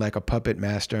in there like a puppet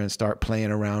master and start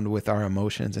playing around with our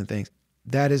emotions and things.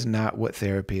 That is not what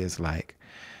therapy is like.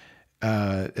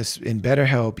 In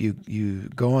BetterHelp, you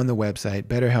go on the website,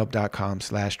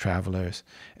 betterhelp.com/travelers.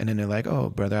 And then they're like,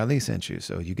 oh, Brother Ali sent you.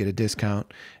 So you get a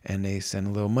discount and they send a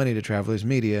little money to Travelers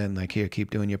Media and like, here, keep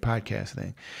doing your podcast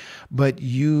thing. But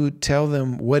you tell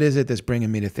them, what is it that's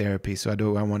bringing me to therapy? So I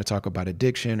want to talk about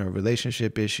addiction or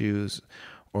relationship issues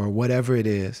or whatever it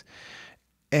is.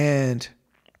 And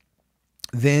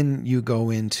then you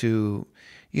go into,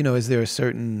 you know, is there a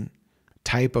certain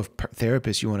type of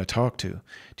therapist you want to talk to? Do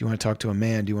you want to talk to a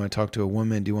man? Do you want to talk to a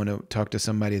woman? Do you want to talk to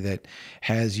somebody that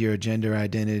has your gender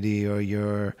identity or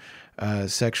your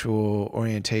sexual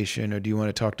orientation? Or do you want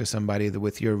to talk to somebody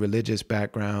with your religious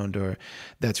background or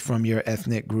that's from your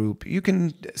ethnic group? You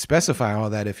can specify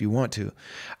all that if you want to.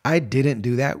 I didn't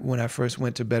do that when I first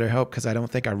went to BetterHelp because I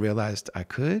don't think I realized I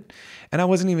could. And I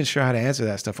wasn't even sure how to answer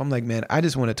that stuff. I'm like, man, I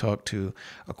just want to talk to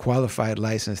a qualified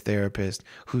licensed therapist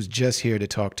who's just here to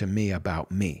talk to me about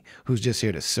me, who's just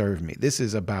here to serve me. This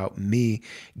is about me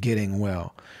getting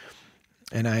well.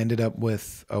 And I ended up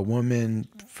with a woman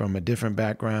from a different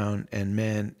background, and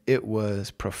man, it was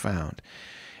profound.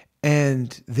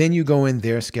 And then you go in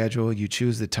their schedule, you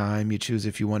choose the time, you choose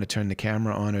if you want to turn the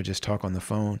camera on or just talk on the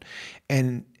phone.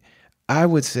 And I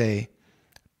would say,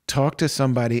 talk to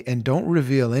somebody and don't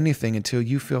reveal anything until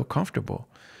you feel comfortable.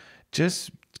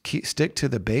 Just stick to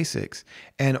the basics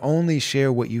and only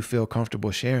share what you feel comfortable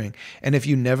sharing. And if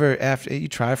you after you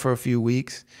try for a few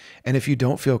weeks, and if you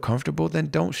don't feel comfortable,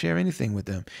 then don't share anything with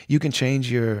them. You can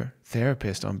change your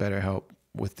therapist on BetterHelp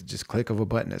with just click of a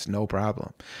button. It's no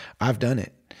problem. I've done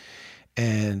it.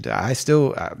 And I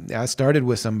started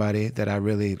with somebody that I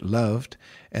really loved.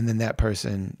 And then that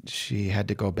person, she had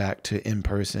to go back to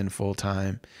in-person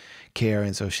full-time care.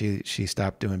 And so she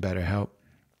stopped doing BetterHelp.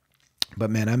 But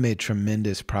man, I made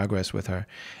tremendous progress with her,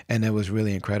 and it was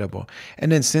really incredible. And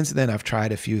then since then, I've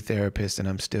tried a few therapists, and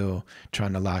I'm still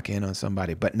trying to lock in on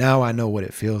somebody. But now I know what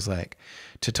it feels like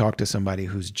to talk to somebody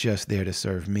who's just there to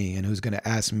serve me and who's going to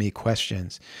ask me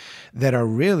questions that are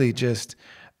really just,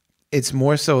 it's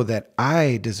more so that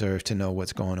I deserve to know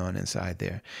what's going on inside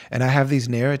there. And I have these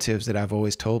narratives that I've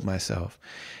always told myself.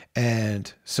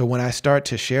 And so when I start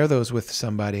to share those with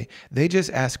somebody, they just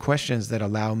ask questions that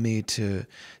allow me to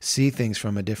see things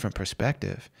from a different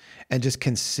perspective and just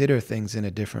consider things in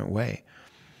a different way.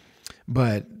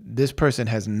 But this person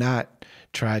has not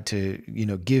tried to,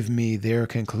 give me their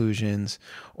conclusions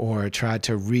or tried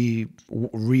to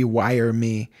rewire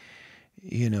me,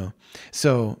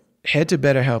 So head to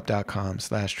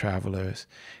betterhelp.com/travelers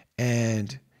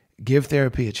and give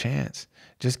therapy a chance.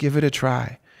 Just give it a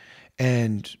try.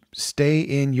 And stay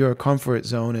in your comfort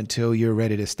zone until you're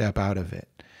ready to step out of it.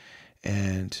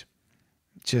 And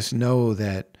just know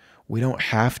that we don't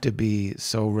have to be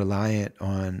so reliant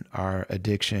on our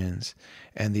addictions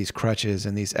and these crutches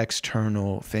and these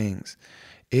external things.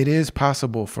 It is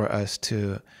possible for us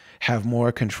to have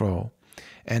more control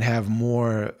and have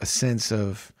more a sense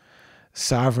of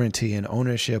sovereignty and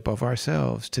ownership of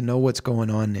ourselves, to know what's going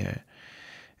on there.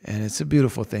 And it's a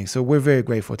beautiful thing. So we're very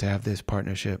grateful to have this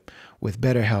partnership with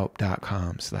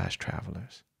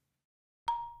betterhelp.com/travelers.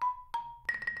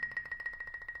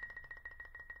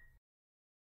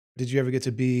 Did you ever get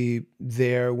to be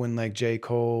there when like J.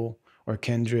 Cole or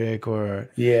Kendrick or...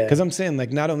 Yeah. Because I'm saying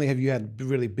like not only have you had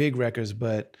really big records,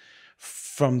 but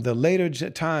from the later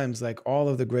times, like all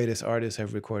of the greatest artists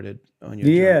have recorded on your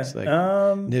joints. Like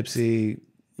Nipsey.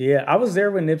 Yeah, I was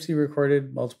there when Nipsey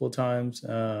recorded multiple times.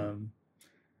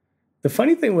 The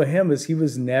funny thing with him is he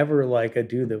was never like a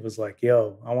dude that was like,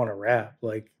 yo, I want to rap.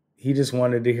 Like he just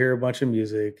wanted to hear a bunch of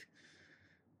music.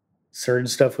 Certain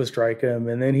stuff would strike him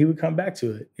and then he would come back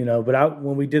to it, But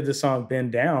when we did the song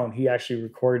Bend Down, he actually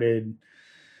recorded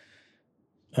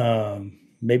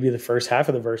maybe the first half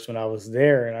of the verse when I was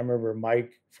there. And I remember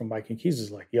Mike from Mike and Keys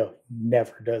was like, yo,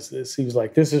 never does this. He was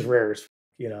like, this is rare as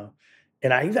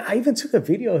And I even took a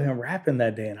video of him rapping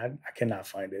that day and I cannot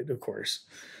find it, of course.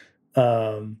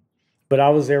 But I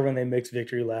was there when they mixed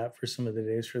Victory Lap for some of the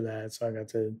days for that. So I got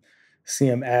to see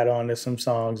him add on to some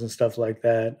songs and stuff like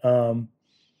that.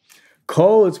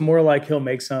 Cole, it's more like he'll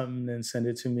make something and send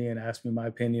it to me and ask me my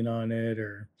opinion on it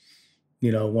or,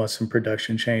 want some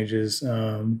production changes.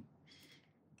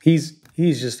 He's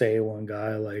just a A1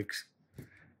 guy. Like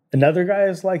another guy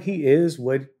is like, he is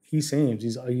what he seems.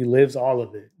 He lives all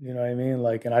of it. You know what I mean?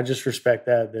 Like, and I just respect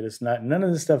that it's not, none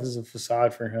of this stuff is a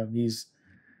facade for him. He's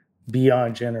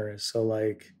beyond generous. So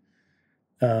like,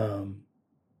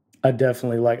 I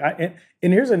definitely like,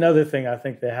 and here's another thing I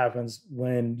think that happens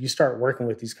when you start working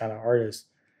with these kind of artists.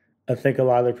 I think a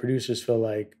lot of the producers feel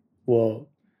like, well,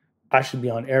 I should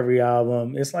be on every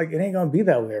album. It's like, it ain't going to be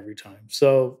that way every time.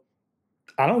 So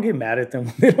I don't get mad at them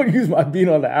when they don't use my beat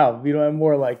on the album. I'm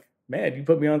more like, man, you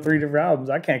put me on 3 different albums.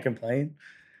 I can't complain.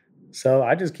 So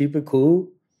I just keep it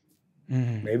cool.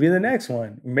 Mm-hmm. Maybe the next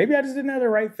one. Maybe I just didn't have the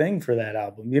right thing for that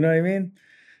album. You know what I mean?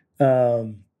 But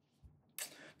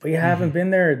yeah, I haven't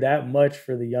been there that much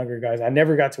for the younger guys. I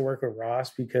never got to work with Ross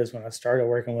because when I started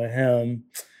working with him,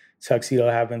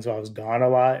 Tuxedo happened, so I was gone a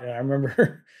lot. And I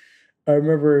remember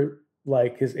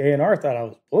like his A&R thought I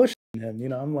was bullshitting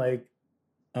him. I'm like,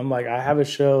 I have a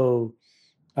show.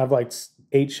 I have like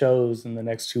 8 shows in the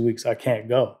next 2 weeks. I can't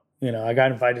go. I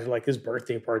got invited to like his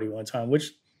birthday party one time,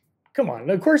 which, come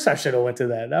on, of course I should have went to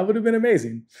that. That would have been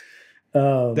amazing.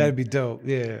 That'd be dope.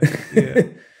 Yeah. Yeah.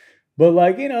 But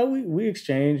like, we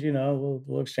exchange,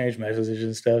 we'll exchange messages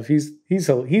and stuff. He's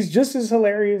just as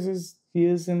hilarious as he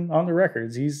is on the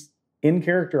records. He's in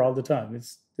character all the time.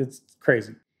 It's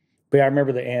crazy. But yeah, I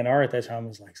remember the A&R at that time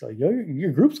was like, so yo,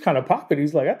 your group's kind of popping.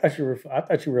 He's like, I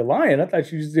thought you were lying. I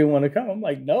thought you just didn't want to come. I'm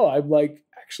like, no, I'm like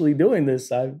actually doing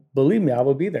this. Believe me, I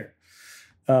will be there.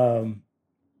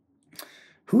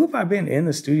 Who have I been in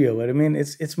the studio with? I mean,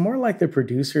 it's more like the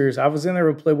producers. I was in there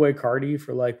with Playboy Carti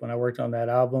for like when I worked on that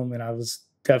album, and I was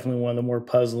definitely one of the more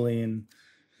puzzling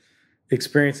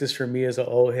experiences for me as an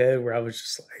old head where I was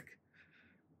just like,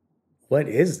 what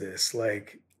is this?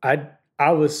 Like,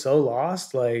 I was so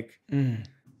lost, like,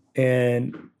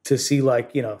 and to see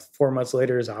like, 4 months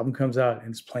later, his album comes out and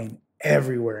it's playing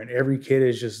everywhere. And every kid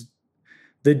is just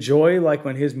the joy, like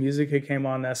when his music had came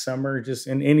on that summer, just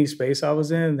in any space I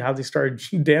was in, how they started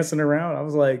dancing around. I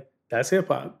was like, that's hip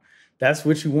hop. That's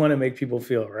what you want to make people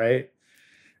feel, right?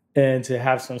 And to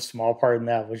have some small part in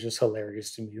that was just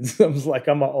hilarious to me. I was like,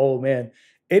 I'm an old man.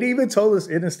 It even told us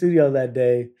in the studio that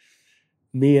day,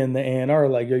 me and the A&R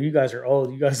like, yo, you guys are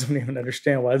old. You guys don't even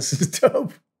understand why this is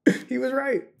dope. He was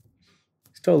right.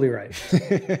 He's totally right.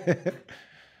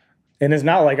 And it's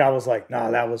not like I was like, nah,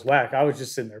 that was whack. I was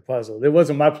just sitting there puzzled. It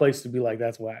wasn't my place to be like,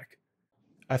 that's whack.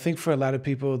 I think for a lot of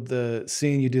people, the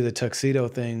seeing you do the tuxedo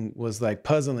thing was like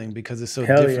puzzling because it's so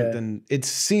Hell different yeah. than it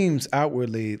seems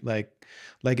outwardly like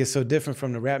it's so different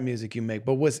from the rap music you make.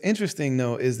 But what's interesting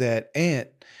though is that Ant,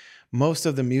 most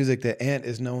of the music that Ant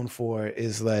is known for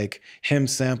is like him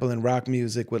sampling rock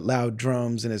music with loud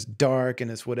drums and it's dark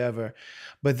and it's whatever.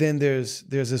 But then there's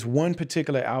this one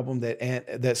particular album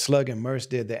that Slug and Merce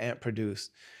did that Ant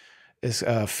produced. It's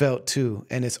Felt 2,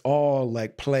 and it's all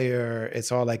like Player,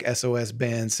 it's all like SOS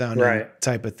band sounding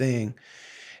type of thing.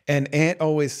 And Ant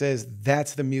always says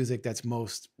that's the music that's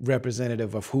most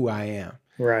representative of who I am.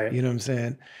 Right. You know what I'm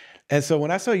saying? And so when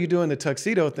I saw you doing the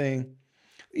tuxedo thing,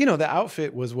 you know, the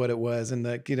outfit was what it was and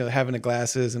the, you know, having the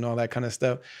glasses and all that kind of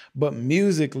stuff. But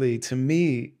musically, to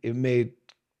me, it made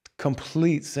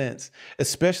complete sense,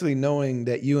 especially knowing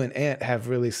that you and Ant have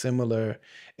really similar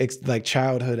like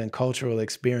childhood and cultural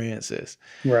experiences.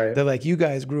 Right. That like you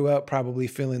guys grew up probably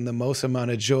feeling the most amount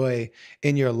of joy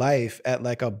in your life at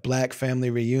like a Black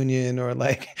family reunion or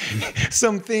like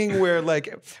something where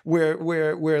like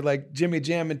where like Jimmy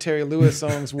Jam and Terry Lewis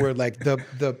songs were like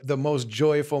the most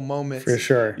joyful moments. For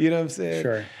sure. You know what I'm saying?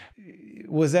 Sure.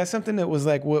 Was that something that was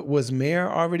like, what was Mayor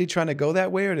already trying to go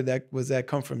that way, or was that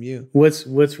come from you? What's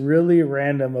really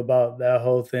random about that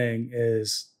whole thing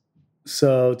is,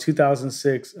 so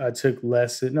 2006 I took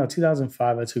lessons. No,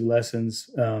 2005 I took lessons,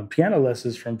 piano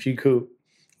lessons from P. Coop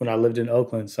when I lived in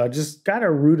Oakland. So I just got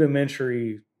a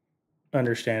rudimentary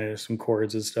understanding of some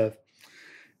chords and stuff.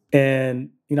 And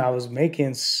you know, I was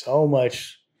making so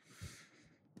much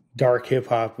dark hip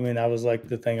hop. I mean, that was like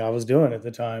the thing I was doing at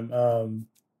the time.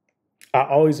 I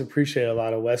always appreciate a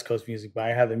lot of West Coast music, but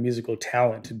I had the musical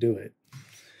talent to do it.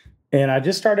 And I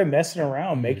just started messing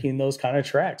around, making those kind of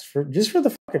tracks for the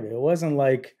fuck of it. It wasn't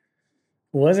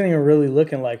even really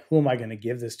looking like, who am I going to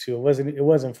give this to? It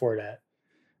wasn't for that.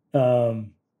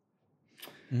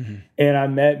 And I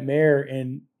met Mayor,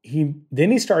 and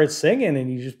he started singing, and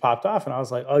he just popped off. And I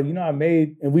was like, oh, you know,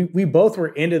 and we both were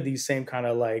into these same kind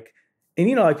of like, and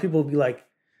you know, like people would be like,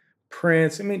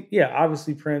 Prince. I mean, yeah,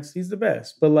 obviously Prince, he's the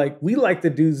best. But like, we like the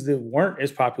dudes that weren't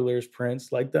as popular as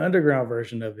Prince, like the underground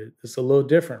version of it. It's a little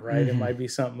different, right? It might be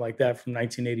something like that from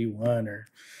 1981 or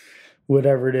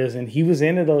whatever it is. And he was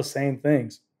into those same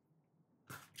things.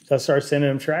 So I started sending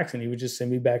him tracks, and he would just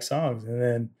send me back songs. And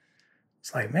then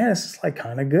it's like, man, this is like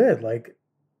kind of good. Like,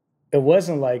 it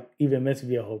wasn't like even meant to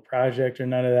be a whole project or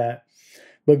none of that.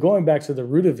 But going back to the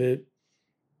root of it,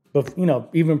 but you know,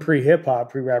 even pre-hip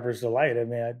hop, pre-Rapper's Delight, I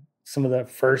mean, some of the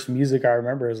first music I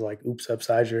remember is like Oops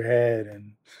Upside Your Head,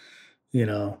 and you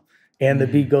know, and the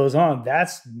beat goes on.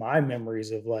 That's my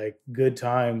memories of like good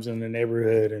times in the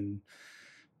neighborhood. And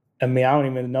I mean, I don't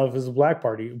even know if it was a Block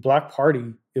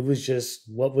Party. It was just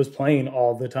what was playing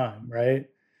all the time, right?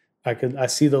 I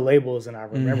see the labels, and I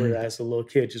remember that as a little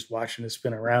kid just watching it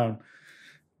spin around.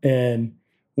 And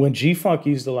when G-Funk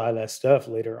used a lot of that stuff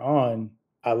later on,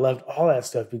 I loved all that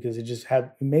stuff because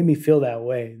it made me feel that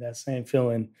way, that same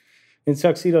feeling. And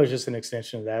Tuxedo is just an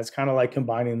extension of that. It's kind of like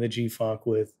combining the G-Funk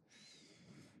with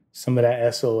some of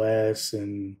that SOS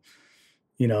and,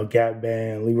 you know, Gap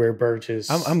Band, Leroy Burgess.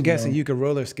 I'm guessing you could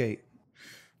roller skate.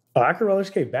 Oh, I could roller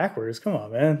skate backwards. Come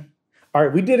on, man. All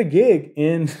right, we did a gig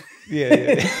in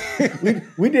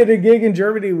we did a gig in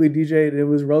Germany. We DJ'd. It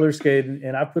was roller skating,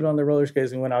 and I put on the roller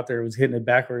skates and went out there. It was hitting it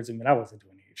backwards. I mean, I wasn't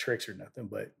doing any tricks or nothing,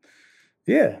 but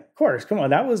yeah, of course. Come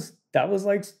on, that was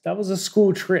a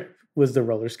school trip. Was the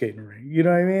roller skating ring? You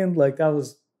know what I mean? Like that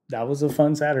was a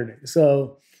fun Saturday.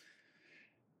 So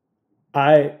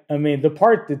I mean, the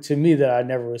part that to me that I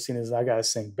never was seen is I got to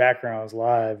sing backgrounds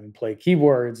live and play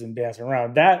keyboards and dance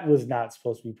around. That was not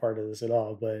supposed to be part of this at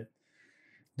all, but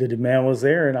the demand was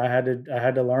there, and I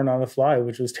had to learn on the fly,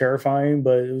 which was terrifying,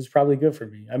 but it was probably good for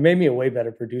me. It made me a way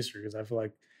better producer because I feel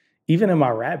like even in my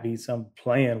rap beats, I'm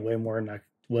playing way more than I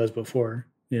was before,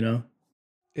 you know?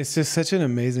 It's just such an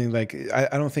amazing, like, I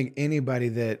don't think anybody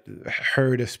that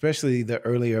heard, especially the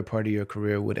earlier part of your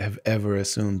career, would have ever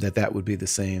assumed that would be the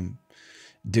same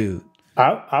dude.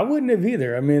 I wouldn't have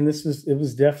either. I mean, it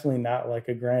was definitely not like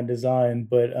a grand design,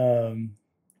 but,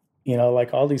 you know,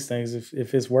 like all these things,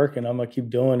 if it's working, I'm going to keep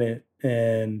doing it.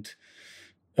 And,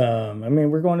 I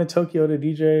mean, we're going to Tokyo to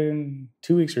DJ in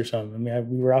 2 weeks or something. I mean,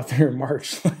 we were out there in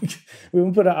March. Like, we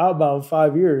haven't put an album in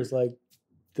 5 years. Like,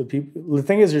 the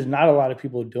thing is, there's not a lot of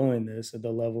people doing this at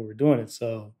the level we're doing it.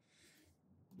 So,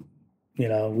 you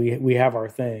know, we have our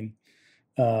thing.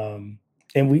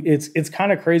 And it's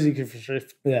kind of crazy because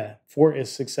for as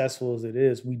successful as it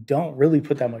is, we don't really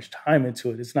put that much time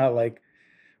into it. It's not like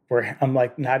where I'm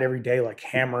like not every day like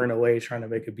hammering away trying to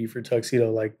make a beat for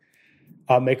Tuxedo. Like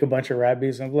I'll make a bunch of rap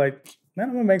beats and I'm like, man,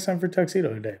 I'm gonna make something for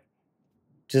Tuxedo today.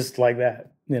 Just like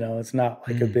that. You know, it's not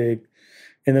like a big,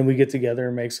 and then we get together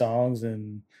and make songs,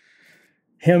 and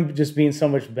him just being so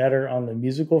much better on the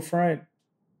musical front,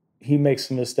 he makes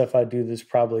some of the stuff I do that's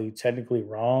probably technically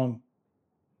wrong.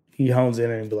 He hones in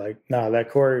and be like, nah, that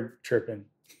chord tripping.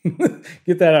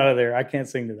 Get that out of there. I can't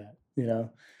sing to that, you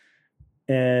know?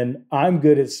 And I'm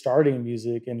good at starting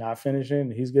music and not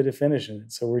finishing. He's good at finishing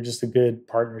it. So we're just a good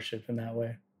partnership in that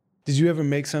way. Did you ever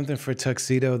make something for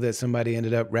Tuxedo that somebody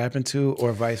ended up rapping to,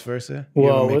 or vice versa? You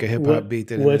Well, ever make a hip hop beat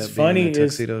that ended up being a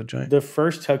Tuxedo joint? The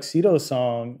first Tuxedo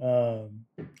song,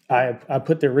 I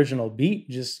put the original beat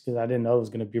just because I didn't know it was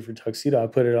going to be for Tuxedo. I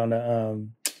put it on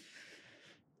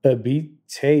a beat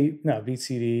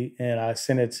CD, and I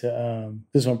sent it to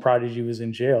this one. Prodigy was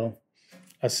in jail.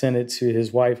 I sent it to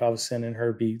his wife. I was sending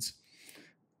her beats,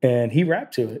 and he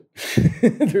rapped to it.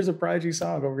 There's a Prodigy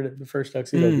song over the first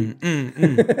Tuxedo beat.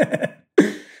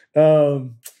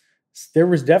 There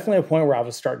was definitely a point where I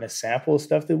was starting to sample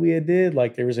stuff that we had did.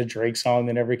 Like there was a Drake song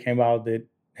that never came out that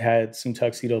had some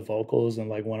Tuxedo vocals and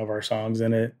like one of our songs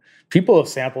in it. People have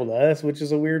sampled us, which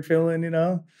is a weird feeling, you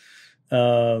know?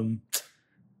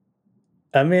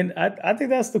 I mean, I think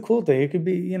that's the cool thing. It could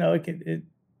be, you know,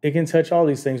 it can touch all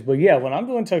these things. But yeah, when I'm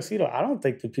doing Tuxedo, I don't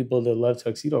think the people that love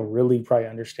Tuxedo really probably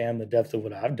understand the depth of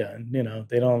what I've done. You know,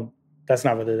 they don't, that's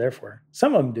not what they're there for.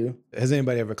 Some of them do. Has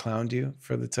anybody ever clowned you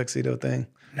for the Tuxedo thing?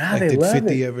 Nah, like, they love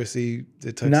 50 it. ever see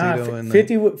the Tuxedo? And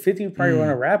 50 would probably want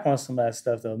to rap on some of that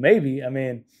stuff though. Maybe. I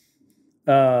mean,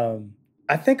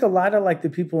 I think a lot of like the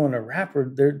people in the rapper,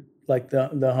 they're like the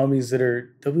homies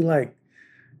they'll be like,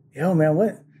 yo man,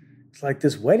 what? It's like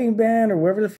this wedding band or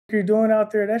whatever the fuck you're doing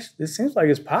out there. It seems like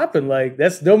it's popping. Like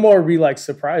they'll more be like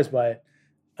surprised by it.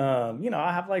 You know,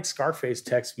 I have like Scarface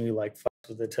text me like fuck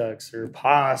with the Tux or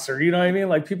Pos or you know what I mean?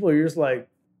 Like people are just like,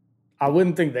 I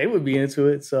wouldn't think they would be into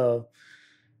it. So,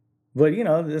 but you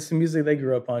know, that's the music they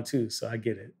grew up on too. So I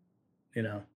get it, you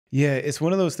know. Yeah, it's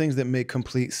one of those things that make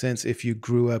complete sense if you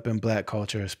grew up in Black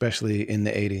culture, especially in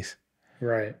the 80s.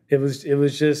 Right. It was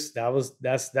just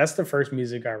that's the first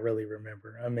music I really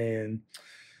remember. I mean,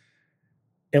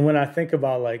 and when I think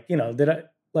about like, you know,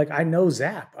 I know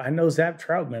Zapp. I know Zapp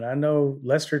Troutman. I know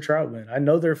Lester Troutman. I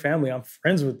know their family. I'm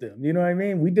friends with them. You know what I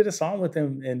mean? We did a song with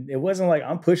them and it wasn't like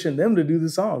I'm pushing them to do the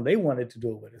song. They wanted to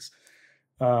do it with us.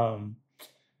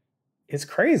 It's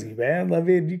crazy, man. I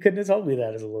mean, you couldn't have told me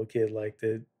that as a little kid. Like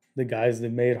the guys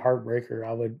that made Heartbreaker,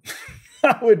 I would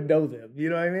I would know them. You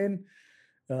know what I mean?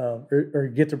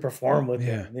 Or get to perform with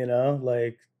them, you know,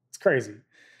 like it's crazy.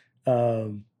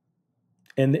 And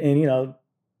you know,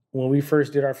 when we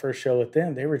first did our first show with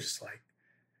them, they were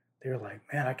like,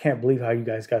 man, I can't believe how you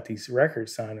guys got these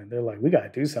records signed. And they're like, we got to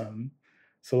do something.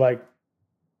 So like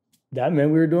that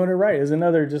meant we were doing it right. It's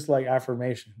another just like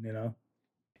affirmation, you know?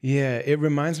 Yeah, it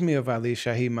reminds me of Ali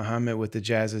Shaheed Muhammad with the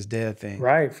Jazz is Dead thing.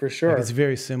 Right, for sure. Like it's a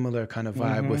very similar kind of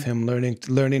vibe with him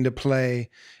learning to play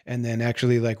and then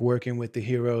actually like working with the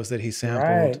heroes that he sampled.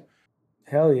 Right.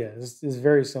 Hell yeah, it's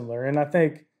very similar. And I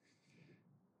think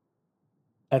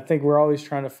we're always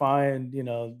trying to find, you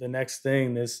know, the next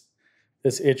thing that's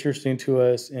interesting to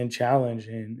us and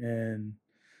challenging. And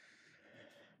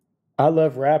I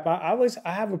love rap. I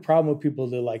have a problem with people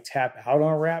that like tap out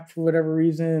on rap for whatever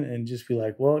reason and just be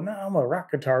like, well, no, I'm a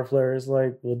rock guitar player. It's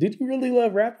like, well, did you really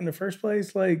love rap in the first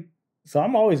place? Like, so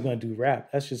I'm always going to do rap.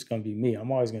 That's just going to be me.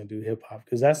 I'm always going to do hip hop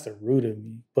because that's the root of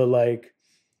me. But like,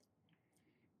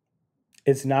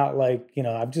 it's not like, you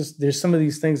know, there's some of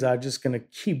these things I'm just going to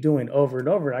keep doing over and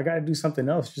over. I got to do something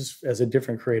else just as a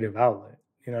different creative outlet.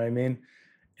 You know what I mean?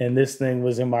 And this thing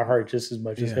was in my heart just as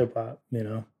much as hip hop, you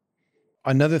know?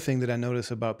 Another thing that I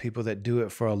notice about people that do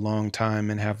it for a long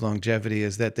time and have longevity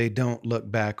is that they don't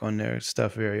look back on their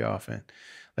stuff very often.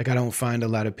 Like I don't find a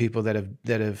lot of people that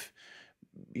have,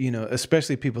 you know,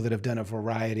 especially people that have done a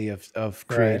variety of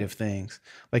creative things.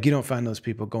 Like you don't find those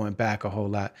people going back a whole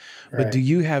lot. But do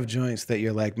you have joints that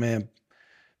you're like, man,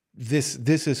 this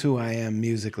is who I am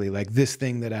musically. Like this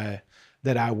thing that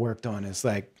I worked on is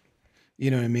like,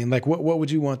 you know what I mean? Like what would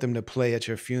you want them to play at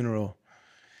your funeral?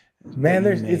 Man,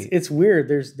 it's weird.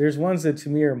 There's ones that to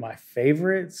me are my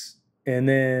favorites, and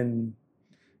then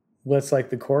what's like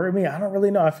the core of me, I don't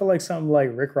really know. I feel like something like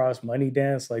Rick Ross Money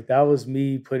Dance, like that was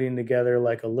me putting together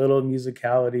like a little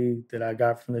musicality that I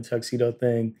got from the Tuxedo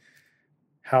thing,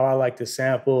 how I like to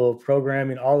sample,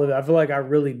 programming, all of it. I feel like I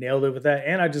really nailed it with that,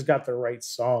 and I just got the right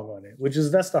song on it,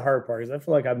 that's the hard part, is I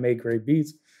feel like I made great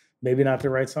beats, maybe not the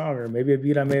right song, or maybe a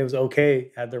beat I made was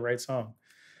okay, had the right song.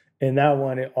 And that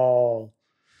one, it all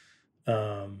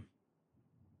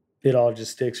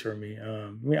just sticks for me. I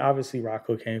mean, obviously Rock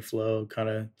Cocaine Flow kind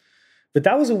of, but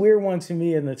that was a weird one to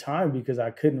me in the time because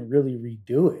I couldn't really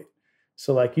redo it.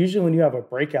 So like usually when you have a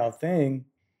breakout thing,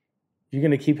 you're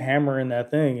gonna keep hammering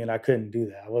that thing, and I couldn't do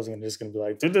that. I wasn't just gonna be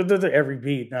like every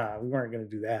beat. Nah, we weren't gonna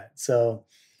do that. So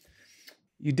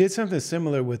You did something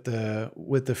similar with the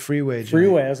Freeway joint.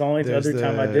 Freeway, that's the only other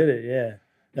time I did it.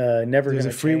 Yeah, Never There's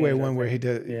Gonna a Freeway Change, I one where he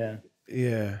think. did.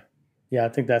 Yeah. Yeah. I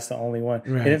think that's the only one.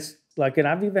 And Right. it's like, and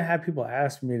I've even had people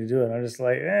ask me to do it. I'm just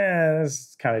like,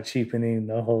 that's kind of cheapening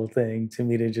the whole thing to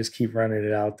me to just keep running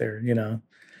it out there, you know?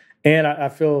 And I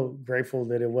feel grateful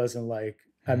that it wasn't like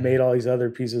I made all these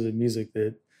other pieces of music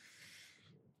that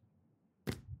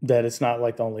it's not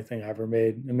like the only thing I ever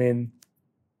made. I mean,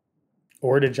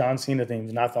 or the John Cena theme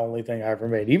is not the only thing I ever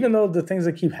made. Even though the things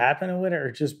that keep happening with it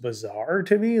are just bizarre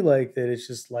to me, like that it's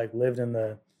just like lived in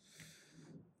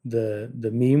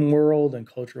the meme world and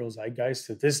cultural zeitgeist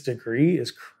to this degree is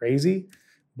crazy,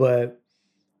 but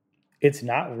it's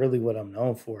not really what I'm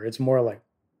known for. It's more like,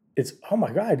 it's, oh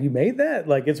my God, you made that?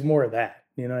 Like, it's more of that,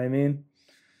 you know what I mean?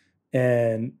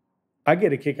 And I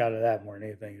get a kick out of that more than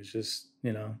anything. It's just,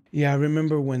 you know. Yeah, I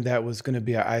remember when that was going to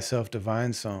be a I Self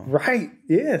Divine song. Right.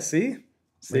 Yeah, see?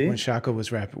 Like when Shaka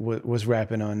was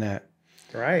rapping on that.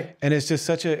 Right. And it's just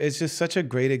such a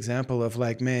great example of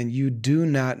like, man, you do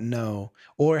not know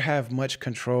or have much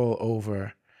control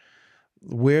over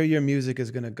where your music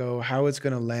is going to go, how it's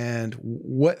going to land,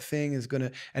 what thing is going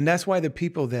to, and that's why the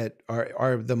people that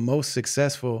are the most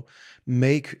successful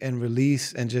make and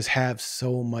release and just have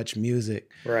so much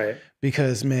music. Right.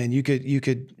 Because man, you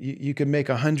could make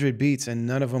 100 beats and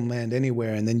none of them land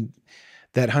anywhere. And then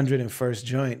that 101st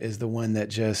joint is the one that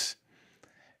just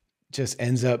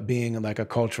ends up being like a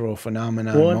cultural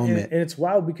phenomenon moment. And it's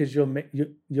wild because you'll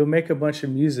make a bunch of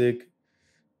music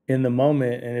in the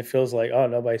moment and it feels like, oh,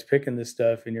 nobody's picking this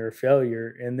stuff and you're a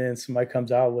failure. And then somebody comes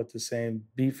out with the same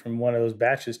beat from one of those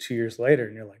batches 2 years later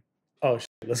and you're like, oh shit,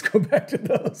 let's go back to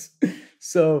those.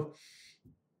 So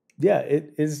yeah,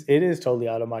 it is totally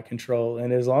out of my control.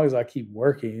 And as long as I keep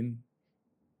working,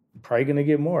 I'm probably gonna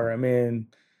get more. I mean,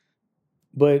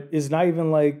 but it's not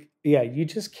even like, yeah, you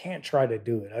just can't try to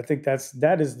do it. I think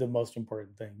that is the most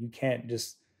important thing. You can't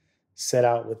just set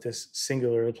out with this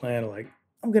singular plan of like,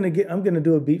 I'm gonna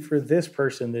do a beat for this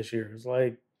person this year. It's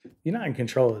like, you're not in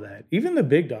control of that. Even the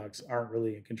big dogs aren't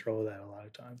really in control of that a lot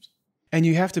of times. And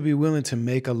you have to be willing to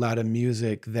make a lot of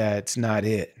music that's not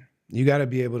it. You got to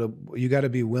be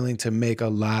willing to make a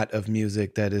lot of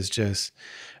music that is just,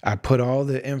 I put all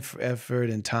the effort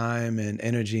and time and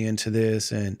energy into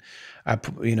this, and I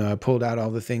pulled out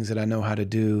all the things that I know how to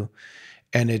do,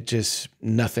 and it just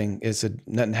nothing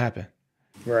happened.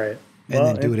 Right. And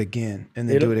then do it again, and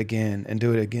then do it again, and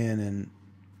do it again,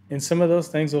 and some of those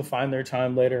things will find their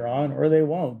time later on, or they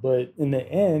won't. But in the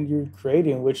end, you're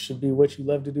creating, which should be what you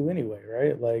love to do anyway,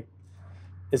 right? Like,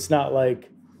 it's not like,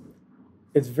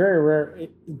 it's very rare.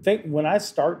 When I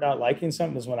start not liking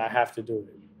something is when I have to do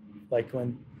it. Like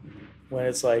when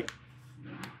it's like,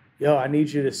 yo, I need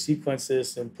you to sequence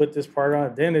this and put this part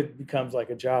on, then it becomes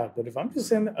like a job. But if I'm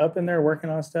just up in there working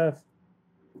on stuff,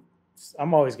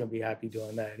 I'm always going to be happy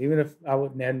doing that. Even if I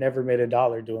would had never made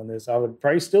 $1 doing this, I would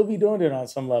probably still be doing it on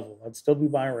some level. I'd still be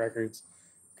buying records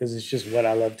because it's just what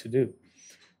I love to do.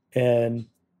 And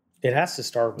it has to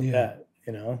start with that,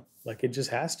 you know, like it just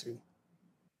has to.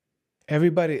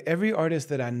 Every artist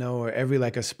that I know, or every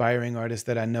like aspiring artist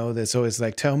that I know that's always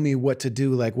like, tell me what to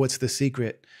do. Like, what's the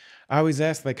secret? I always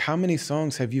ask, like, how many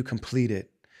songs have you completed?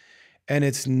 And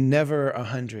it's never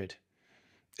 100.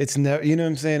 It's never, you know what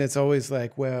I'm saying? It's always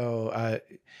like, well, I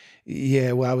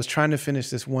was trying to finish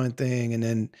this one thing. And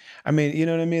then, I mean, you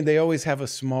know what I mean? They always have a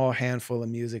small handful of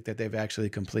music that they've actually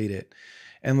completed.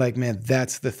 And like, man,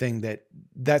 that's the thing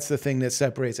that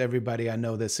separates everybody I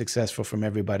know that's successful from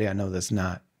everybody I know that's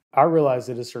not. I realized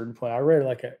at a certain point, I read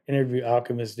like an interview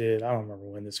Alchemist did. I don't remember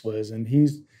when this was. And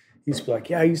he's like,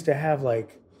 yeah, I used to have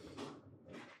like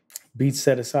beats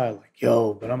set aside, like,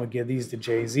 yo, but I'm going to give these to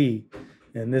Jay-Z.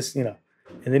 And this, you know,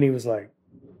 and then he was like,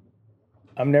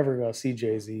 I'm never going to see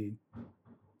Jay-Z.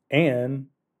 And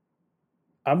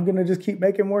I'm going to just keep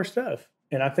making more stuff.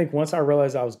 And I think once I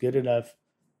realized I was good enough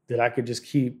that I could just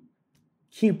keep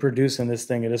producing this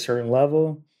thing at a certain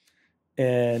level,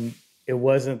 and it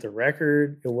wasn't the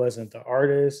record, it wasn't the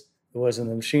artist, it wasn't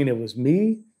the machine, it was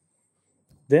me.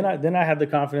 Then I had the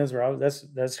confidence where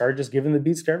I started just giving the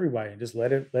beats to everybody and just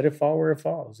let it fall where it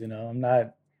falls. You know, I'm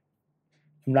not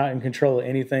in control of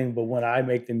anything but when I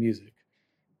make the music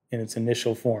in its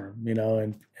initial form, you know,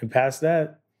 and past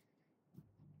that,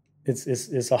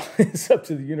 it's up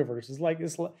to the universe.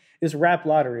 It's rap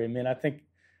lottery. I mean, I think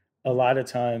a lot of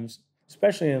times,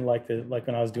 especially in like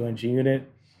when I was doing G Unit,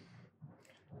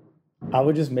 I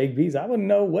would just make beats. I wouldn't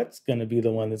know what's going to be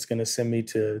the one that's going to send me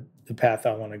to the path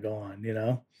I want to go on, you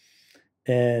know?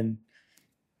 And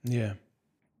yeah,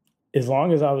 as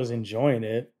long as I was enjoying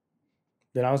it,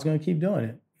 then I was going to keep doing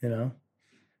it, you know?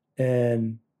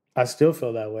 And I still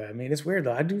feel that way. I mean, it's weird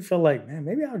though. I do feel like, man,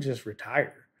 maybe I'll just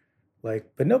retire.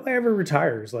 Like, but nobody ever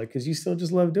retires, like, because you still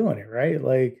just love doing it, right?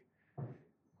 Like,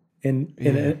 and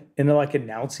like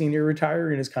announcing you're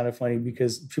retiring is kind of funny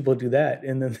because people do that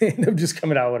and then they end up just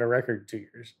coming out with a record in 2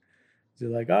 years. They're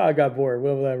like, oh, I got bored.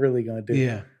 What was I really gonna do?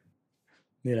 Yeah.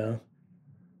 You know,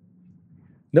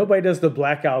 nobody does the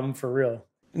Black Album for real.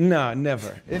 No,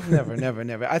 never. It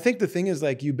never. I think the thing is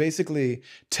like you basically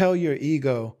tell your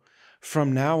ego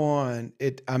from now on,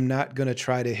 I'm not gonna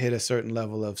try to hit a certain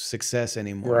level of success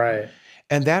anymore. Right.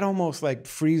 And that almost like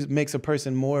makes a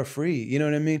person more free. You know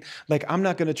what I mean? Like I'm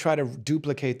not gonna try to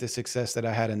duplicate the success that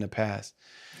I had in the past.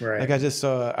 Right. Like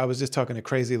I was just talking to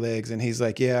Crazy Legs and he's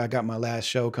like, yeah, I got my last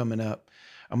show coming up.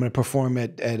 I'm gonna perform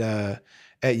at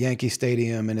Yankee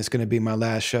Stadium and it's gonna be my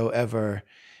last show ever.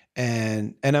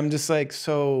 And I'm just like,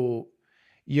 so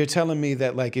you're telling me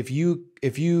that like if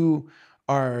you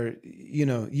are, you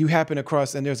know, you happen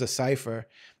across and there's a cipher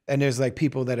and there's like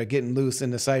people that are getting loose in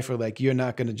the cipher, like you're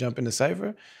not going to jump in the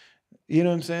cipher. You know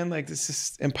what I'm saying? Like this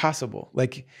is impossible.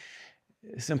 Like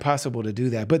it's impossible to do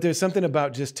that. But there's something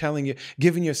about just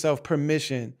giving yourself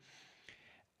permission.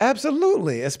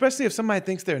 Absolutely. Especially if somebody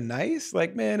thinks they're nice.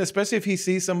 Like, man, especially if he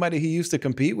sees somebody he used to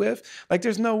compete with. Like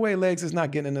there's no way Legs is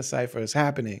not getting in the cipher. It's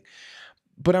happening.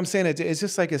 But I'm saying it's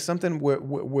just like it's something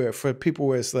where for people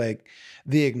where it's like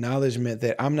the acknowledgement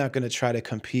that I'm not going to try to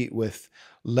compete with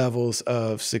levels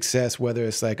of success, whether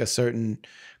it's like a certain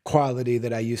quality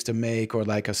that I used to make or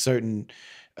like a certain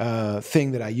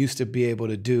thing that I used to be able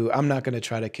to do. I'm not going to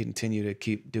try to continue to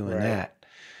keep doing that.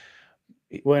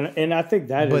 Well, and I think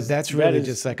that's really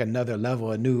just like another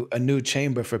level, a new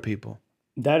chamber for people.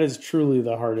 That is truly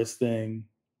the hardest thing.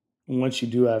 Once you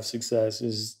do have success,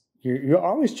 is you're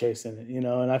always chasing it, you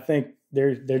know. And I think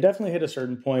there definitely hit a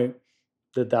certain point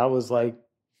that was like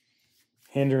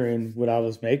hindering what I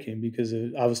was making because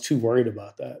I was too worried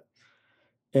about that.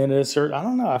 And I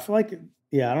don't know. I feel like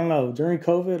I don't know. During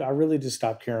COVID, I really just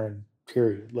stopped caring.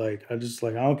 Period. Like I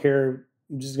don't care.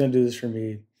 I'm just gonna do this for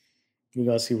me. We're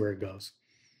gonna see where it goes.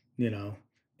 You know,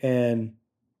 and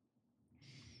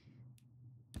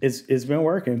it's been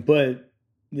working, but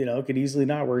you know, it could easily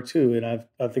not work too. And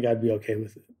I think I'd be okay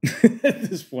with it at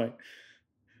this point.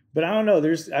 But I don't know.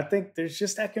 I think there's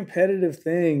just that competitive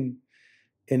thing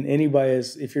in anybody.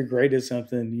 If you're great at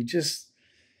something, you just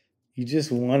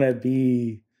want to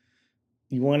be.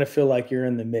 You want to feel like you're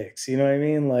in the mix. You know what I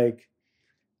mean? Like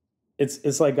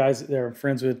it's like guys that I'm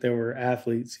friends with that were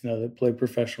athletes. You know, that play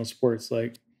professional sports.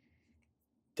 Like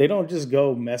they don't just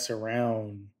go mess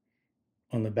around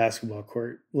on the basketball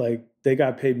court. Like they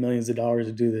got paid millions of dollars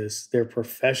to do this. They're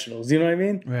professionals. You know what I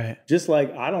mean? Right. Just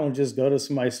like I don't just go to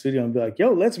somebody's studio and be like,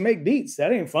 yo, let's make beats.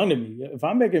 That ain't fun to me. If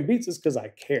I'm making beats, it's because I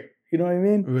care. You know what I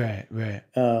mean? Right.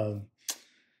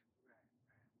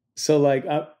 So like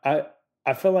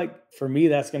I feel like for me,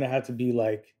 that's gonna have to be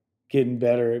like getting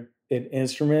better at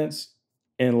instruments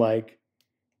and like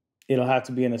it'll have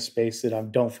to be in a space that I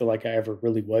don't feel like I ever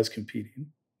really was competing.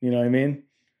 You know what I mean?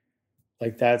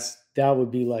 Like that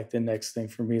would be like the next thing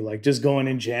for me. Like just going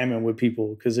and jamming with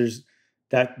people because there's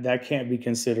that can't be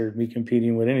considered me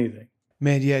competing with anything.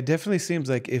 Man, yeah, it definitely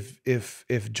seems like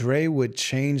if Dre would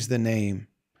change the name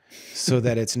so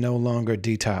that it's no longer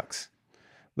Detox,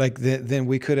 like then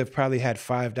we could have probably had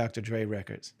 5 Dr. Dre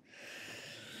records.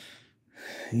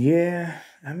 Yeah,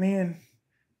 I mean,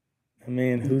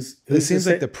 who's it seems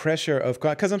like the pressure of,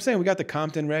 because I'm saying we got the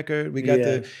Compton record, we got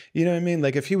the, you know what I mean?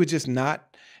 Like if he would just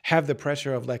not have the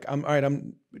pressure of like,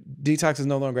 Detox is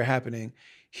no longer happening.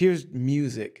 Here's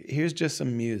music. Here's just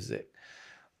some music.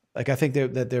 Like I think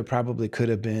that there probably could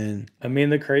have been. I mean,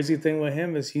 the crazy thing with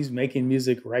him is he's making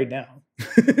music right now.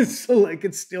 So like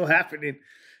it's still happening.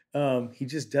 He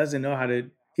just doesn't know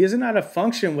he doesn't know how to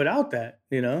function without that,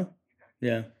 you know?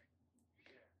 Yeah.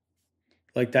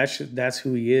 Like that's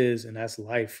who he is and that's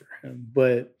life for him.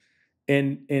 But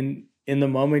in the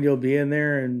moment you'll be in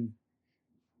there and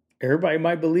everybody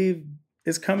might believe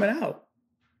it's coming out.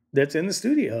 That's in the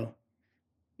studio.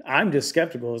 I'm just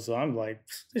skeptical, so I'm like,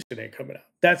 this shit ain't coming out.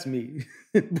 That's me.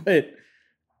 But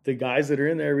the guys that are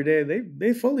in there every day,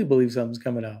 they fully believe something's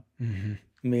coming out. Mm-hmm.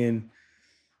 I mean,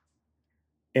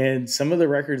 and some of the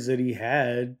records that he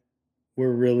had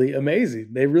were really amazing.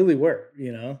 They really were,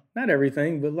 you know, not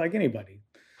everything, but like anybody.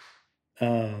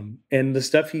 And the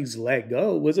stuff he's let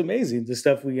go was amazing. The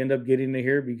stuff we end up getting to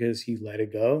hear because he let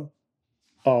it go,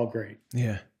 all great.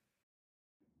 Yeah.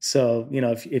 So, you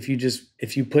know,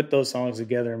 if you put those songs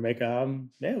together and make an album,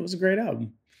 yeah, it was a great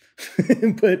album.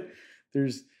 But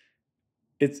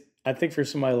I think for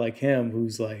somebody like him,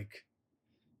 who's like,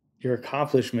 your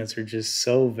accomplishments are just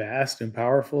so vast and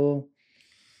powerful.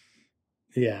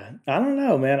 Yeah, I don't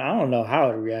know, man. I don't know how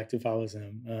I'd react if I was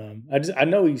him. I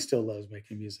know he still loves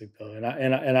making music though, and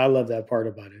I love that part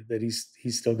about it, that he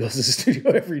still goes to the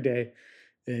studio every day,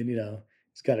 and you know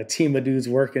he's got a team of dudes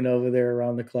working over there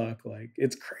around the clock. Like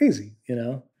it's crazy, you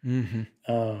know.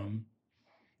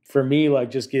 For me,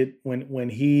 like just get when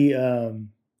he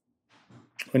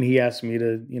asked me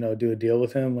to do a deal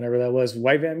with him, whenever that was,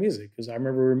 White Van Music, because I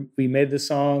remember we made the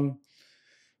song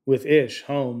with Ish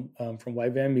Home from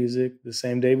White Van Music. The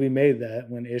same day we made that,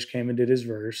 when Ish came and did his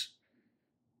verse,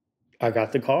 I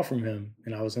got the call from him,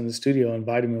 and I was in the studio, and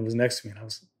Vitamin was next to me, and I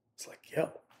was like,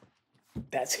 yo,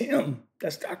 that's him.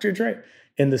 That's Dr. Dre.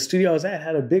 And the studio I was at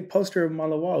had a big poster of him on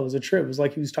the wall. It was a trip. It was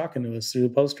like he was talking to us through the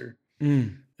poster.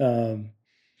 You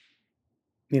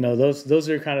know, those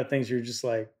are the kind of things you're just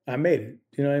like, I made it.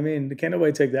 You know what I mean? Can't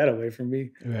nobody take that away from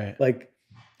me. Right. Like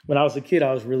when I was a kid,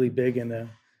 I was really big into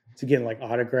getting like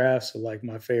autographs of like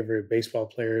my favorite baseball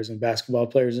players and basketball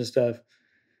players and stuff.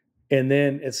 And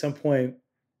then at some point,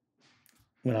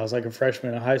 when I was like a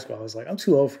freshman in high school, I was like, I'm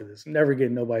too old for this. I'm never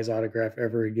getting nobody's autograph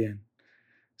ever again.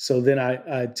 So then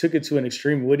I took it to an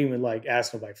extreme. Wouldn't even like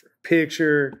ask nobody for a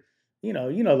picture. You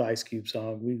know the Ice Cube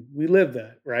song. We live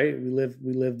that, right? We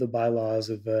live the bylaws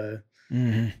of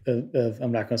I'm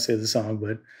not going to say the song,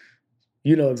 but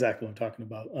you know exactly what I'm talking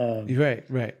about.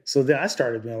 Right. So then I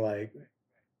started being like,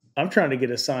 I'm trying to get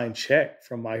a signed check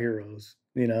from my heroes.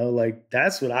 You know, like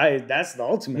that's the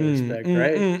ultimate respect,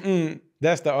 right?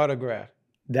 That's the autograph.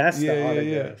 That's the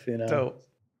autograph, you know. Dope.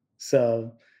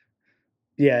 So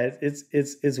yeah,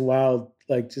 it's wild.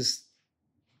 Like just,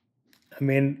 I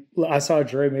mean, I saw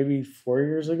Dre maybe 4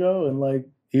 years ago, and like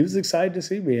he was excited to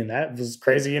see me, and that was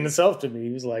crazy in itself to me. He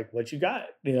was like, "What you got?"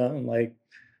 You know, I'm like,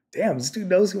 "Damn, this dude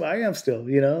knows who I am still."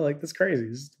 You know, like that's crazy.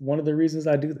 It's one of the reasons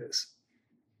I do this.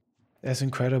 That's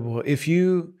incredible. If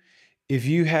you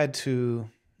had to,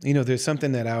 you know, there's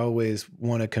something that I always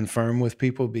want to confirm with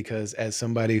people, because as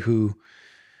somebody who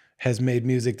has made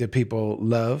music that people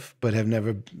love but have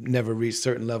never reached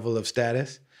certain level of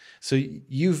status. So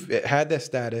you've had that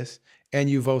status, and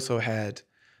you've also had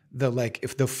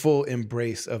the full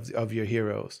embrace of your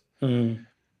heroes. Mm.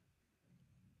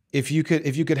 If you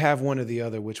could have one or the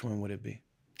other, which one would it be?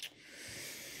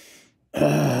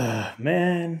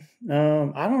 Man,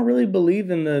 I don't really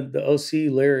believe in the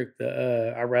OC lyric,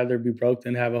 I'd rather be broke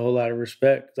than have a whole lot of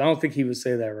respect. I don't think he would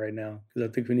say that right now, because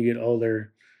I think when you get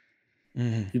older,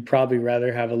 you'd probably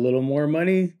rather have a little more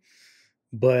money.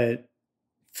 But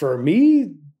for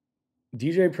me,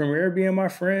 DJ Premier being my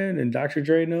friend and Dr.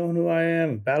 Dre knowing who I am,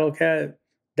 and Battle Cat,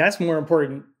 that's more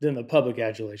important than the public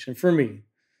adulation for me.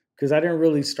 Because I didn't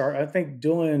really start, I think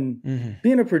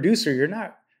being a producer, you're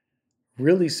not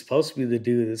really supposed to be the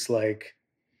dude that's like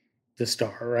the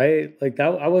star, right? Like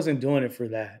that, I wasn't doing it for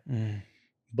that.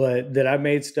 But that I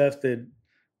made stuff that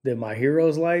my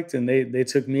heroes liked, and they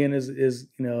took me in as you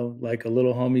know, like a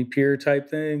little homie peer type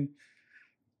thing.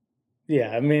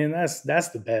 Yeah, I mean that's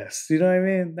the best. You know what I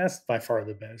mean? That's by far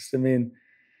the best. I mean,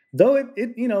 though it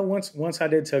you know, once I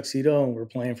did Tuxedo and we're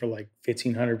playing for like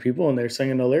 1,500 people and they're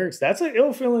singing the lyrics, that's an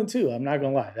ill feeling too. I'm not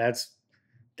gonna lie.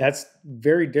 That's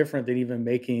very different than even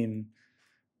making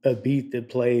a beat that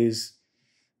plays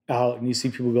out and you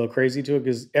see people go crazy to it,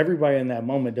 because everybody in that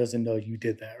moment doesn't know you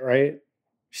did that, right?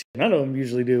 None of them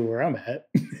usually do where I'm at.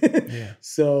 Yeah.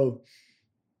 So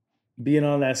being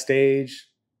on that stage,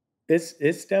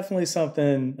 it's definitely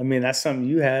something. I mean, that's something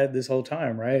you had this whole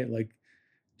time, right? Like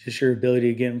just your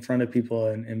ability to get in front of people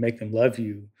and make them love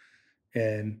you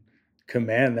and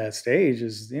command that stage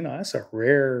is, you know, that's a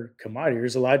rare commodity.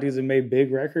 There's a lot of dudes that made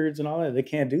big records and all that. They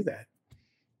can't do that,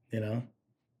 you know?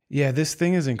 Yeah, this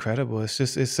thing is incredible. It's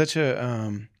such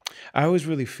a, I always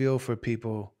really feel for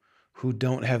people who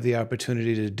don't have the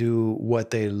opportunity to do what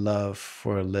they love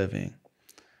for a living.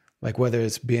 Like whether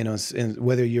it's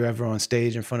whether you're ever on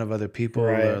stage in front of other people,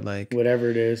 right, or like whatever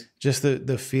it is, just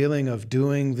the feeling of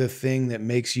doing the thing that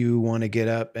makes you want to get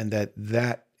up, and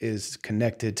that is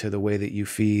connected to the way that you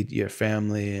feed your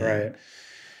family and, right,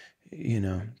 you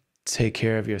know, take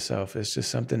care of yourself. It's just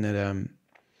something that,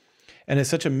 and it's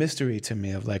such a mystery to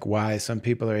me of like why some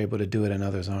people are able to do it and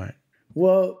others aren't.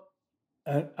 Well,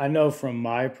 I know from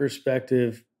my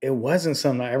perspective, it wasn't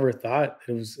something I ever thought.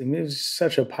 It was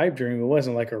such a pipe dream. It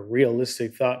wasn't like a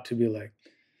realistic thought to be like,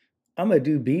 gonna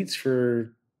do beats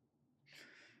for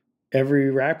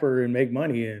every rapper and make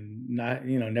money and not,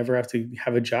 never have to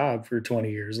have a job for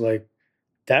 20 years. Like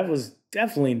that was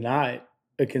definitely not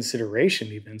a consideration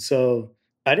even. So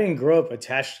I didn't grow up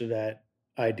attached to that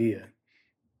idea.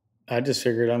 I just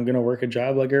figured I'm going to work a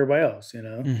job like everybody else,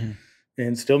 Mm-hmm.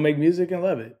 and still make music and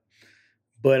love it.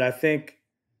 But I think,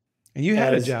 and you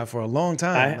had a job for a long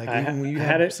time. Like even when you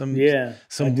had some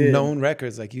known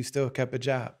records, like you still kept a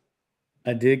job.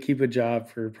 I did keep a job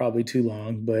for probably too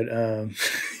long, but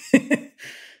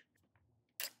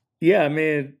yeah, I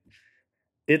mean,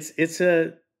 I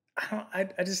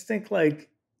just think like,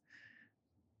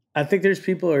 I think there's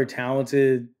people who are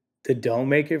talented that don't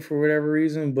make it for whatever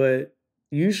reason, but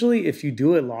usually if you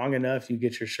do it long enough, you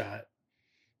get your shot.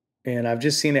 And I've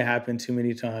just seen it happen too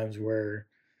many times where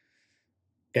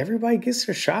everybody gets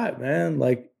their shot, man.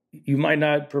 Like you might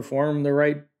not perform the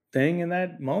right thing in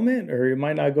that moment, or it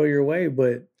might not go your way,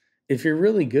 but if you're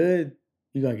really good,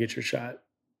 you're going to get your shot.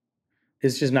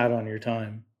 It's just not on your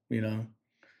time,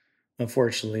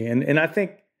 unfortunately. And I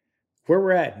think where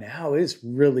we're at now is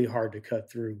really hard to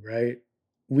cut through, right?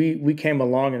 We came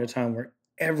along in a time where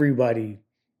everybody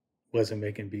wasn't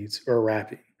making beats or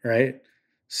rapping, right?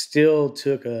 Still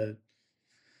took a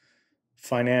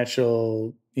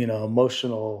financial,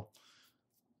 emotional,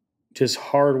 just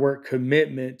hard work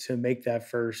commitment to make that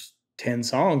first 10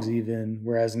 songs even.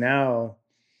 Whereas now,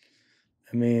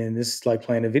 I mean, this is like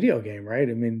playing a video game, right?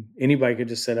 I mean, anybody could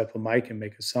just set up a mic and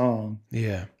make a song.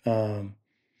 Yeah. And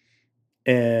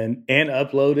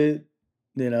upload it,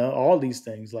 all these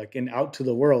things like and out to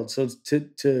the world. So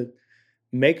to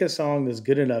make a song that's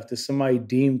good enough that somebody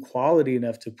deem quality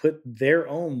enough to put their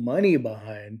own money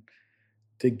behind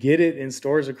to get it in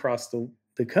stores across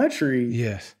the country.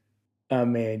 Yes.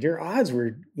 Man, your odds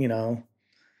were,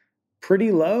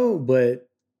 pretty low, but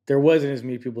there wasn't as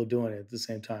many people doing it at the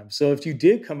same time. So if you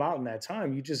did come out in that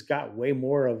time, you just got way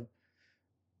more of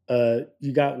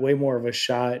a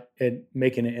shot at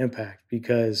making an impact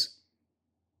because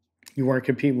you weren't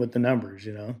competing with the numbers,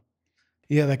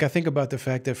 Yeah, like I think about the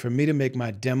fact that for me to make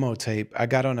my demo tape, I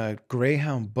got on a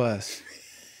Greyhound bus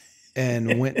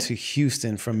and went to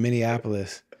Houston from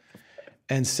Minneapolis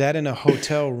and sat in a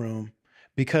hotel room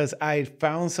because I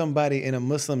found somebody in a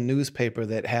Muslim newspaper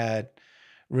that had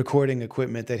recording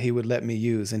equipment that he would let me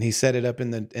use, and he set it up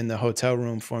in the hotel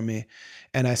room for me,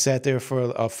 and I sat there for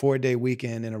a 4-day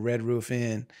weekend in a Red Roof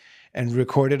Inn and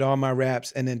recorded all my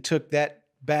raps, and then took that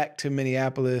back to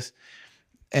Minneapolis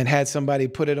and had somebody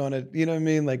put it on a, you know what I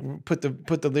mean, like put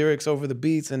the lyrics over the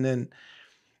beats, and then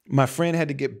my friend had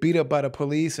to get beat up by the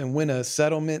police and win a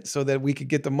settlement so that we could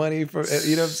get the money for,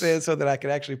 you know what I'm saying, so that I could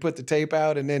actually put the tape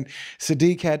out, and then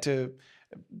Sadiq had to,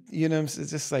 it's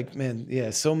just like, man, yeah,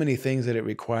 so many things that it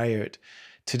required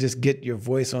to just get your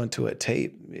voice onto a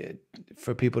tape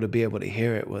for people to be able to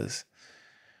hear it was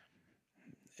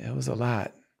a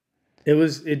lot.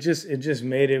 It just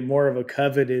made it more of a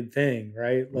coveted thing,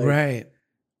 right? Like right.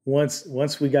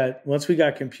 Once we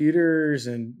got computers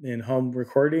and home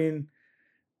recording,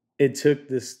 it took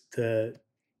the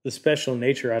special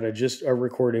nature out of just a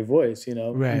recorded voice,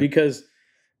 right. Because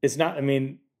it's not, I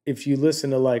mean, if you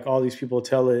listen to like all these people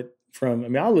tell it from, I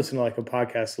mean, I'll listen to like a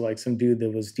podcast to like some dude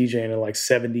that was DJing at like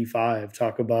 75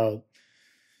 talk about,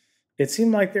 it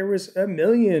seemed like there was a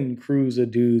million crews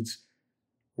of dudes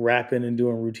rapping and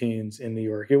doing routines in New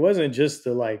York. It wasn't just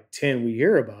the like 10 we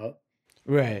hear about.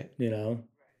 Right. Yeah,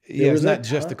 it was not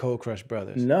just the Cold Crush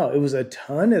Brothers. No, it was a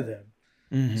ton of them.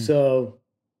 Mm-hmm. So,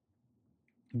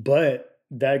 but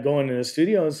that going in the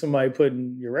studio and somebody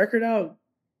putting your record out,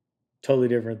 totally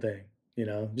different thing.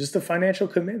 Just the financial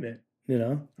commitment,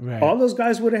 right. All those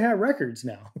guys would have had records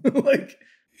now. Like,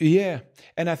 yeah.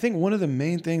 And I think one of the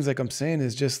main things, like I'm saying,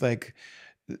 is just like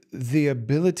the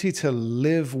ability to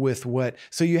live with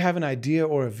so you have an idea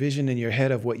or a vision in your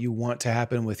head of what you want to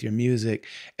happen with your music.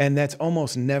 And that's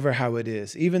almost never how it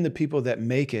is. Even the people that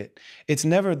make it, it's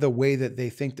never the way that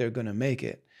they think they're going to make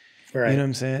it. Right. You know what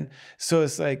I'm saying? So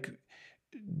it's like,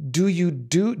 do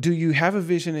you have a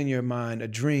vision in your mind, a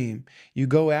dream, you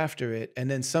go after it, and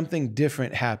then something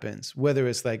different happens, whether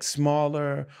it's like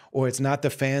smaller, or it's not the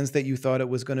fans that you thought it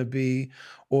was going to be,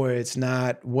 or it's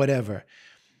not whatever.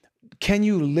 Can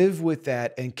you live with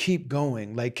that and keep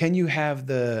going? Like, can you have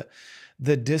the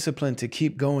discipline to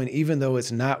keep going, even though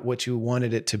it's not what you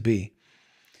wanted it to be?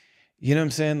 You know what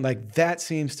I'm saying? Like, that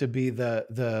seems to be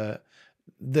the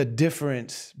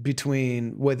difference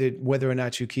between whether or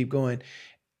not you keep going.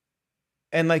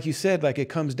 And like you said, like it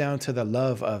comes down to the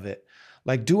love of it.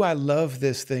 Like, do I love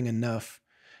this thing enough?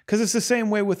 Because it's the same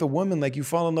way with a woman. Like, you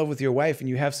fall in love with your wife and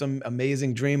you have some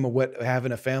amazing dream of what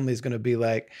having a family is going to be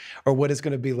like, or what it's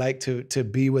going to be like to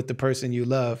be with the person you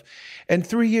love. And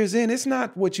 3 years in, it's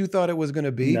not what you thought it was going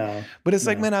to be. No, but it's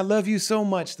like, man, I love you so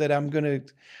much that I'm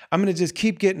gonna just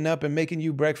keep getting up and making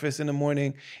you breakfast in the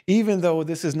morning, even though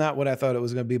this is not what I thought it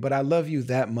was going to be. But I love you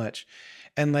that much.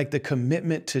 And like the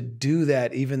commitment to do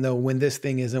that, even though when this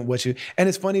thing isn't what you, and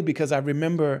it's funny because I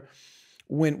remember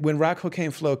when Rock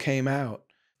Cocaine Flow came out,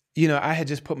 you know, I had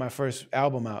just put my first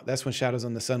album out. That's when Shadows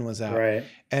on the Sun was out. Right.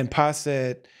 And Pa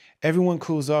said, everyone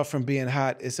cools off from being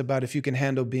hot. It's about if you can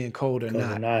handle being cold or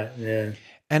not. Yeah.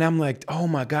 And I'm like, oh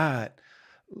my God.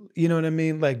 You know what I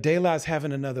mean? Like, De La's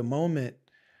having another moment,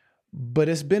 but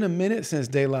it's been a minute since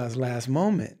De La's last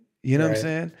moment. You know what I'm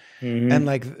saying? Mm-hmm. And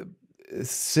like,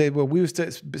 say, well, we used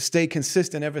to stay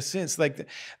consistent ever since. Like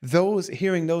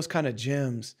hearing those kind of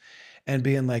gems and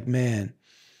being like, man,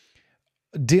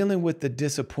 dealing with the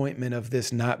disappointment of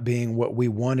this not being what we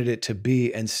wanted it to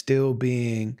be and still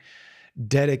being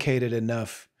dedicated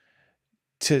enough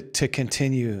to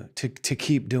continue to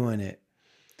keep doing it.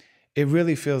 It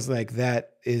really feels like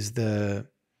that's the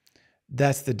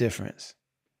difference.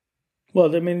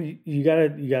 Well, I mean, you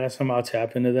gotta somehow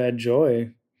tap into that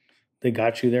joy that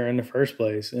got you there in the first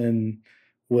place. And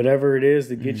whatever it is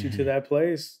that gets you to that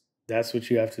place, that's what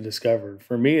you have to discover.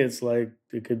 For me, it's like,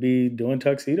 it could be doing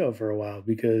Tuxedo for a while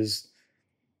because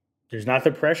there's not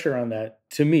the pressure on that,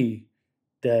 to me,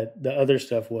 that the other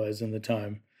stuff was in the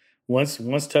time. Once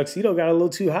Tuxedo got a little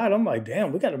too hot, I'm like,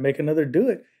 damn, we got to make another Do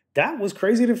It. That was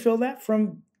crazy to feel that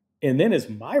from, and then it's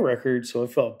my record, so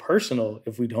it felt personal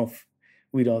if we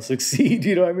don't succeed.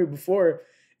 You know what I mean? Before,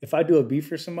 if I do a beat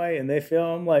for somebody and they fail,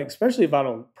 I'm like, especially if I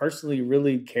don't personally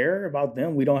really care about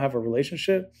them, we don't have a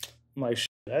relationship, I'm like,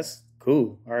 that's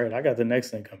cool. All right, I got the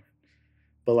next thing coming.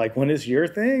 But like when it's your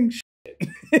thing,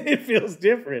 it feels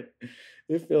different.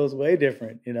 It feels way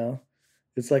different, you know?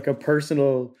 It's like a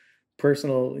personal,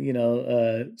 you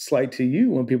know, slight to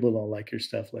you when people don't like your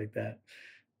stuff like that.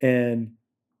 And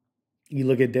you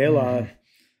look at De La,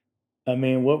 I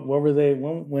mean, what were they,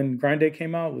 when Grind Day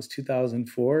came out, it was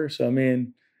 2004. So, I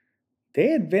mean, they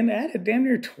had been at it damn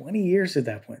near 20 years at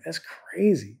that point. That's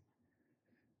crazy.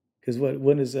 Because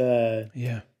when is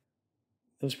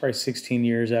it was probably 16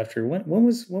 years after. When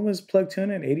was Plug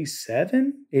Tuna in?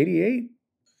 87? 88?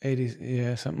 80s,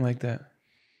 yeah, something like that.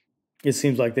 It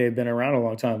seems like they had been around a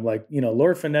long time. Like, you know,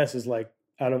 Lord Finesse is like,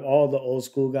 out of all the old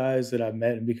school guys that I've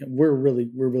met and we're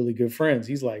really good friends.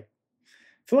 He's like,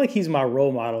 I feel like he's my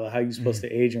role model of how you're supposed to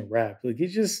age and rap. Like,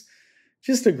 he's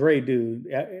just a great dude.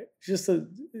 Just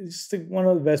one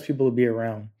of the best people to be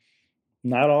around.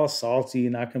 Not all salty,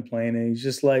 not complaining. He's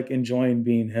just like enjoying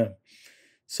being him.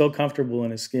 So comfortable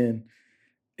in his skin.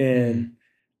 And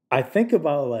I think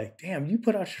about like, damn, you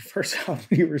put out your first album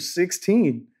when you were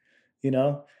 16, you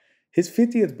know? His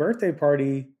 50th birthday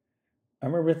party, I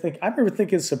remember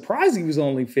thinking surprised he was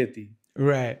only 50.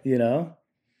 Right. You know?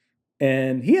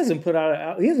 And he hasn't put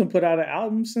out an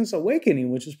album since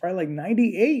Awakening, which was probably like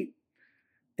 98.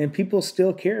 And people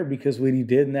still care because what he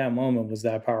did in that moment was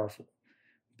that powerful.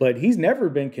 But he's never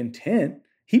been content.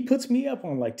 He puts me up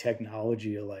on like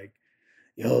technology or like,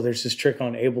 yo, there's this trick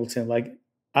on Ableton. Like,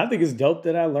 I think it's dope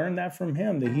that I learned that from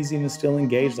him, that he's even still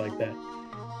engaged like that.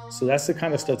 So that's the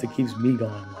kind of stuff that keeps me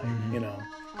going. Like, you know,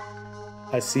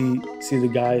 I see the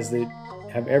guys that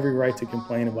have every right to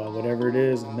complain about whatever it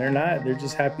is, and they're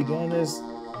just happy doing this.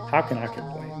 How can I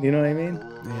complain? You know what I mean?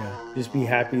 Yeah. Just be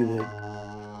happy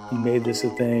that you made this a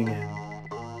thing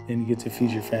and you get to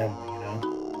feed your family, you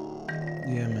know?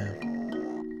 Yeah,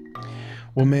 man.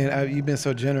 Well, man, you've been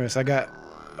so generous. I got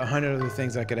 100 other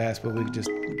things I could ask, but we could just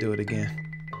do it again.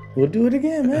 We'll do it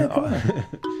again, man. Come on.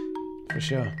 For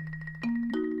sure.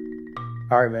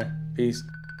 All right, man. Peace.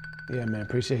 Yeah, man.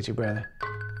 Appreciate you, brother.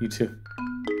 You too.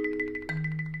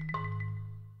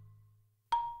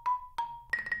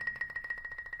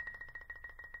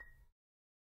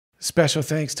 Special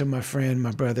thanks to my friend,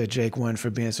 my brother, Jake One, for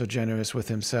being so generous with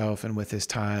himself and with his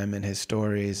time and his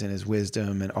stories and his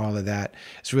wisdom and all of that.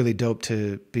 It's really dope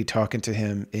to be talking to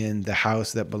him in the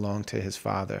house that belonged to his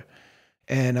father.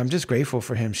 And I'm just grateful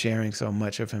for him sharing so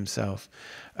much of himself.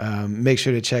 Make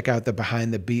sure to check out the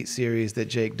Behind the Beat series that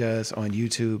Jake does on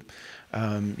YouTube.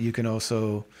 You can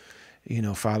also, you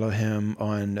know, follow him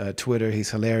on Twitter. He's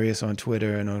hilarious on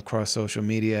Twitter and across social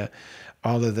media.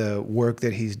 All of the work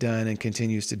that he's done and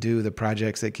continues to do, the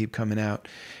projects that keep coming out,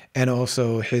 and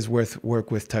also his work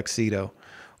with Tuxedo,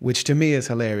 which to me is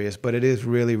hilarious, but it is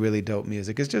really, really dope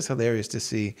music. It's just hilarious to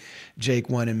see Jake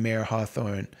One and Mayor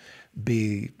Hawthorne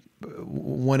be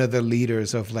one of the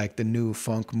leaders of like the new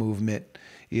funk movement.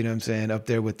 You know what I'm saying? Up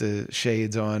there with the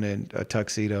shades on and a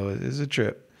tuxedo. It's a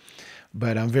trip.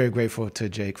 But I'm very grateful to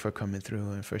Jake for coming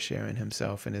through and for sharing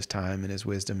himself and his time and his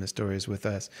wisdom and stories with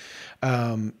us.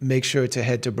 Make sure to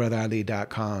head to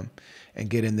brotherali.com and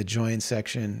get in the join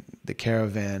section, the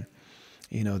caravan.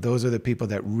 You know, those are the people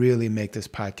that really make this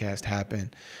podcast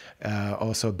happen.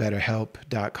 Also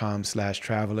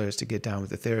betterhelp.com/travelers to get down with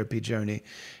the therapy journey.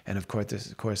 And of course,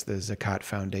 the Zakat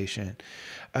Foundation.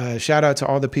 Shout out to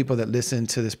all the people that listen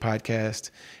to this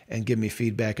podcast and give me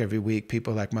feedback every week.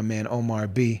 People like my man Omar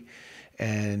B,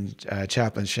 and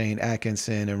Chaplain Shane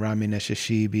Atkinson and Rami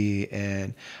Neshashibi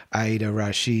and Aida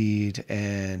Rashid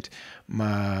and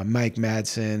Mike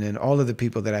Madsen and all of the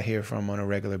people that I hear from on a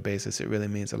regular basis. It really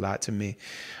means a lot to me.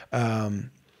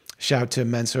 Shout to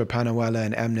Mansoor Panawala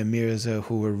and Amna Mirza,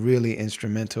 who were really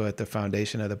instrumental at the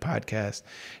foundation of the podcast.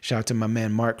 Shout to my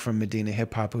man Mark from Medina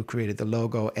Hip Hop, who created the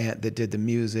logo, Ant that did the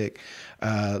music.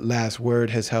 Last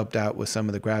Word has helped out with some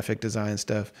of the graphic design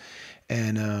stuff.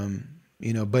 And,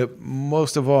 you know, but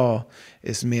most of all,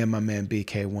 it's me and my man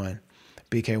BK1.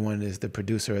 BK1 is the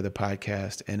producer of the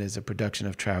podcast and is a production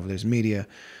of Travelers Media.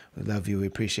 We love you. We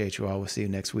appreciate you all. We'll see you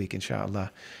next week,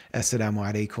 inshallah. Assalamu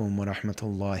alaikum wa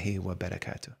rahmatullahi wa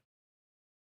barakatuh.